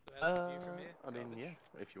 How's the view from here? I mean, yeah,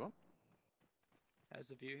 if you want. How's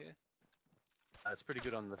the view here? It's pretty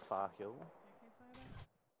good on the far hill.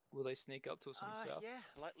 Will they sneak up to us from the south? Yeah,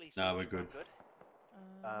 lightly. No, we're good.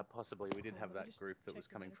 Possibly. We did have that group that was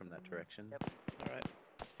coming from that direction. Yep. Alright.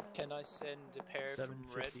 Can I send a pair from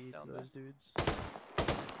red 750 down to there? those dudes.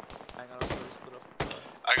 Hang on, I've got to split off.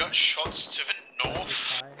 I got shots to the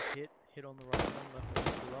north. Hit on the right one, left one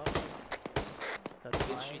still up. That's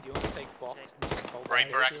Vinci, do you want to take box and just hold Rain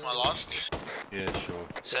that Barack, here? my last. Yeah, sure.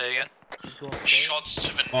 Say again. He's going Shots to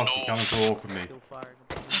the Oh, north. you're coming to walk with me. Still firing.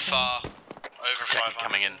 Far. Over Techie 500.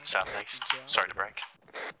 coming in southeast. Sorry to break.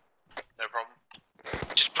 No problem.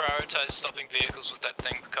 Just prioritize stopping vehicles with that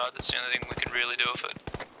thing, Picard. That's the only thing we can really do with it.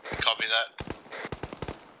 Copy that.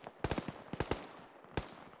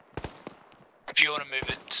 If If you want to move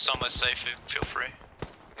it to somewhere safer, feel free.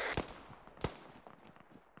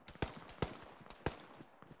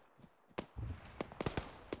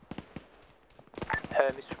 Hey,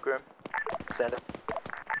 Mr. Grimm. Send it.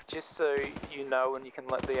 Just so you know, and you can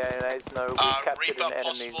let the ANAs know, we've captured Reaper, an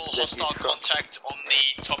enemy possible ZU hostile truck. contact on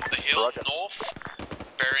the top of the hill, Roger. north.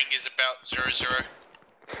 Bearing is about 00.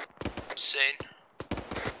 Seen.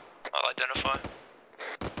 I'll identify.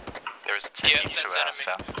 There is a techie Yeah, to our that's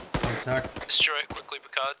enemy. south. Contact. Destroy it quickly,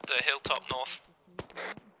 Picard. The hilltop north.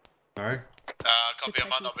 Sorry? Copy, I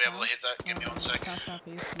might not be able to hit that. Give me 1 sec.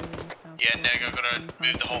 South-southeast, moving south. Yeah, Neg, I've got to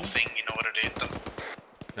move the whole thing in order to hit them.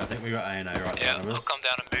 I think we got A&A right in Yeah, front of I'll us. come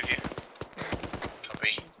down and move you.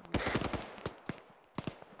 Copy.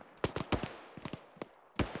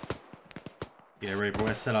 Yeah, Reaper,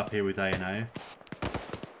 we're set up here with A&A. Yep,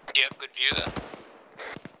 good view there.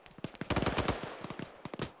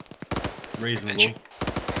 Reasonable.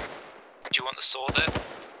 Do you want the saw there?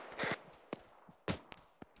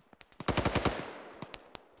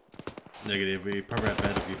 Negative, we probably had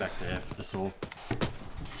better view back there for the saw.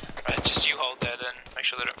 Right, just you hold there then. Make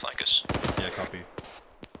sure they don't flank us. Yeah, copy.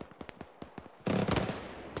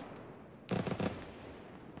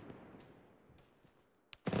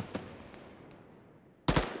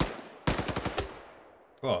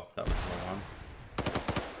 Oh, that was the wrong one.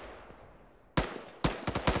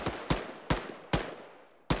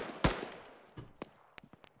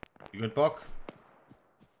 You good, Bok?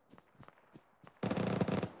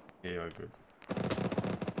 Yeah, you're good.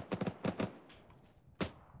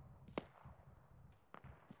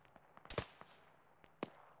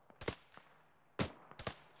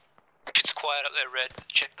 If it's quiet up there, Red,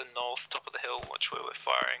 check the north, top of the hill, watch where we're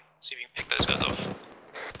firing. See if you can pick those guys off.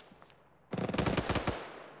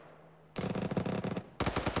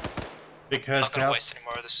 Big herd Not gonna south. waste any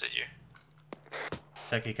more of this, did you?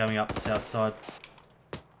 Techie coming up the south side.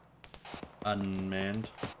 Unmanned.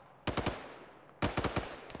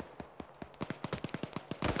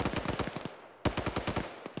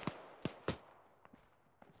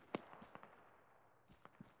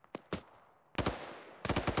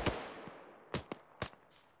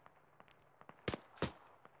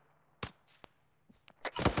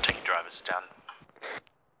 Taking drivers down.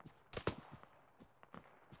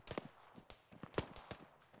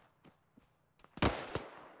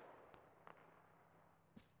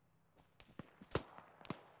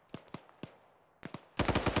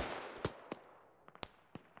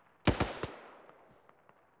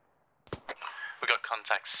 We got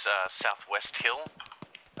contacts southwest hill,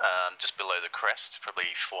 just below the crest, probably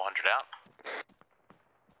 400 out.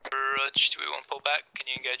 Rog, do we want to pull back? Can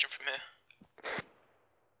you engage them from here?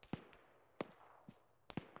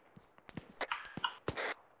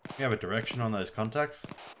 You have a direction on those contacts?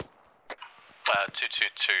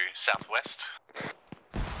 222 southwest.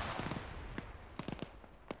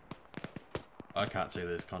 I can't see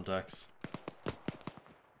those contacts.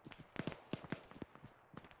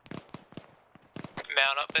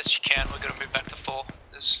 Mount up best you can, we're gonna move back to 4.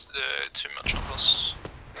 There's too much of us.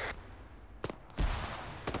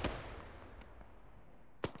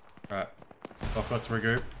 Right. Bok, let's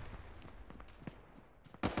regroup.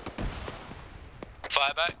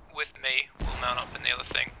 Fire back with me, we'll mount up in the other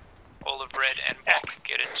thing. All of Red and Bok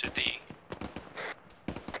get into the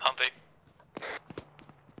Humvee.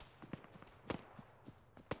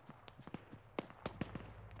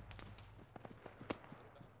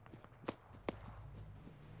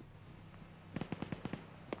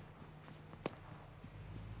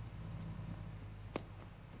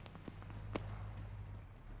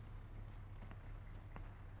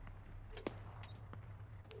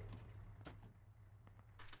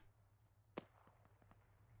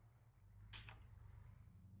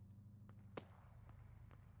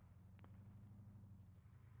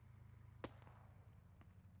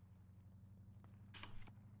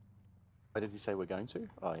 Where did you say we're going to?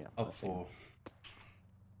 Oh yeah. Up I see. 4.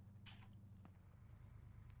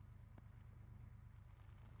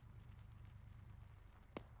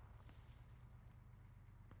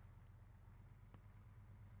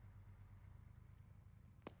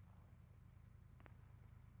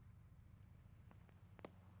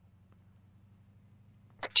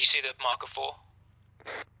 Do you see the marker 4?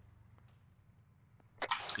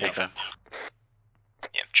 Yep. Okay.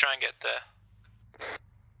 Yep, try and get there.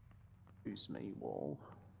 Use me wall.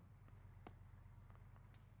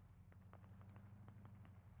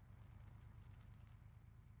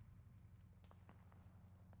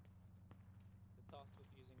 The task with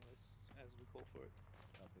using this as we call for it.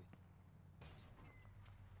 Copy.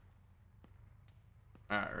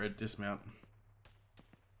 Alright, Red, dismount.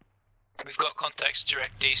 We've got contacts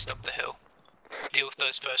direct east up the hill. Deal with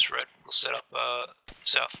those first, Red. We'll set up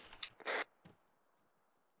south.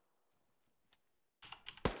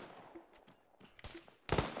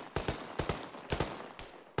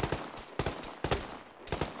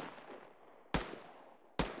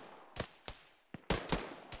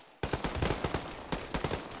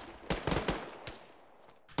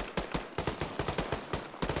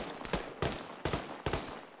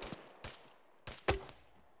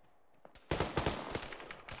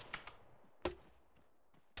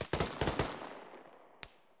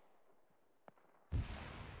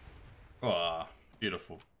 Oh,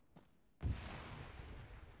 beautiful.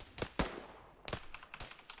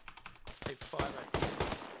 Hey, 5-8.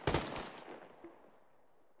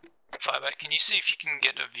 5-8, can you see if you can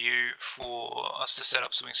get a view for us to set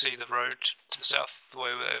up so we can see the road to the south the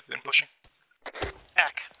way we've been pushing?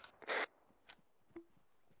 Ack.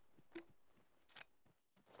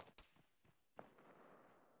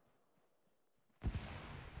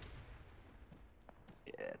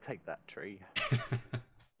 Yeah, take that tree.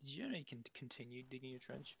 Did you know you can continue digging a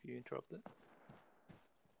trench if you interrupt it?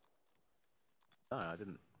 No, I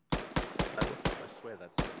didn't. I swear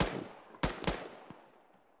that's.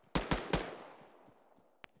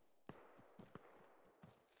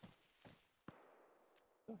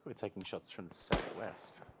 I think we're taking shots from the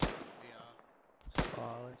southwest. It's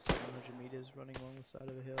far, like 700 meters running along the side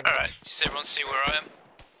of a hill. Alright, does everyone see where I am?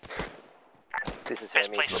 This is Best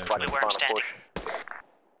Hermes, place looks is like probably we're where I'm trying to standing. push.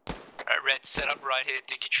 Alright, Red, set up right here,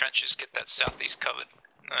 dig your trenches, get that southeast covered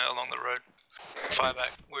along the road. 5-8,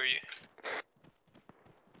 where are you?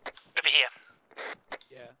 Over here.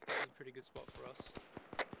 Yeah, this is a pretty good spot for us.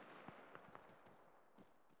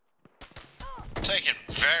 Taking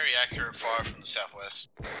very accurate fire from the southwest.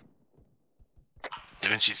 Da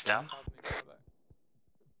Vinci's down. Cover me, 5-8.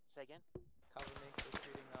 Say again? Cover me, we're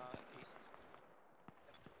shooting east.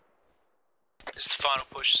 This is the final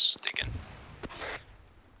push, dig in.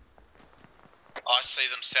 I see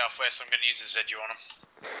them southwest, I'm going to use a ZU on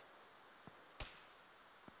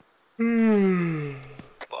them.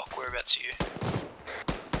 Block, whereabouts are you?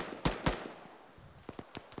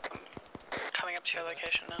 Coming up to your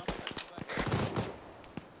location now.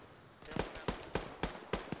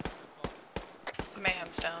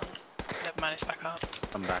 Mayhem's down. Never mind, he's back up.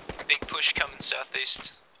 I'm back. Big push coming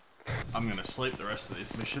southeast. I'm gonna sleep the rest of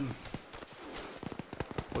this mission.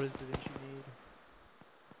 What does Da Vinci need?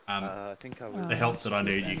 I think I was. The help that I just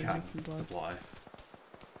need, need you can't some blood. supply.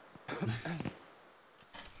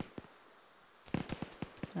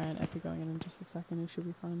 Alright, Epi going in just a second, it should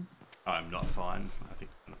be fine. I'm not fine. I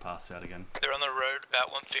think I'm gonna pass out again. They're on the road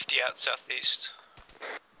about 150 out southeast.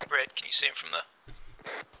 Red, can you see him from there?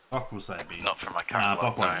 Bok will save me. Not from my current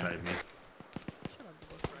Bok won't no. save me.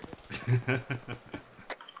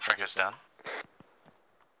 Franco's down.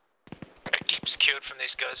 Right, keep secured from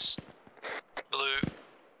these guys. Blue,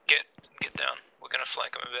 get down. We're gonna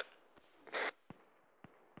flank them a bit.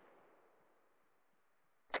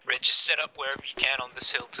 Red, just set up wherever you can on this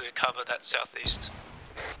hill to cover that southeast.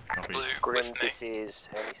 Copy. Blue, Grim, with me. this is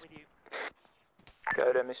Hermes. With you. Go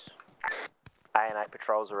ahead, Hermes. A&A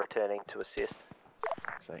patrols are returning to assist.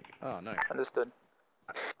 Say, oh no. Understood.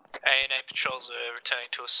 A&A patrols are returning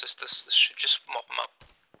to assist us. This should just mop them up.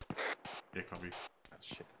 Yeah, copy. Oh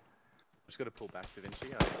shit. I'm just gonna pull back, Da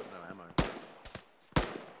Vinci. I've got no ammo.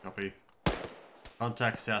 Copy.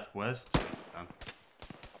 Contact southwest. Done.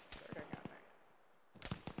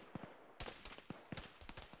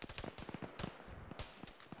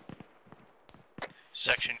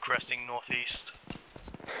 Section cresting northeast.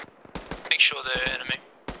 Make sure they're enemy.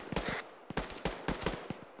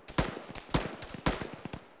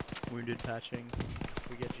 Wounded patching.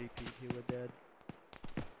 We get GP here, we're dead.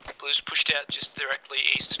 Blue's pushed out just directly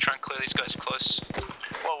east to try and clear these guys close.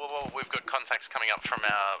 Whoa, we've got contacts coming up from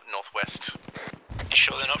our northwest. You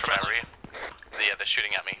sure they're not From our friendly? rear. Yeah, they're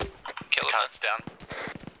shooting at me. Kill them. Cards down.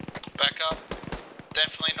 Back up.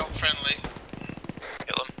 Definitely not friendly.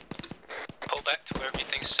 Kill them. Pull back to wherever you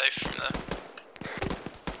think is safe from there.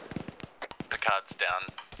 The card's down.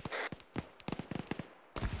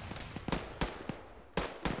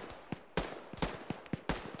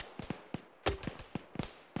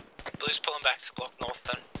 Blue's pulling back to block north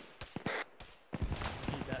then.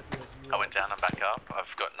 I went down and back up.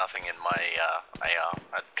 I've got nothing in my AR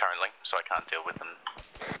currently, so I can't deal with them.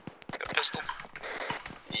 Got a pistol?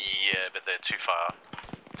 Yeah, but they're too far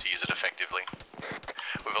to use it effectively.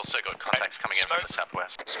 We've also got contacts coming in from the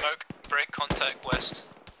southwest. Smoke, break contact west.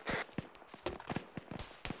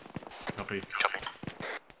 Copy. Copy.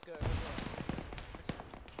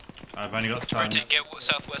 I've only got Right, stuns. get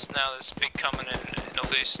southwest now, there's big coming in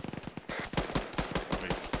northeast. Copy.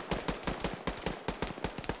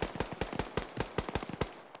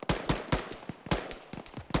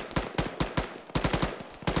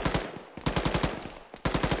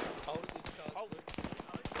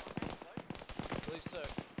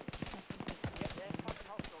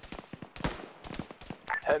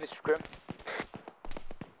 Hermes from Grim.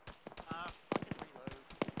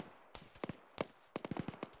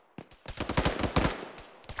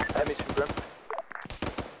 Hermes from Grim.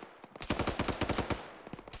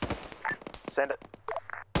 Send it.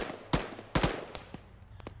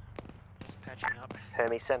 Just patching up.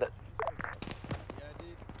 Hermes, send it. Yeah, I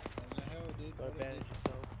did. I don't know how I did. Go but I bandage did.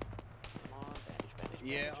 yourself. Come on, bandage.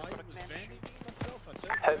 Yeah, I was bandaging myself. I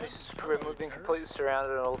turned Hermes around. from Grim, we've been completely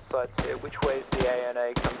surrounded on all sides here. Which way is the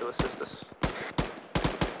ANA come to assist us?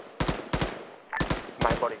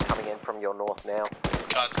 Main body's coming in from your north now.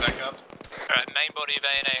 Cards back up. Alright, main body of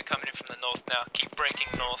ANA are coming in from the north now. Keep breaking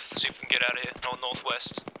north, see if we can get out of here. Or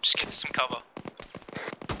northwest. Just get some cover.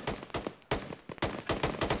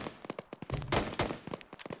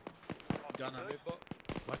 Gunner.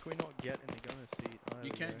 Why can we not get in the gunner seat?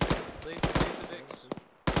 You can. Leave the Vix.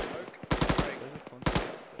 There's a contact.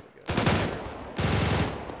 There we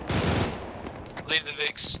go. Leave the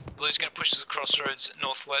Vix. Blue's gonna push to the crossroads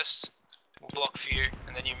northwest. We'll block for you,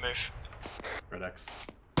 and then you move. Red X.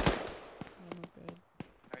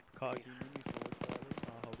 Car, can you move me forward slightly?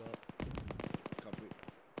 Hold up. Copy.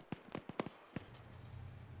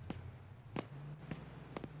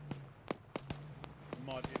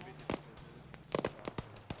 Might be a bit difficult resistance so far.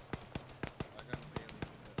 I got a feeling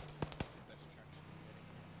that it's the best traction I'm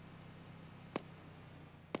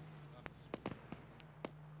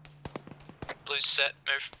getting. Blue's set,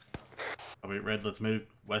 move. Copy. Red, let's move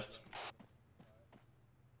west.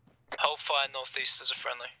 Hold fire northeast as a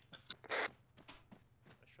friendly. I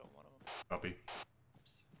shot one of them. Copy.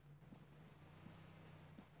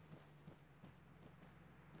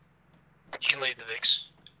 You can lead the Vix.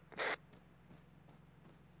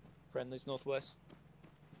 Friendly's northwest.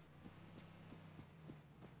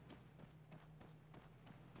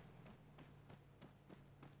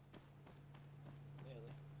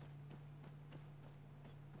 Nearly.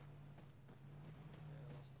 Yeah,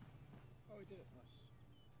 I lost them. Oh, we did it. Nice.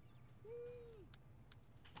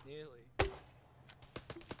 Nearly.